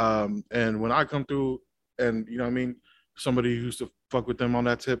 And when I come through, and you know what I mean, somebody who used to fuck with them on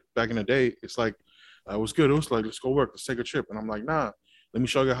that tip back in the day, it's like, what's good? It was like, let's go work, let's take a trip. And I'm like, nah, let me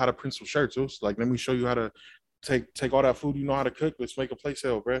show you how to print some shirts. It was like, let me show you how to take all that food you know how to cook. Let's make a play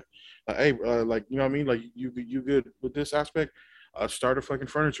sale, bro. Hey, like, you know what I mean? Like, you good with this aspect? Start a fucking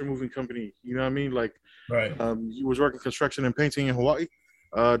furniture moving company. You know what I mean? Like, right. You was working construction and painting in Hawaii.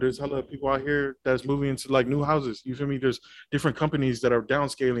 There's hella people out here that's moving into like new houses. You feel me? There's different companies that are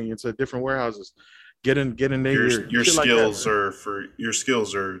downscaling into different warehouses. Get in there. Your skills your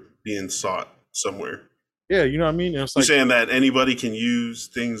skills are being sought somewhere. Yeah, you know what I mean? And it's you're saying that anybody can use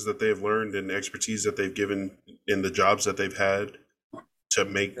things that they've learned and expertise that they've given in the jobs that they've had to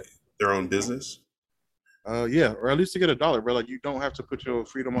make their own business? Yeah, or at least to get $1, bro. Like, you don't have to put your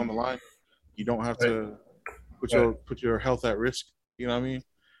freedom on the line. You don't have to put your health at risk. You know what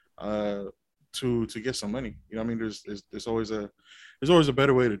I mean? To get some money. You know what I mean? There's always a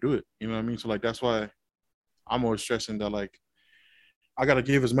better way to do it. You know what I mean? So like that's why I'm always stressing that like I gotta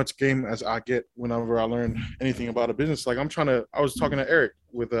give as much game as I get whenever I learn anything about a business. Like I was talking to Eric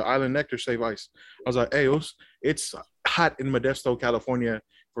with the Island Nectar Shave Ice. I was like, hey, it's hot in Modesto, California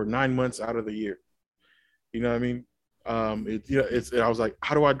for 9 months out of the year. You know what I mean? I was like,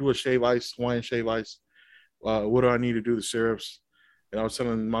 how do I do a shave ice, Hawaiian shave ice? What do I need to do the syrups? And I was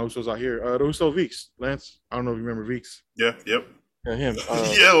telling my Usos out here, the Uso Veeks, Lance. I don't know if you remember Veeks. Yeah, yep. Yeah, him.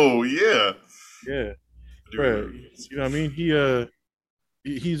 Yeah. Yeah. Bro, you know what I mean?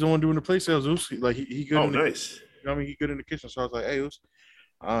 He's the one doing the play sales. Like he good. Oh, nice. You know what I mean? He good in the kitchen. So I was like, hey, you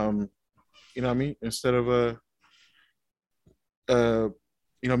know what I mean? Instead of you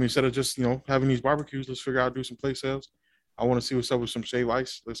know what I mean? Instead of just, you know, having these barbecues, let's figure out do some play sales. I want to see what's up with some shave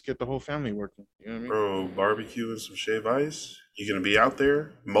ice. Let's get the whole family working. You know what I mean? Bro, barbecue and some shave ice. You gonna be out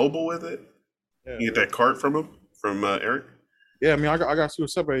there mobile with it? Yeah, you get that cart from Eric? Yeah, I mean, I got to see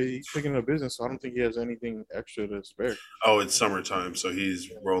what's up. He's picking a business, so I don't think he has anything extra to spare. Oh, it's summertime, so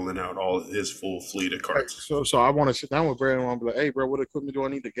he's rolling out all his full fleet of carts. So I want to sit down with Brad and I'll be like, hey, bro, what equipment do I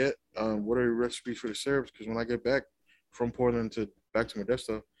need to get? What are your recipes for the syrups? Because when I get back from Portland back to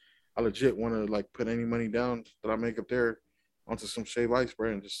Modesto, I legit want to like put any money down that I make up there onto some shave ice, bro,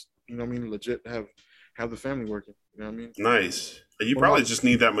 and just, you know what I mean, legit have the family working. You know what I mean? Nice. You probably just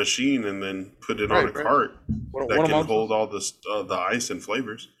need that machine and then put it on a cart that can hold all the ice and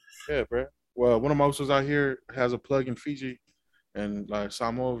flavors. Yeah, bro. Well, one of my uncles out here has a plug in Fiji and like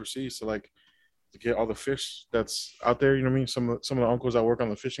Samoa overseas to like to get all the fish that's out there. You know what I mean? Some of the uncles that work on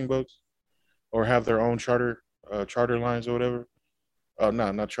the fishing boats or have their own charter lines or whatever.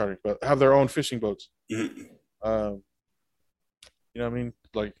 No, not charter, but have their own fishing boats. Mm-hmm. You know what I mean?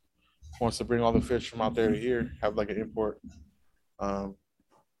 Like wants to bring all the fish from out there to here, have like an import. As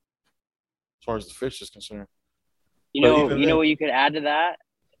far as the fish is concerned. You know what you could add to that?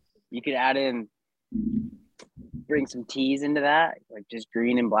 You could bring some teas into that, like just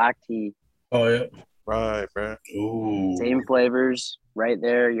green and black tea. Oh yeah. Right, bro. Ooh. Same flavors right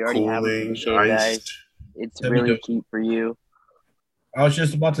there. You already have the shaved ice. It's really cheap for you. I was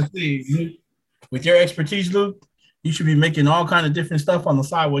just about to say, with your expertise, Luke, you should be making all kind of different stuff on the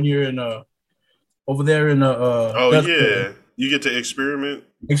side when you're in over there in yeah. You get to experiment,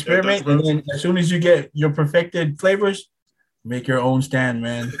 and then as soon as you get your perfected flavors, make your own stand,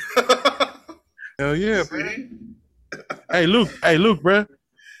 man. Hell yeah, bro. Hey, Luke, bro.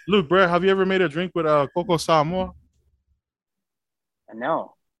 Luke, bro, have you ever made a drink with Coco Samoa?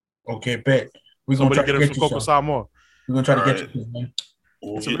 No. Okay, bet. We're gonna try to get some Coco Samoa. We're gonna try to get you, man.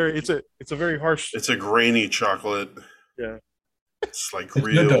 It's a very harsh. It's a grainy chocolate. Yeah. It's like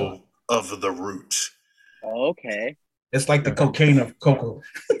real of the root. Oh, okay. It's like the cocaine of cocoa.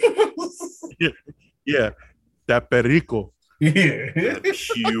 Yeah. That perico. Yeah. That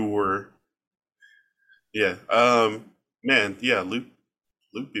pure. Yeah. Man, yeah, Luke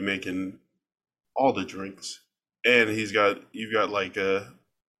be making all the drinks. And you've got like a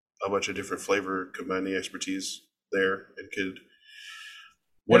bunch of different flavor combining expertise there. It could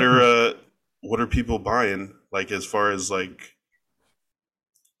what are people buying, like as far as like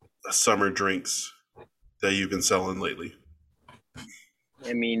summer drinks that you've been selling lately?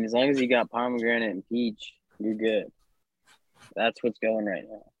 I mean, as long as you got pomegranate and peach, you're good. That's what's going right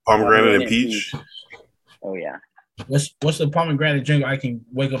now. Pomegranate and peach? Oh yeah. What's the pomegranate drink I can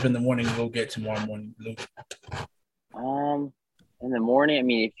wake up in the morning and go get tomorrow morning, Luke? In the morning, I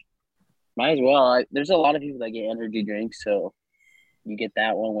mean, if might as well. There's a lot of people that get energy drinks, so you get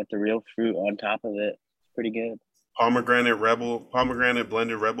that one with the real fruit on top of it. It's pretty good. Pomegranate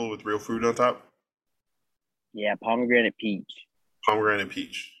blended rebel with real fruit on top. Yeah, pomegranate peach. Pomegranate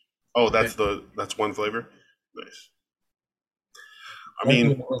peach. Oh, that's one flavor. Nice. I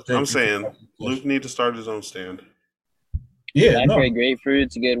mean, I'm saying Luke need to start his own stand. Yeah, Blackberry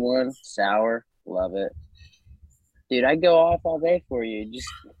grapefruit's a good one. Sour, love it. Dude, I go off all day for you. Just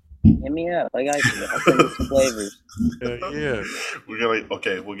hit me up. I got you. I'll send you some flavors. Yeah. We're gonna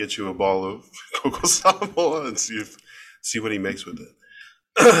okay. We'll get you a ball of Coco Sabo and see what he makes with it.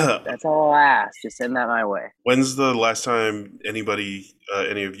 That's all I'll ask. Just send that my way. When's the last time any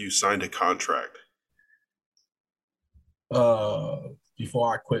of you signed a contract?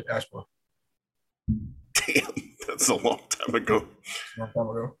 Before I quit Ashbrook. Damn, that's a long time ago.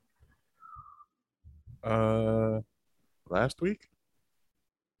 Last week.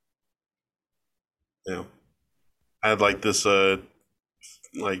 Yeah, I had like this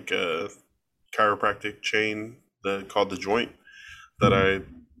chiropractic chain called The Joint that I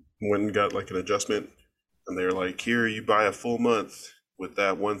went and got like an adjustment, and they're like, here, you buy a full month with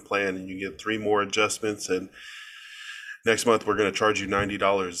that one plan and you get 3 more adjustments, and next month we're going to charge you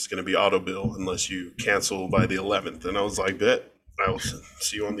 $90. It's going to be auto bill unless you cancel by the 11th. And I was like, bet, I will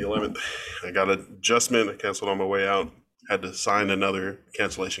see you on the 11th. I got an adjustment. I canceled on my way out. Had to sign another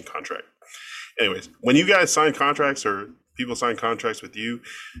cancellation contract. Anyways, when you guys sign contracts or people sign contracts with you,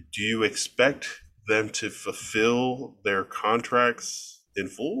 do you expect them to fulfill their contracts in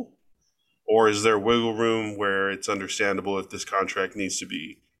full? Or is there wiggle room where it's understandable if this contract needs to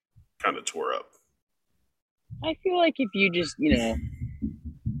be kind of tore up? I feel like if you just,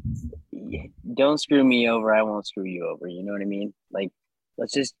 don't screw me over, I won't screw you over. You know what I mean? Like,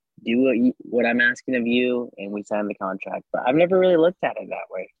 let's just do what I'm asking of you, and we sign the contract. But I've never really looked at it that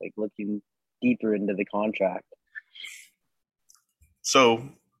way, like looking deeper into the contract. So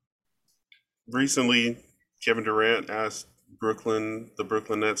recently, Kevin Durant asked the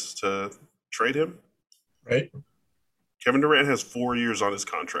Brooklyn Nets to trade him. Right. Kevin Durant has 4 years on his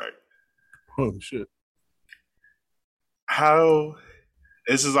contract. Oh shit.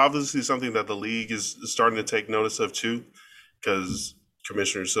 This is obviously something that the league is starting to take notice of too, because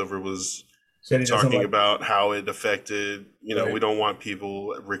Commissioner Silver was talking about how it affected, right. We don't want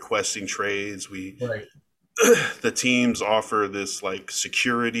people requesting trades. Right. The teams offer this like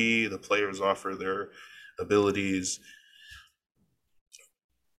security, the players offer their abilities.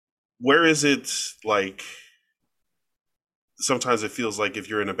 Where is it like sometimes it feels like if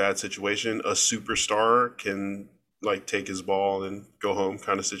you're in a bad situation, a superstar can like take his ball and go home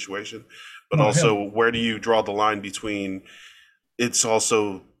kind of situation. But also, where do you draw the line between it's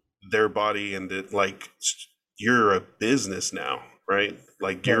also their body and that like you're a business now, right?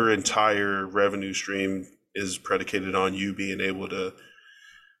 Like your entire revenue stream is predicated on you being able to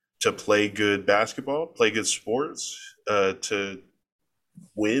play good basketball, play good sports, to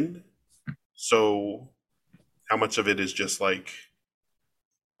win. So how much of it is just like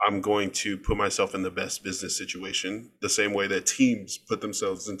I'm going to put myself in the best business situation the same way that teams put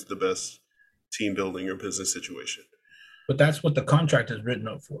themselves into the best team building or business situation? But that's what the contract is written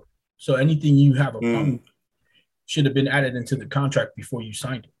up for. So anything you have a problem with should have been added into the contract before you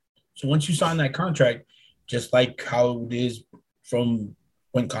signed it. So once you sign that contract, just like how it is from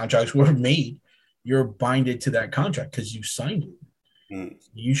when contracts were made, you're binded to that contract because you signed it.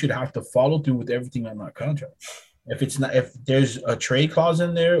 You should have to follow through with everything on that contract. If there's a trade clause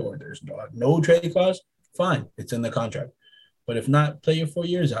in there or there's no trade clause, fine, it's in the contract. But if not, play your 4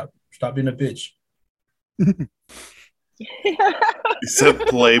 years out. Stop being a bitch. He said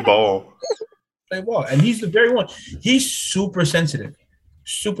play ball. Play ball. And he's the very one. He's super sensitive.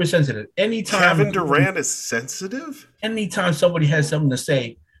 Super sensitive. Anytime Kevin Durant is sensitive? Anytime somebody has something to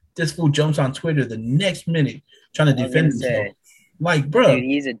say, this fool jumps on Twitter the next minute trying to defend himself. Like, bro. Dude,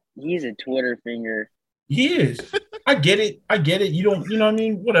 he's a Twitter finger. He is. I get it. You don't, you know what I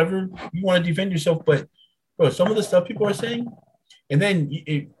mean? Whatever. You want to defend yourself, but bro, some of the stuff people are saying, and then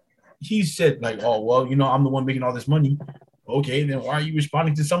he said, like, oh, well, I'm the one making all this money. Okay, then why are you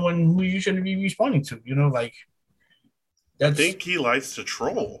responding to someone who you shouldn't be responding to? Like, I think he likes to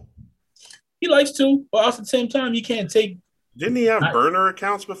troll. He likes to, but also at the same time, you can't take. Didn't he have burner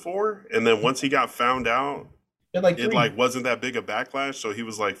accounts before? And then once he got found out, it wasn't that big a backlash. So he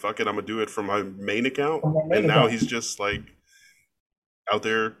was like, fuck it, I'm going to do it from my main account. Now he's just like out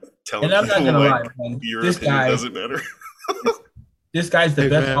there telling people like, your opinion doesn't matter. This guy's the Hey,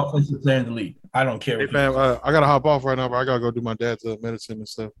 best fam. offensive player in the league. I don't care. Hey, What people fam, I gotta hop off right now, but I gotta go do my dad's medicine and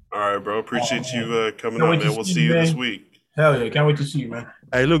stuff. All right, bro. Appreciate say. you coming Can't on, wait to man. We'll see see you, you this man. week. Hell yeah, can't wait to see you, man.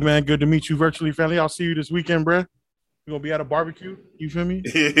 Hey, look, man, good to meet you virtually, family. I'll see you this weekend, bruh. We're gonna be at a barbecue. You feel me?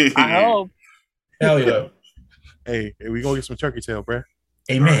 I hope. Hell yeah. Hey, we gonna get some turkey tail, bruh.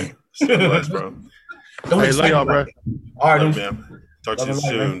 Amen. Stay blessed, bro. Don't Hey, love excited y'all, about bruh. it. All right, Love, dude. man. Talk to Love you and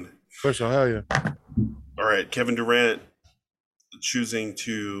light, soon. For sure, hell yeah. All right, Kevin Durant choosing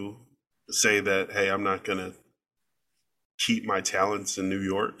to say that, hey, I'm not gonna keep my talents in New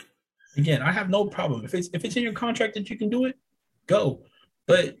York. Again, I have no problem. If it's in your contract that you can do it, go.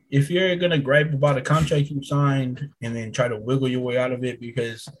 But if you're gonna gripe about a contract you signed and then try to wiggle your way out of it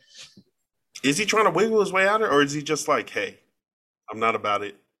because Is he trying to wiggle his way out of it, or is he just like, hey, I'm not about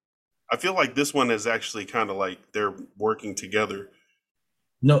it? I feel like this one is actually kind of like they're working together.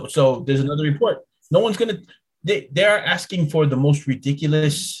 no, so there's another report. No one's gonna they're asking for the most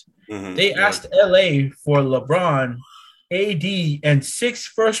ridiculous. They asked LA for LeBron, AD, and 6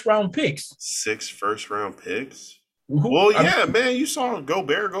 first-round picks. 6 first-round picks. Well, yeah, man, you saw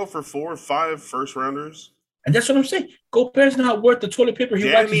Gobert go for 4 or 5 first-rounders. And that's what I'm saying. Gobert's not worth the toilet paper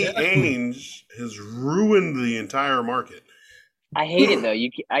he wipes his Danny ass with. Ainge has ruined the entire market. I hate it though.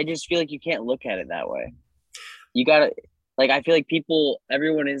 I just feel like you can't look at it that way. You gotta I feel like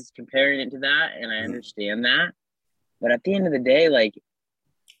everyone is comparing it to that, and I understand that. But at the end of the day,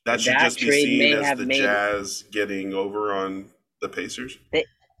 that should that just be trade seen may as have the made- Jazz getting over on the Pacers.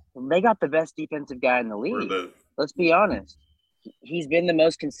 they got the best defensive guy in the Or league. Let's be honest. He's been the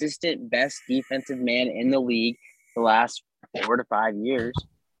most consistent, best defensive man in the league the last 4 to 5 years.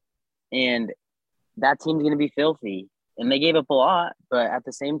 And that team's going to be filthy. And they gave up a lot, but at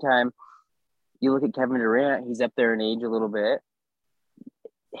the same time, you look at Kevin Durant, he's up there in age a little bit.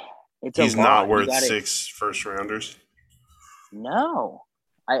 He's not worth 6 first-rounders. No.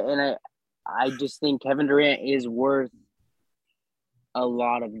 I just think Kevin Durant is worth a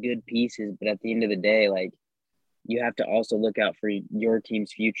lot of good pieces, but at the end of the day, you have to also look out for your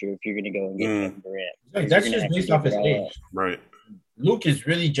team's future if you're going to go and get Kevin Durant. That's just based off his age. Right. Luke is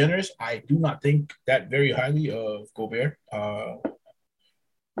really generous. I do not think that very highly of Gobert. But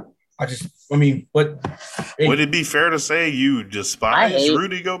hey, would it be fair to say you despise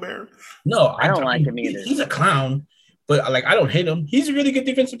Rudy Gobert? No, I don't like him either. He's a clown, but I don't hate him. He's a really good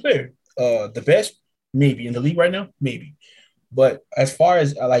defensive player. The best, maybe in the league right now, maybe. But as far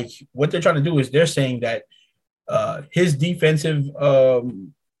as what they're trying to do is they're saying that his defensive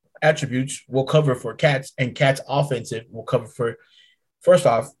attributes will cover for Cat's, and Cat's offensive will cover for. First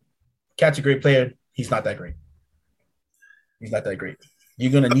off, Cat's a great player. He's not that great. He's not that great.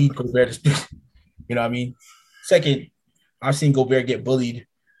 You're gonna need Gobert to, you know what I mean? Second, I've seen Gobert get bullied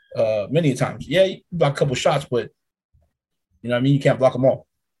many times. Yeah, you block a couple shots, but you know what I mean. You can't block them all,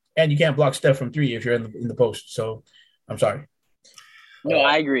 and you can't block Steph from 3 if you're in the post. So, I'm sorry. No,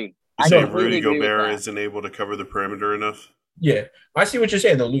 I agree. I say Rudy Gobert isn't able to cover the perimeter enough. Yeah, I see what you're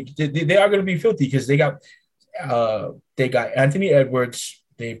saying though, Luke. They are going to be filthy because they got Anthony Edwards,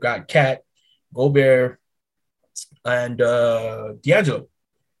 they've got Cat, Gobert, and D'Angelo.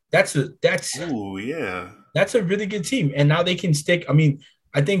 That's a really good team, and now they can stick. I mean,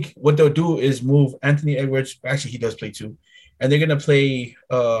 I think what they'll do is move Anthony Edwards. Actually, he does play too, and they're gonna play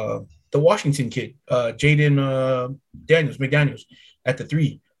the Washington kid, Jaden McDaniels at the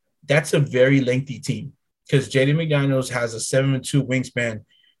 3. That's a very lengthy team because Jaden McDaniels has a 7'2" wingspan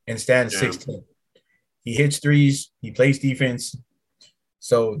and stands 6'10". He hits threes. He plays defense.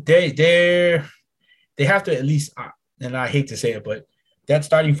 So they have to at least, and I hate to say it, but that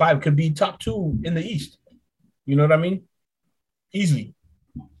starting 5 could be top 2 in the East. You know what I mean? Easily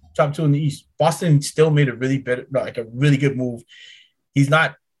top 2 in the East. Boston still made a really good move. He's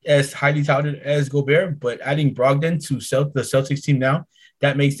not as highly touted as Gobert, but adding Brogdon to the Celtics team now,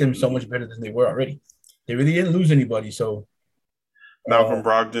 that makes them so much better than they were already. They really didn't lose anybody, so. Malcolm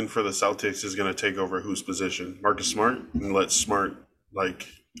Brogdon for the Celtics is going to take over whose position? Marcus Smart, and let Smart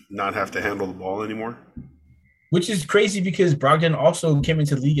not have to handle the ball anymore. Which is crazy because Brogdon also came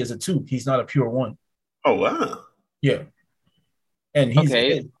into the league as a 2. He's not a pure 1. Oh wow! Yeah, and he's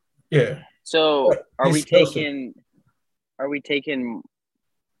okay. Yeah. So are we taking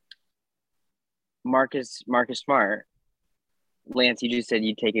Marcus Smart? Lance, you just said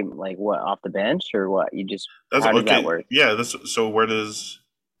you take him off the bench or what? You just how does that work? Yeah, so where is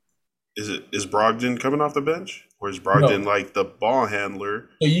Brogdon coming off the bench, or is Brogdon the ball handler?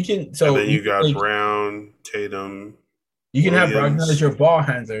 So you can and then you got Brown, Tatum. You can Williams, have Brogdon as your ball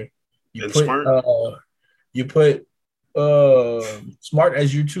handler. You put Smart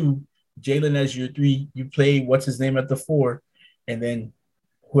as your 2, Jalen as your 3. You play what's his name at the 4, and then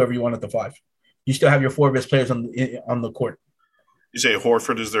whoever you want at the 5. You still have your 4 best players on the court. You say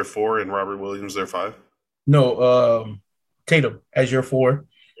Horford is their 4 and Robert Williams their 5? No, Tatum as your 4.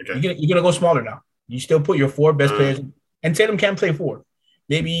 Okay. You're gonna go smaller now. You still put your 4 best players, and Tatum can play 4.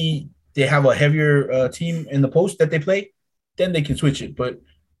 Maybe they have a heavier team in the post that they play, then they can switch it. But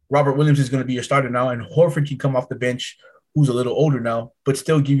Robert Williams is going to be your starter now, and Horford can come off the bench, who's a little older now, but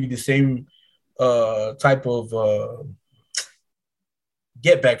still give you the same type of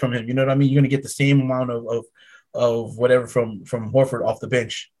get back from him. You know what I mean? You're going to get the same amount of whatever from Horford off the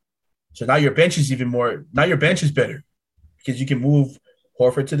bench. So now your bench is even more. Now your bench is better because you can move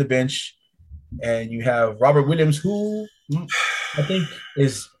Horford to the bench, and you have Robert Williams, who I think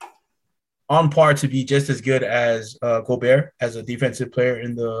is on par to be just as good as Gobert as a defensive player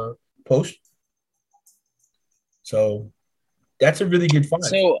in the post. So that's a really good find.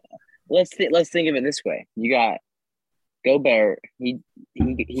 So let's think of it this way: you got Gobert, he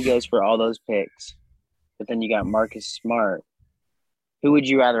goes for all those picks, but then you got Marcus Smart. Who would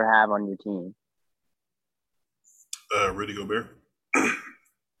you rather have on your team? Rudy Gobert.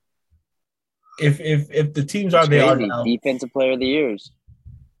 If the teams are they are now, defensive player of the years.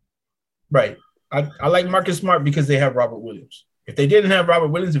 Right. I like Marcus Smart because they have Robert Williams. If they didn't have Robert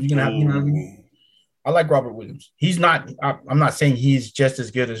Williams, if you're gonna have, you know what I mean? I like Robert Williams. He's not. I'm not saying he's just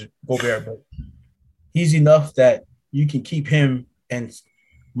as good as Gobert, but he's enough that you can keep him, and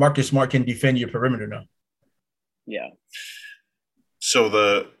Marcus Smart can defend your perimeter now. Yeah. So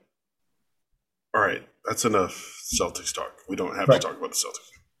all right, that's enough Celtics talk. We don't have to talk about the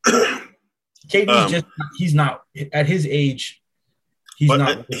Celtics. KD's he's not at his age.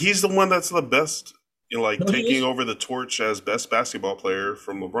 He's the one that's the best, taking over the torch as best basketball player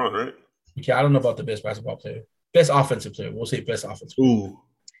from LeBron, right? Okay, I don't know about the best basketball player. Best offensive player. We'll say best offensive player. Ooh.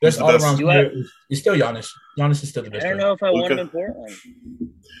 Best all-around player is still Giannis. Giannis is still the best player. I don't know if I want him in Portland.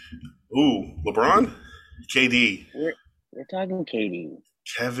 Ooh, LeBron? KD. We're talking KD.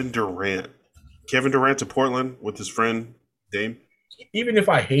 Kevin Durant. Kevin Durant to Portland with his friend Dame. Even if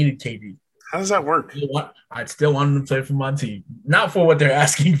I hated KD. How does that work? I'd still want him to play for my team. Not for what they're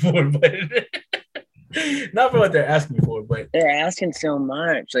asking for, but not for what they're asking for, but they're asking so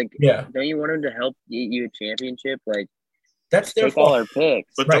much. Like, yeah, don't you want him to help get you a championship? Like, that's their take fault. all our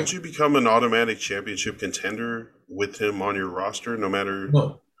picks. But don't you become an automatic championship contender with him on your roster, no matter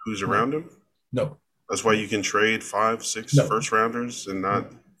who's around him? No. That's why you can trade 5, 6 first rounders and not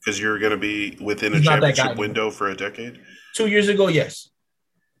because you're going to be within a championship window for a decade. 2 years ago, yes.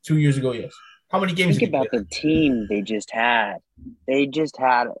 2 years ago, yes. How many games? Think about the team they just had. They just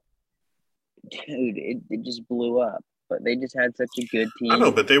had, dude. It just blew up. But they just had such a good team. I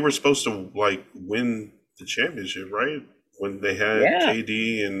know, but they were supposed to win the championship, right? When they had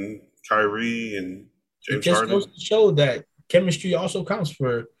KD and Kyrie and James Harden. It just goes to show that chemistry also counts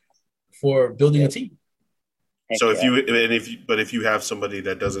for building a team. So if you have somebody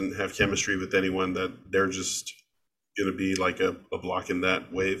that doesn't have chemistry with anyone, that they're just going to be like a block in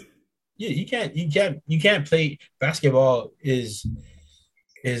that wave. Yeah, you can't play basketball. Is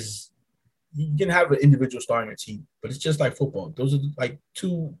you can have an individual star in your team, but it's just like football. Those are like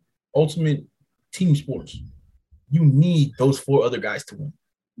 2 ultimate team sports. You need those 4 other guys to win.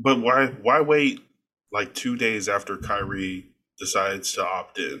 But why wait 2 days after Kyrie decides to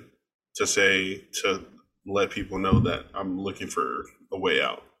opt in to let people know that I'm looking for a way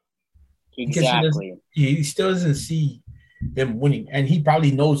out? Exactly. He still doesn't see them winning, and he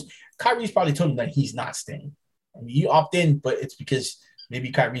probably knows. Kyrie's probably told him that he's not staying. I mean, you opt in, but it's because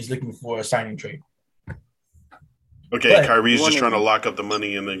maybe Kyrie's looking for a signing trade. Okay, but Kyrie's just trying to lock up the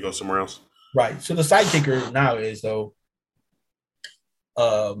money and then go somewhere else. Right. So the side kicker now is though,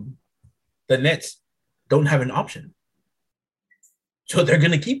 the Nets don't have an option, so they're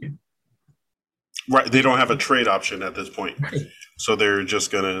gonna keep him. Right. They don't have a trade option at this point, so they're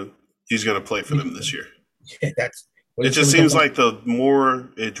just he's gonna play for them this year. Yeah, it just seems like the more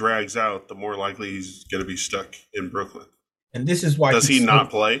it drags out, the more likely he's going to be stuck in Brooklyn. And this is why. Does he not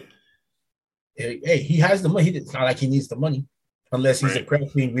play? Hey, he has the money. It's not like he needs the money, unless he's a crack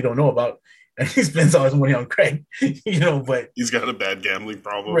fiend we don't know about, and he spends all his money on crack. But he's got a bad gambling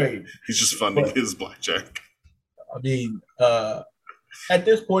problem. Right. He's just funding his blackjack. I mean, at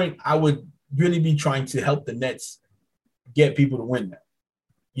this point, I would really be trying to help the Nets get people to win that.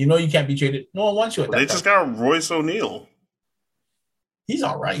 You can't be traded. No one wants you at that. They just got Royce O'Neal. He's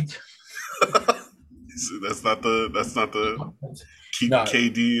all right. That's not the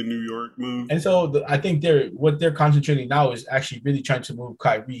KD in New York move. And so I think what they're concentrating now is actually really trying to move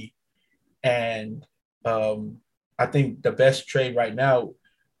Kyrie. And I think the best trade right now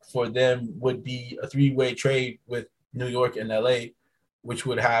for them would be a 3-way trade with New York and LA, which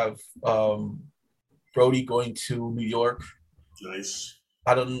would have Brody going to New York. Nice.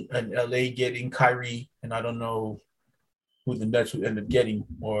 And LA getting Kyrie, and I don't know who the Nets would end up getting,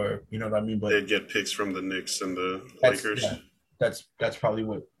 or you know what I mean. But they'd get picks from the Knicks and the Lakers. Yeah, that's probably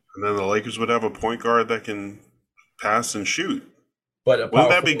what. And then the Lakers would have a point guard that can pass and shoot. But wouldn't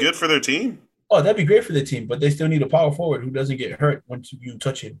that be good for their team? Oh, that'd be great for the team, but they still need a power forward who doesn't get hurt once you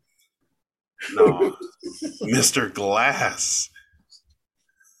touch him. No, Mr. Glass.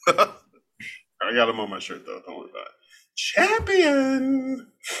 I got him on my shirt though. Don't worry about it.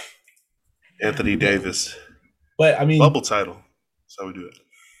 Champion Anthony Davis. But I mean, bubble title. That's how we do it.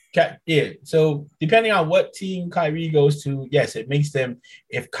 Yeah. So depending on what team Kyrie goes to, yes, it makes them.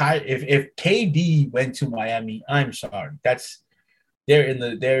 If KD went to Miami, I'm sorry, they're in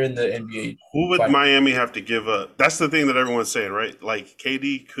the NBA. Who would Miami have to give up? That's the thing that everyone's saying, right? Like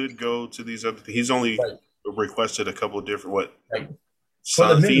KD could go to these other things. He's only requested a couple of different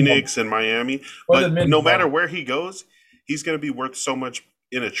Phoenix and Miami. But no matter where he goes, he's going to be worth so much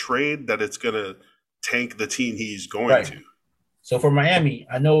in a trade that it's going to tank the team he's going to. So for Miami,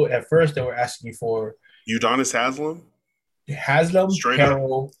 I know at first they were asking for Udonis Haslem,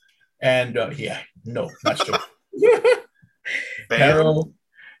 Harrell, and no, not true. Bam.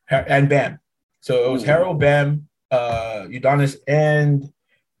 And Bam. So it was Harrell, Bam, Udonis, and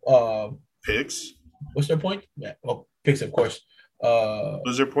Picks. What's their point? Yeah, well, Picks, of course.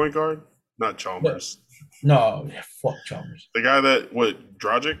 Was their point guard? Not Chalmers. No, fuck Chalmers. The guy that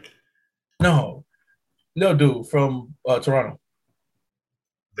Dragic? No, dude from Toronto.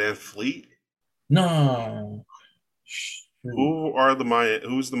 Van Fleet? No.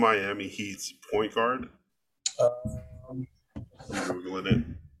 Who's the Miami Heat's point guard? I'm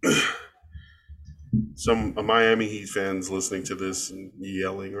Googling it. Some Miami Heat fans listening to this and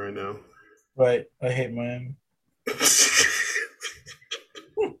yelling right now. Right. I hate Miami.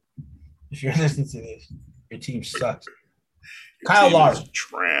 If you're listening to this, your team sucks. Kyle Lowry.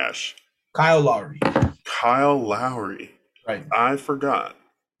 Trash. Kyle Lowry. Right. I forgot.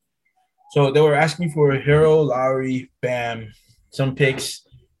 So they were asking for Hero, Lowry, Bam, some picks,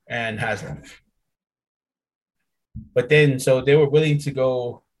 and Haslem. But then, so they were willing to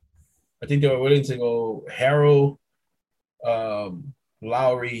go. I think they were willing to go Harrell,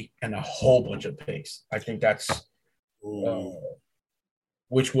 Lowry, and a whole bunch of picks. I think that's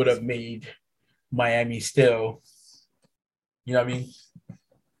which would have made Miami still. You know what I mean?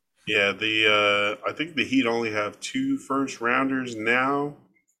 Yeah, I think the Heat only have 2 first rounders now,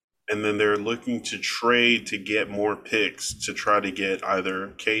 and then they're looking to trade to get more picks to try to get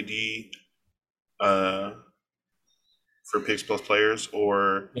either KD for picks plus players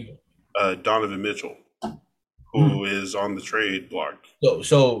or Donovan Mitchell, who is on the trade block.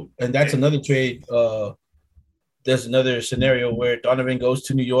 So and that's another trade. There's another scenario where Donovan goes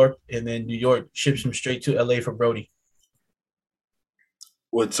to New York and then New York ships him straight to LA for Brody.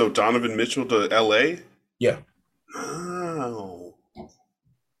 What? So Donovan Mitchell to LA? Yeah. Oh.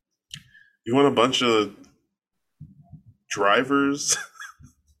 You want a bunch of drivers?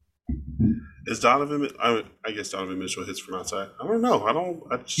 Is Donovan? I guess Donovan Mitchell hits from outside. I don't know.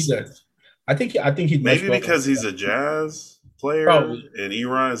 I think he'd maybe because he's a Jazz player and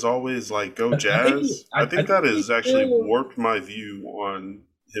Eron is always like go Jazz. I think that has actually warped my view on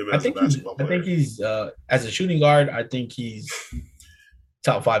him as a basketball player. I think he's as a shooting guard. I think he's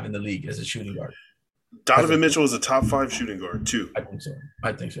top 5 in the league as a shooting guard. Donovan Mitchell is a top 5 shooting guard too.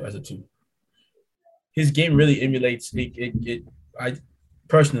 I think so as a 2. His game really emulates it. I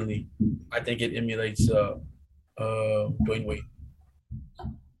personally, I think it emulates Dwayne Wade.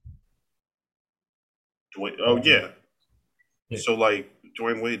 Yeah. So like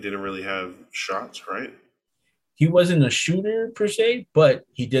Dwayne Wade didn't really have shots, right? He wasn't a shooter per se, but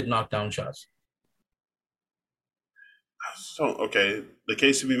he did knock down shots. So okay, the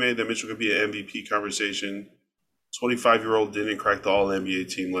case to be made that Mitchell could be an MVP conversation. 25-year-old didn't crack the All-NBA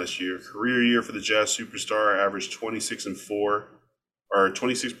team last year. Career year for the Jazz superstar, averaged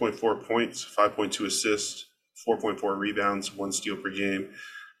 26.4 points, 5.2 assists, 4.4 rebounds, 1 steal per game,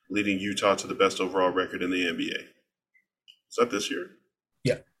 leading Utah to the best overall record in the NBA. Is that this year?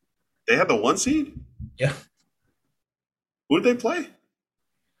 Yeah. They had the 1 seed? Yeah. Who did they play?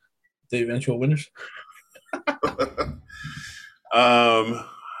 The eventual winners.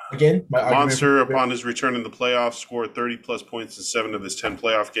 Again, Monster, upon his return in the playoffs, scored 30-plus points in 7 of his 10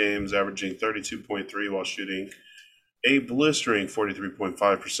 playoff games, averaging 32.3 while shooting a blistering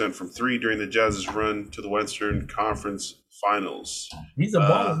 43.5% from 3 during the Jazz's run to the Western Conference Finals. He's a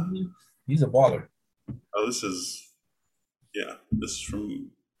baller. He's a baller. Oh, this is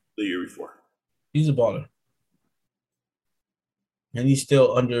from the year before. He's a baller. and he's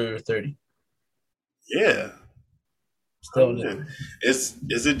still under 30. Yeah. Still Oh, under man. Is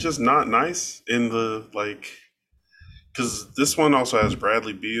it just not nice in the like? Because this one also has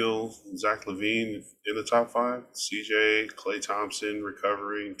Bradley Beal, Zach LaVine in the top 5, CJ, Klay Thompson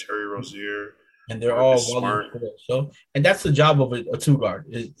recovering, Terry Rozier, and they're all Marcus volume Smart. scorers. So, and that's the job of a two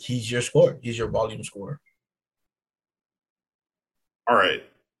guard. He's your scorer. He's your volume scorer. All right,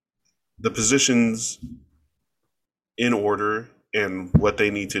 the positions in order and what they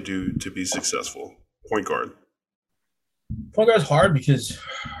need to do to be successful. Point guard. Point guard's hard because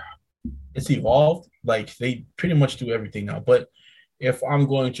it's evolved. Like they pretty much do everything now. But if I'm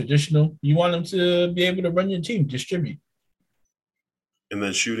going traditional, you want them to be able to run your team, distribute. And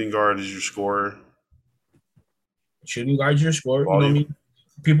then shooting guard is your scorer. Shooting guards your scorer. You know what I mean?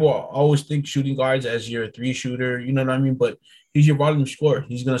 People always think shooting guards as your 3 shooter. You know what I mean? But he's your volume scorer.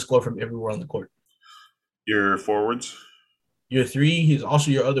 He's gonna score from everywhere on the court. Your forwards. Your 3, he's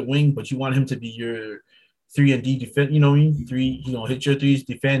also your other wing, but you want him to be your 3 and D defend. You know what I mean? 3, he's gonna hit your threes,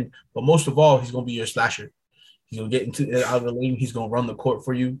 defend, but most of all, he's gonna be your slasher. He's gonna get into out of the lane. He's gonna run the court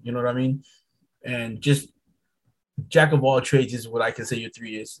for you. You know what I mean? And just jack of all trades is what I can say your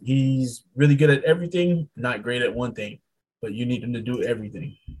 3 is. He's really good at everything, not great at one thing, but you need him to do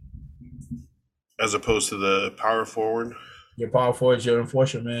everything. As opposed to the power forward. Your power forward is your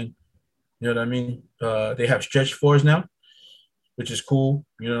enforcer, man. You know what I mean? They have stretch fours now, which is cool.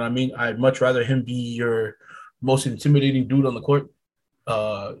 You know what I mean? I'd much rather him be your most intimidating dude on the court,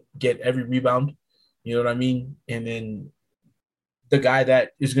 get every rebound. You know what I mean? And then the guy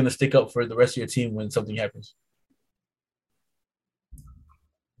that is going to stick up for the rest of your team when something happens.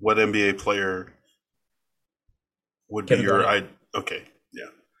 What NBA player would Kevin be your Durant. okay,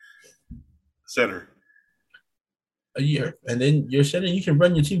 yeah. Center. A year. And then your center, you can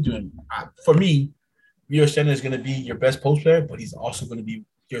run your team to him. For me, your center is going to be your best post player, but he's also going to be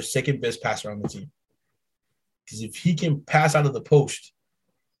your second best passer on the team. Because if he can pass out of the post,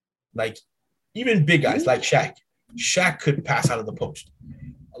 like even big guys like Shaq could pass out of the post.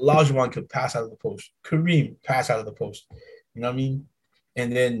 Olajuwon could pass out of the post. Kareem pass out of the post. You know what I mean?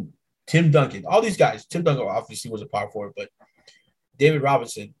 And then Tim Duncan, all these guys. Tim Duncan obviously was a power forward, but David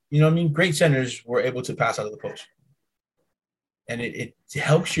Robinson, you know what I mean? Great centers were able to pass out of the post. And it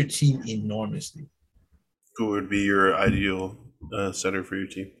helps your team enormously. Who would be your ideal center for your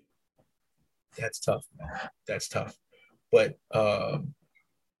team? That's tough, man. That's tough. But I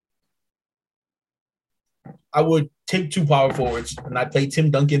would take 2 power forwards, and I play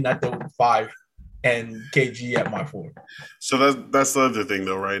Tim Duncan at the 5 and KG at my 4. So that's the other thing,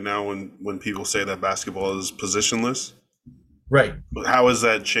 though. Right now, when people say that basketball is positionless, right? How has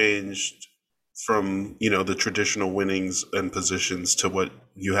that changed from the traditional winnings and positions to what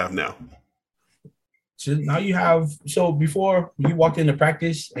you have now? So now you have. So before you walked into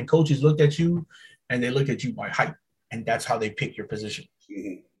practice and coaches looked at you, and they look at you by height, and that's how they pick your position.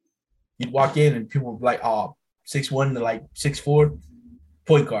 Mm-hmm. You'd walk in and people would be like, "Oh, 6'1" to like 6'4",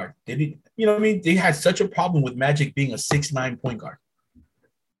 point guard." They did, you know what I mean? They had such a problem with Magic being a 6'9" point guard.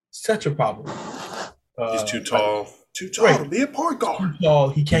 Such a problem. He's too tall. Too tall right. to be a point guard. Too tall.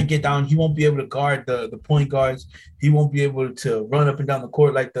 He can't get down. He won't be able to guard the point guards. He won't be able to run up and down the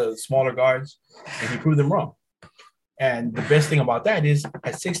court like the smaller guards. And he proved them wrong. And the best thing about that is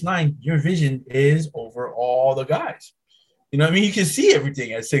at 6'9", your vision is over all the guys. You know what I mean? You can see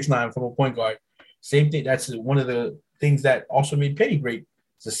everything at 6'9" from a point guard. Same thing. That's one of the things that also made Penny great.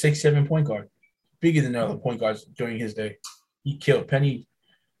 It's a 6'7" point guard. Bigger than the other point guards during his day. He killed Penny.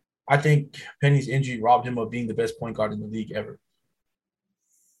 I think Penny's injury robbed him of being the best point guard in the league ever.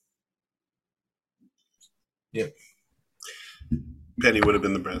 Yeah. Penny would have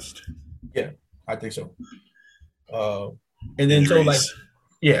been the best. Yeah, I think so. And then so like,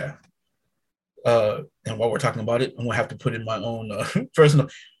 yeah. And while we're talking about it, I'm gonna have to put in my own personal.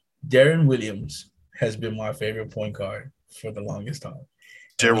 Deron Williams has been my favorite point guard for the longest time.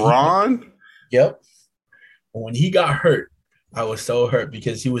 Deron? Yep. When he got hurt, I was so hurt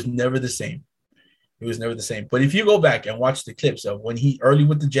because he was never the same. He was never the same. But if you go back and watch the clips of when he early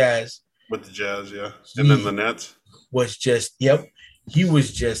with the Jazz. With the Jazz, yeah. And then the Nets. Was just, yep. He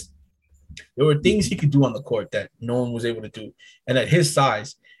was just, there were things he could do on the court that no one was able to do. And at his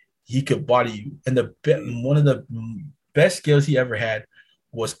size, he could body you. And one of the best skills he ever had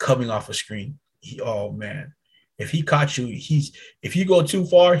was coming off a screen. Oh, man. If he caught you, if you go too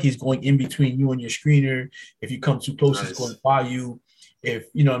far, he's going in between you and your screener. If you come too close, He's going by you. If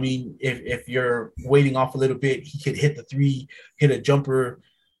you know what I mean, if you're waiting off a little bit, he could hit the 3, hit a jumper.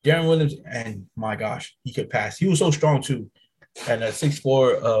 Deron Williams, and my gosh, he could pass. He was so strong too. And at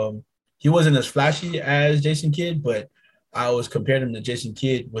 6'4", he wasn't as flashy as Jason Kidd, but I always compared him to Jason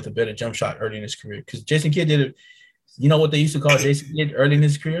Kidd with a better jump shot early in his career. Because Jason Kidd did it. You know what they used to call Jason Kidd early in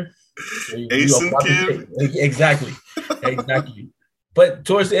his career? Asen Kid. Exactly. Exactly. But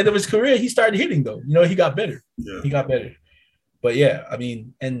towards the end of his career, he started hitting though. You know, he got better. Yeah. He got better. But yeah, I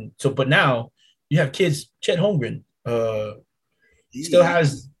mean, and so but now you have kids, Chet Holmgren, still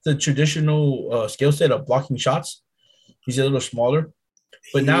has the traditional skill set of blocking shots. He's a little smaller.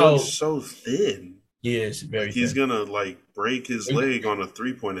 But he now looks so thin. he is very Like he's thin. gonna like break his leg on a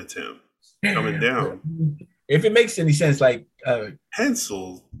 3-point attempt coming down. If it makes any sense, like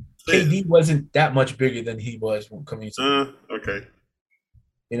Pencil. Thin. KD wasn't that much bigger than he was when coming to okay.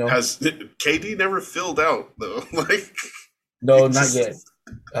 you know. Has KD never filled out though? Like No, not yet.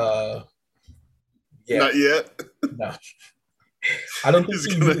 Yeah. Not yet. No. I don't think He's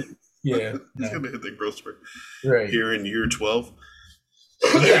gonna yeah. he's No. gonna hit the growth spurt Right. here in year 12.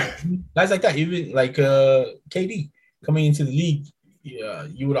 Yeah. Guys like that, even like KD coming into the league, yeah,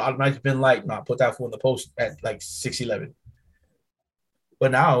 you would have automatically been like, nah, put that fool in the post at like 6'11".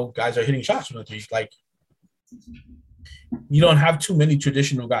 But now guys are hitting shots from the three. Like you don't have too many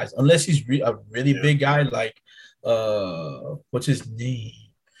traditional guys unless he's a really big guy like what's his name?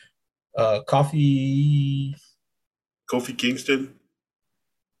 Kofi Kingston.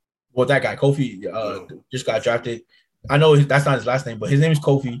 Well, that guy, Kofi, just got drafted. I know that's not his last name, but his name is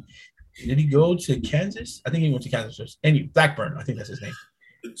Kofi. Did he go to Kansas? I think he went to Kansas first. Anyway, Blackburn, I think that's his name.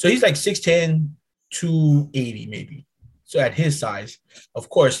 So he's like 6'10", 280 maybe. So at his size, of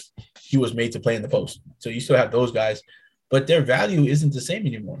course, he was made to play in the post. So you still have those guys, but their value isn't the same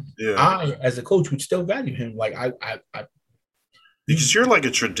anymore. Yeah. I, as a coach, would still value him. Like I Because you're like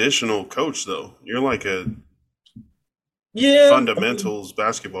a traditional coach, though. You're like a fundamentals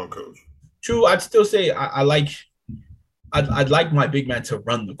basketball coach. True, I'd still say I'd like my big man to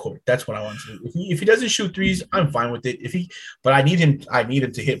run the court. That's what I want to do. If he doesn't shoot threes, I'm fine with it. But I need him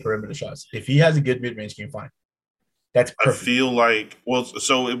to hit perimeter shots. If he has a good mid range game, fine. That's perfect. I feel like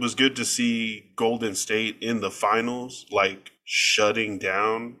so it was good to see Golden State in the finals, like shutting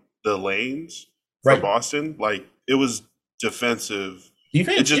down the lanes from Boston. Like it was defensive.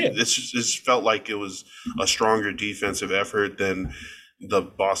 Defense, it just felt like it was a stronger defensive effort than the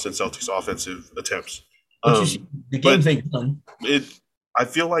Boston Celtics offensive attempts. The games ain't done. I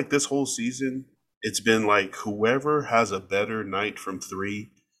feel like this whole season, it's been like whoever has a better night from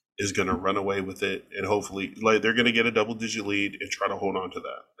three is going to run away with it, and hopefully, like they're going to get a double-digit lead and try to hold on to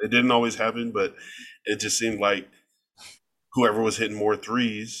that. It didn't always happen, but it just seemed like whoever was hitting more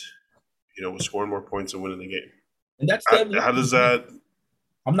threes, was scoring more points and winning the game. And that's how does that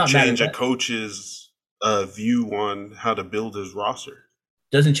I'm not change mad at a coach's view on how to build his roster?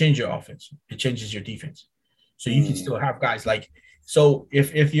 Doesn't change your offense; it changes your defense. So you can still have guys like. So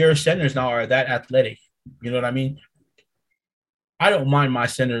if your centers now are that athletic, you know what I mean? I don't mind my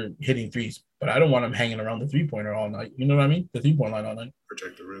center hitting threes, but I don't want him hanging around the three-pointer all night. You know what I mean? The three-point line all night.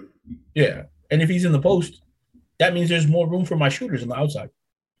 Protect the rim. Yeah. And if he's in the post, that means there's more room for my shooters on the outside.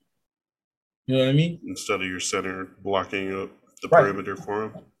 You know what I mean? Instead of your center blocking up the perimeter for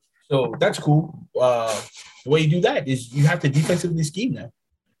him. So that's cool. The way you do that is you have to defensively scheme now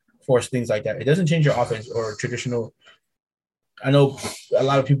for things like that. It doesn't change your offense or traditional. I know a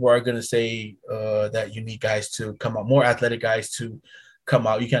lot of people are going to say that you need guys to come out, more athletic guys to come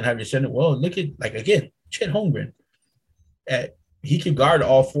out. You can't have your center. Well, look at, like, again, Chet Holmgren. He can guard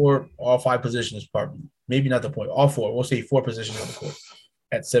all 5 positions, probably. Maybe not the point. All 4. We'll say 4 positions on the court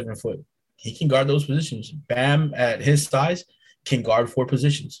at 7 foot. He can guard those positions. Bam, at his size, can guard 4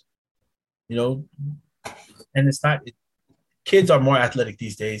 positions. And it's not – kids are more athletic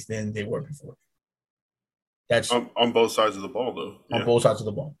these days than they were before. That's on both sides of the ball, though. On both sides of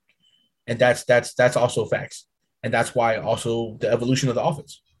the ball, and that's also facts, and that's why also the evolution of the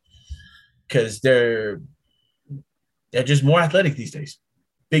offense, because they're just more athletic these days.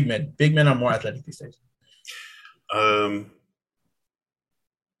 Big men are more athletic these days.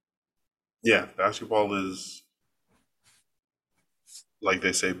 Yeah, basketball is, like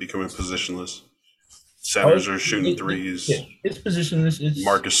they say, becoming positionless. Centers are shooting threes. It's positionless.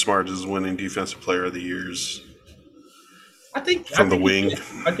 Marcus Smart is winning Defensive Player of the Years. I think the wing.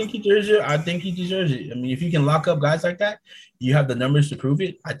 I think he deserves it. I mean, if you can lock up guys like that, you have the numbers to prove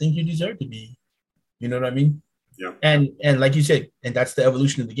it. I think you deserve to be. You know what I mean? Yeah. And like you said, and that's the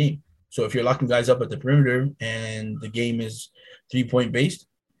evolution of the game. So if you're locking guys up at the perimeter and the game is 3-point based,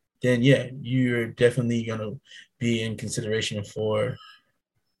 then yeah, you're definitely gonna be in consideration for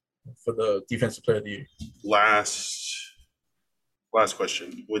the Defensive Player of the Year. Last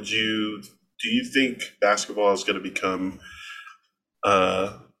question. Do you think basketball is going to become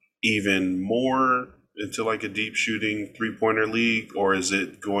even more into like a deep shooting 3-pointer league, or is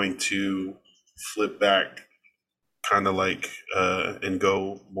it going to flip back kind of like and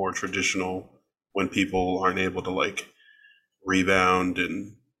go more traditional when people aren't able to like rebound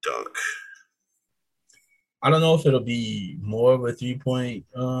and dunk? I don't know if it'll be more of a 3-point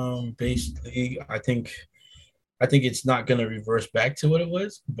based league. I think it's not gonna reverse back to what it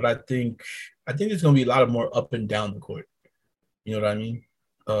was, but I think there's gonna be a lot of more up and down the court. You know what I mean?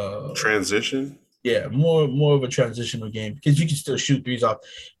 Transition? Yeah, more of a transitional game because you can still shoot threes off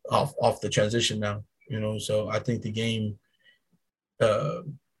the transition now. You know, so I think the game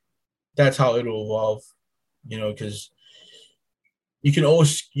that's how it'll evolve. You know, because you can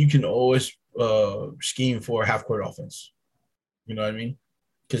always scheme for half court offense. You know what I mean?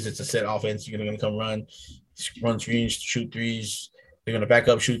 Because it's a set offense. You're gonna come run screens, shoot threes. They're gonna back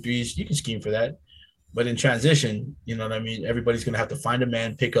up, shoot threes. You can scheme for that. But in transition, you know what I mean? Everybody's going to have to find a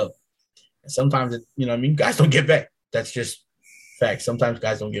man, pick up. And sometimes, you know what I mean? Guys don't get back. That's just fact. Sometimes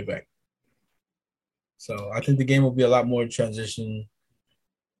guys don't get back. So I think the game will be a lot more transition.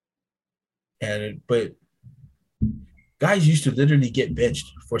 But guys used to literally get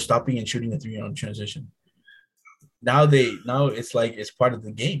benched for stopping and shooting a 3 on transition. Now it's like it's part of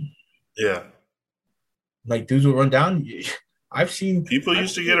the game. Yeah. Like dudes will run down. I've seen people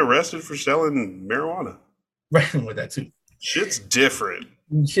used to get arrested for selling marijuana. Right, with that too. Shit's different.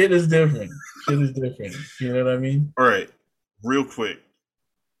 Shit is different. You know what I mean? All right, real quick.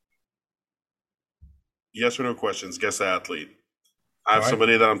 Yes or no questions. Guess the athlete. I have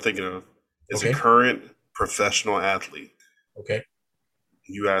somebody that I'm thinking of. It's a current professional athlete. Okay.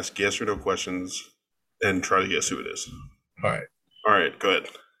 You ask yes or no questions and try to guess who it is. All right. Go ahead.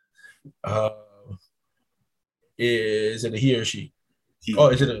 Is it a he or she?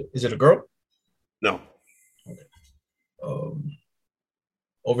 Is it a girl? No. Okay.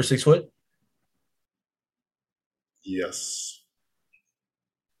 Over 6 foot? Yes.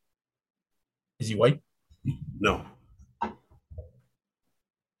 Is he white? No.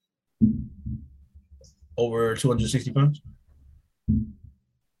 Over 260 pounds?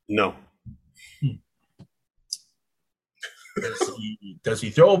 No. Does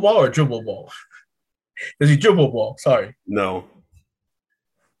he throw a ball or dribble a ball? Does he dribble a ball? Sorry. No.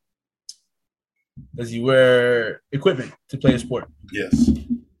 Does he wear equipment to play a sport? Yes.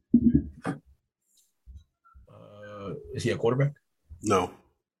 Is he a quarterback? No.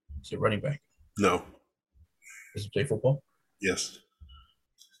 Is he a running back? No. Does he play football? Yes.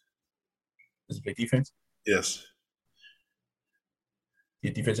 Does he play defense? Yes. Is he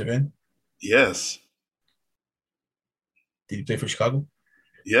a defensive end? Yes. Did he play for Chicago?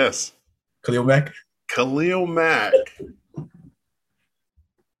 Yes. Khalil Mack? Khalil Mack.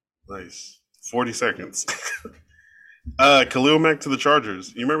 Nice. 40 seconds. Khalil Mack to the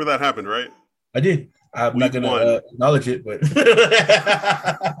Chargers. You remember that happened, right? I did. I'm not going to acknowledge it, but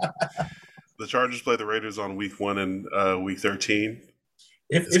the Chargers play the Raiders on week 1 and week 13.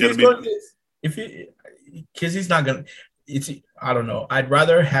 Because he's not going to. I don't know. I'd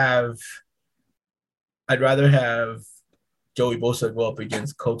rather have Joey Bosa go up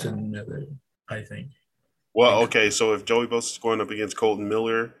against Colton Miller, I think. Well, okay, so if Joey Bosa is going up against Colton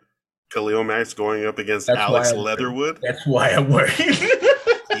Miller, Khalil Mack's going up against Alex Leatherwood. That's why I'm worried.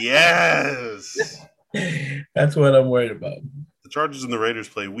 Yes. That's what I'm worried about. The Chargers and the Raiders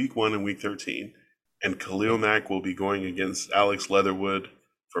play week 1 and week 13, and Khalil Mack will be going against Alex Leatherwood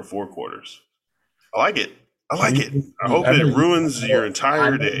for 4 quarters. I like it. I hope it ruins your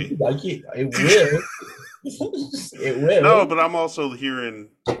entire day. Like it. It will. It will. No, but I'm also hearing,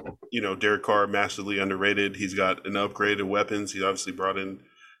 Derek Carr massively underrated. He's got an upgraded weapons. He obviously brought in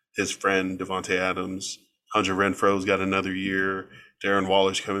his friend Devontae Adams. Hunter Renfro's got another year. Darren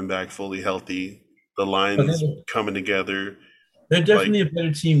Waller's coming back fully healthy. The line's coming together. They're definitely a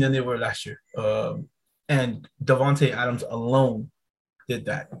better team than they were last year. And Devontae Adams alone did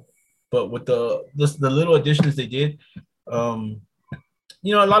that. But with the little additions they did, a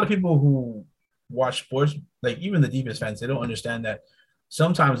lot of people who watch sports, like even the deepest fans, they don't understand that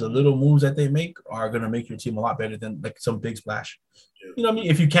sometimes the little moves that they make are going to make your team a lot better than like some big splash. Yeah. You know what I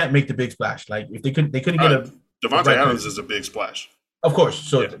mean? If you can't make the big splash, like if they couldn't get Devontae Adams is a big splash. Of course.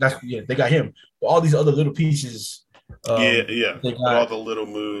 So they got him. But all these other little pieces. They got all the little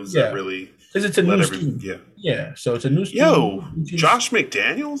moves that really. Because it's a new scheme. Yeah. So it's a new scheme. Yo, Josh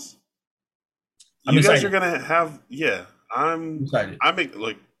McDaniels? You guys are going to have, I'm excited.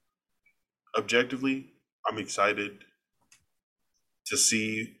 Objectively, I'm excited to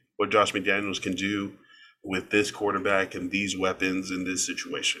see what Josh McDaniels can do with this quarterback and these weapons in this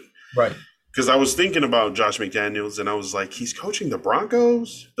situation. Right. Because I was thinking about Josh McDaniels and I was like, he's coaching the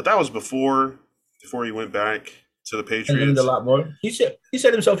Broncos, but that was before before he went back to the And learned Patriots. a lot more. He said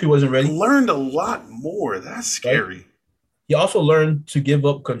himself he wasn't ready. Learned a lot more. That's scary. He also learned to give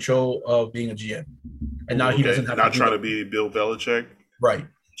up control of being a GM, and now he doesn't have not to trying to be Bill Belichick. Right.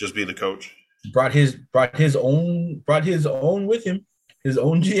 Just be the coach. Brought his own with him, his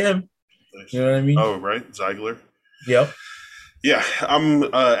own GM. Nice. You know what I mean? Oh, right, Ziegler. Yep. Yeah, I'm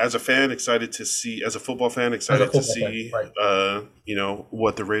as a fan excited to see, as a football fan excited to see, right. You know,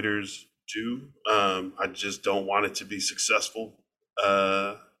 what the Raiders do. I just don't want it to be successful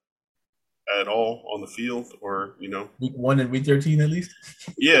at all on the field, or you know, week 1 and week 13 at least.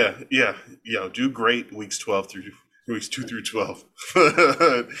 Yeah. Do great weeks 12 through weeks 2 through 12.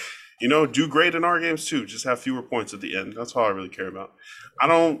 You know, do great in our games too. Just have fewer points at the end. That's all I really care about. I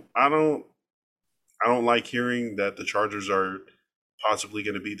don't like hearing that the Chargers are possibly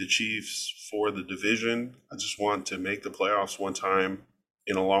going to be the Chiefs for the division. I just want to make the playoffs one time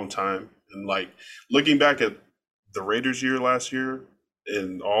in a long time. And like looking back at the Raiders year last year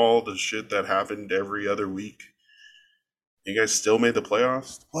and all the shit that happened every other week, you guys still made the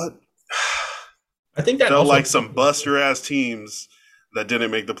playoffs? What? I think that felt like some buster ass teams that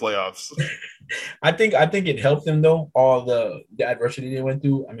didn't make the playoffs. I think it helped them though, all the adversity they went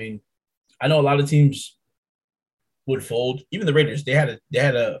through. I mean, I know a lot of teams would fold. Even the Raiders, they had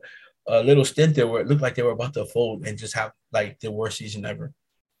a little stint there where it looked like they were about to fold and just have like the worst season ever.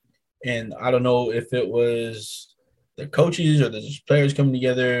 And I don't know if it was the coaches or the players coming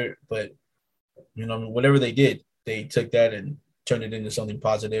together, but you know, whatever they did, they took that and turned it into something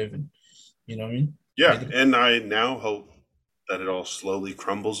positive. And you know what I mean? Yeah, and I now hope that it all slowly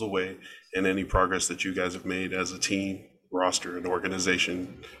crumbles away and any progress that you guys have made as a team, roster, and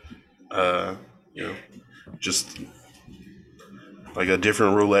organization, you know, just like a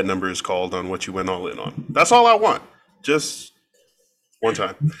different roulette number is called on what you went all in on. That's all I want. Just one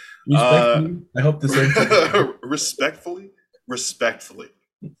time. I hope the same thing. Respectfully.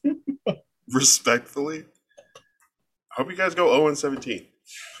 I hope you guys go 0-17.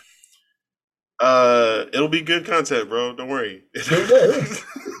 It'll be good content, bro. Don't worry.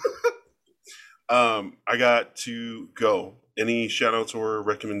 I got to go. Any shout outs or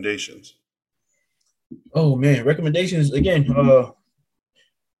recommendations? Oh man, recommendations again.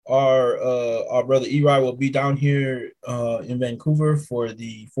 Our brother Eli will be down here in Vancouver for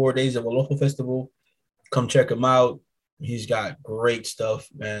the 4 days of Aloha Festival. Come check him out. He's got great stuff,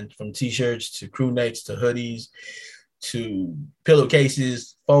 man, from t-shirts to crew necks to hoodies to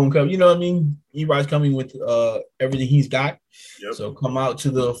pillowcases, phone cover. You know what I mean? Eli's coming with everything he's got. Yep. So come out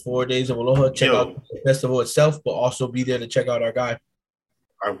to the 4 days of Aloha, check out the festival itself, but also be there to check out our guy.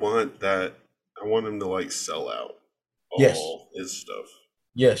 I want him to like sell out all his stuff.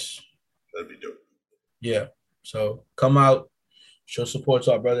 Yes. That'd be dope. Yeah. So come out, show support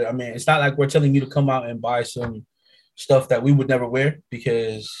to our brother. I mean, it's not like we're telling you to come out and buy some stuff that we would never wear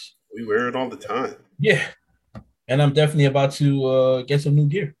because we wear it all the time. Yeah. And I'm definitely about to get some new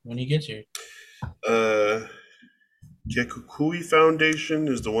gear when he gets here. Kekukui Foundation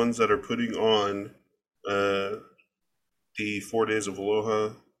is the ones that are putting on the 4 days of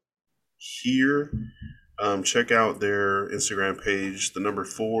Aloha here. Check out their Instagram page, the number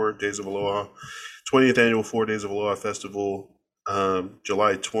 4 Days of Aloha, 20th annual 4 Days of Aloha Festival,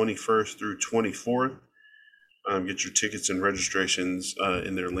 July 21st through 24th. Get your tickets and registrations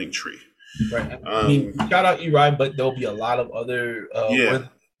in their link tree. Right. I mean, shout out E-Ride, but there'll be a lot of other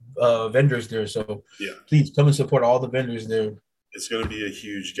vendors there. So please come and support all the vendors there. It's going to be a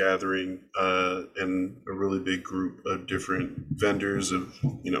huge gathering and a really big group of different vendors of,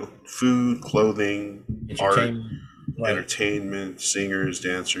 you know, food, clothing, art, entertainment, singers,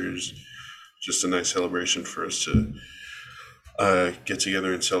 dancers. Just a nice celebration for us to get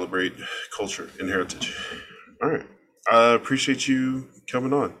together and celebrate culture and heritage. All right. I appreciate you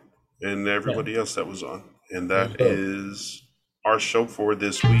coming on and everybody else that was on. And that is our show for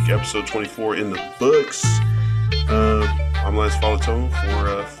this week, episode 24 in the books. I'm Lance Falatone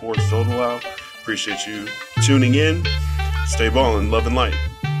for Forrest Sotolau. Appreciate you tuning in. Stay ballin', love and light.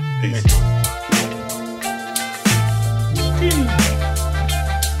 Peace.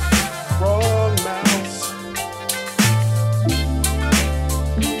 Wrong mouse.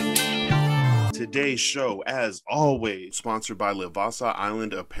 Today's show, as always, sponsored by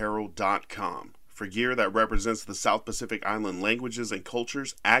LivasaIslandApparel.com for gear that represents the South Pacific Island languages and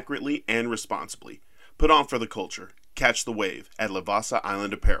cultures accurately and responsibly. Put on for the culture. Catch the wave at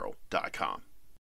LivasaIslandApparel.com.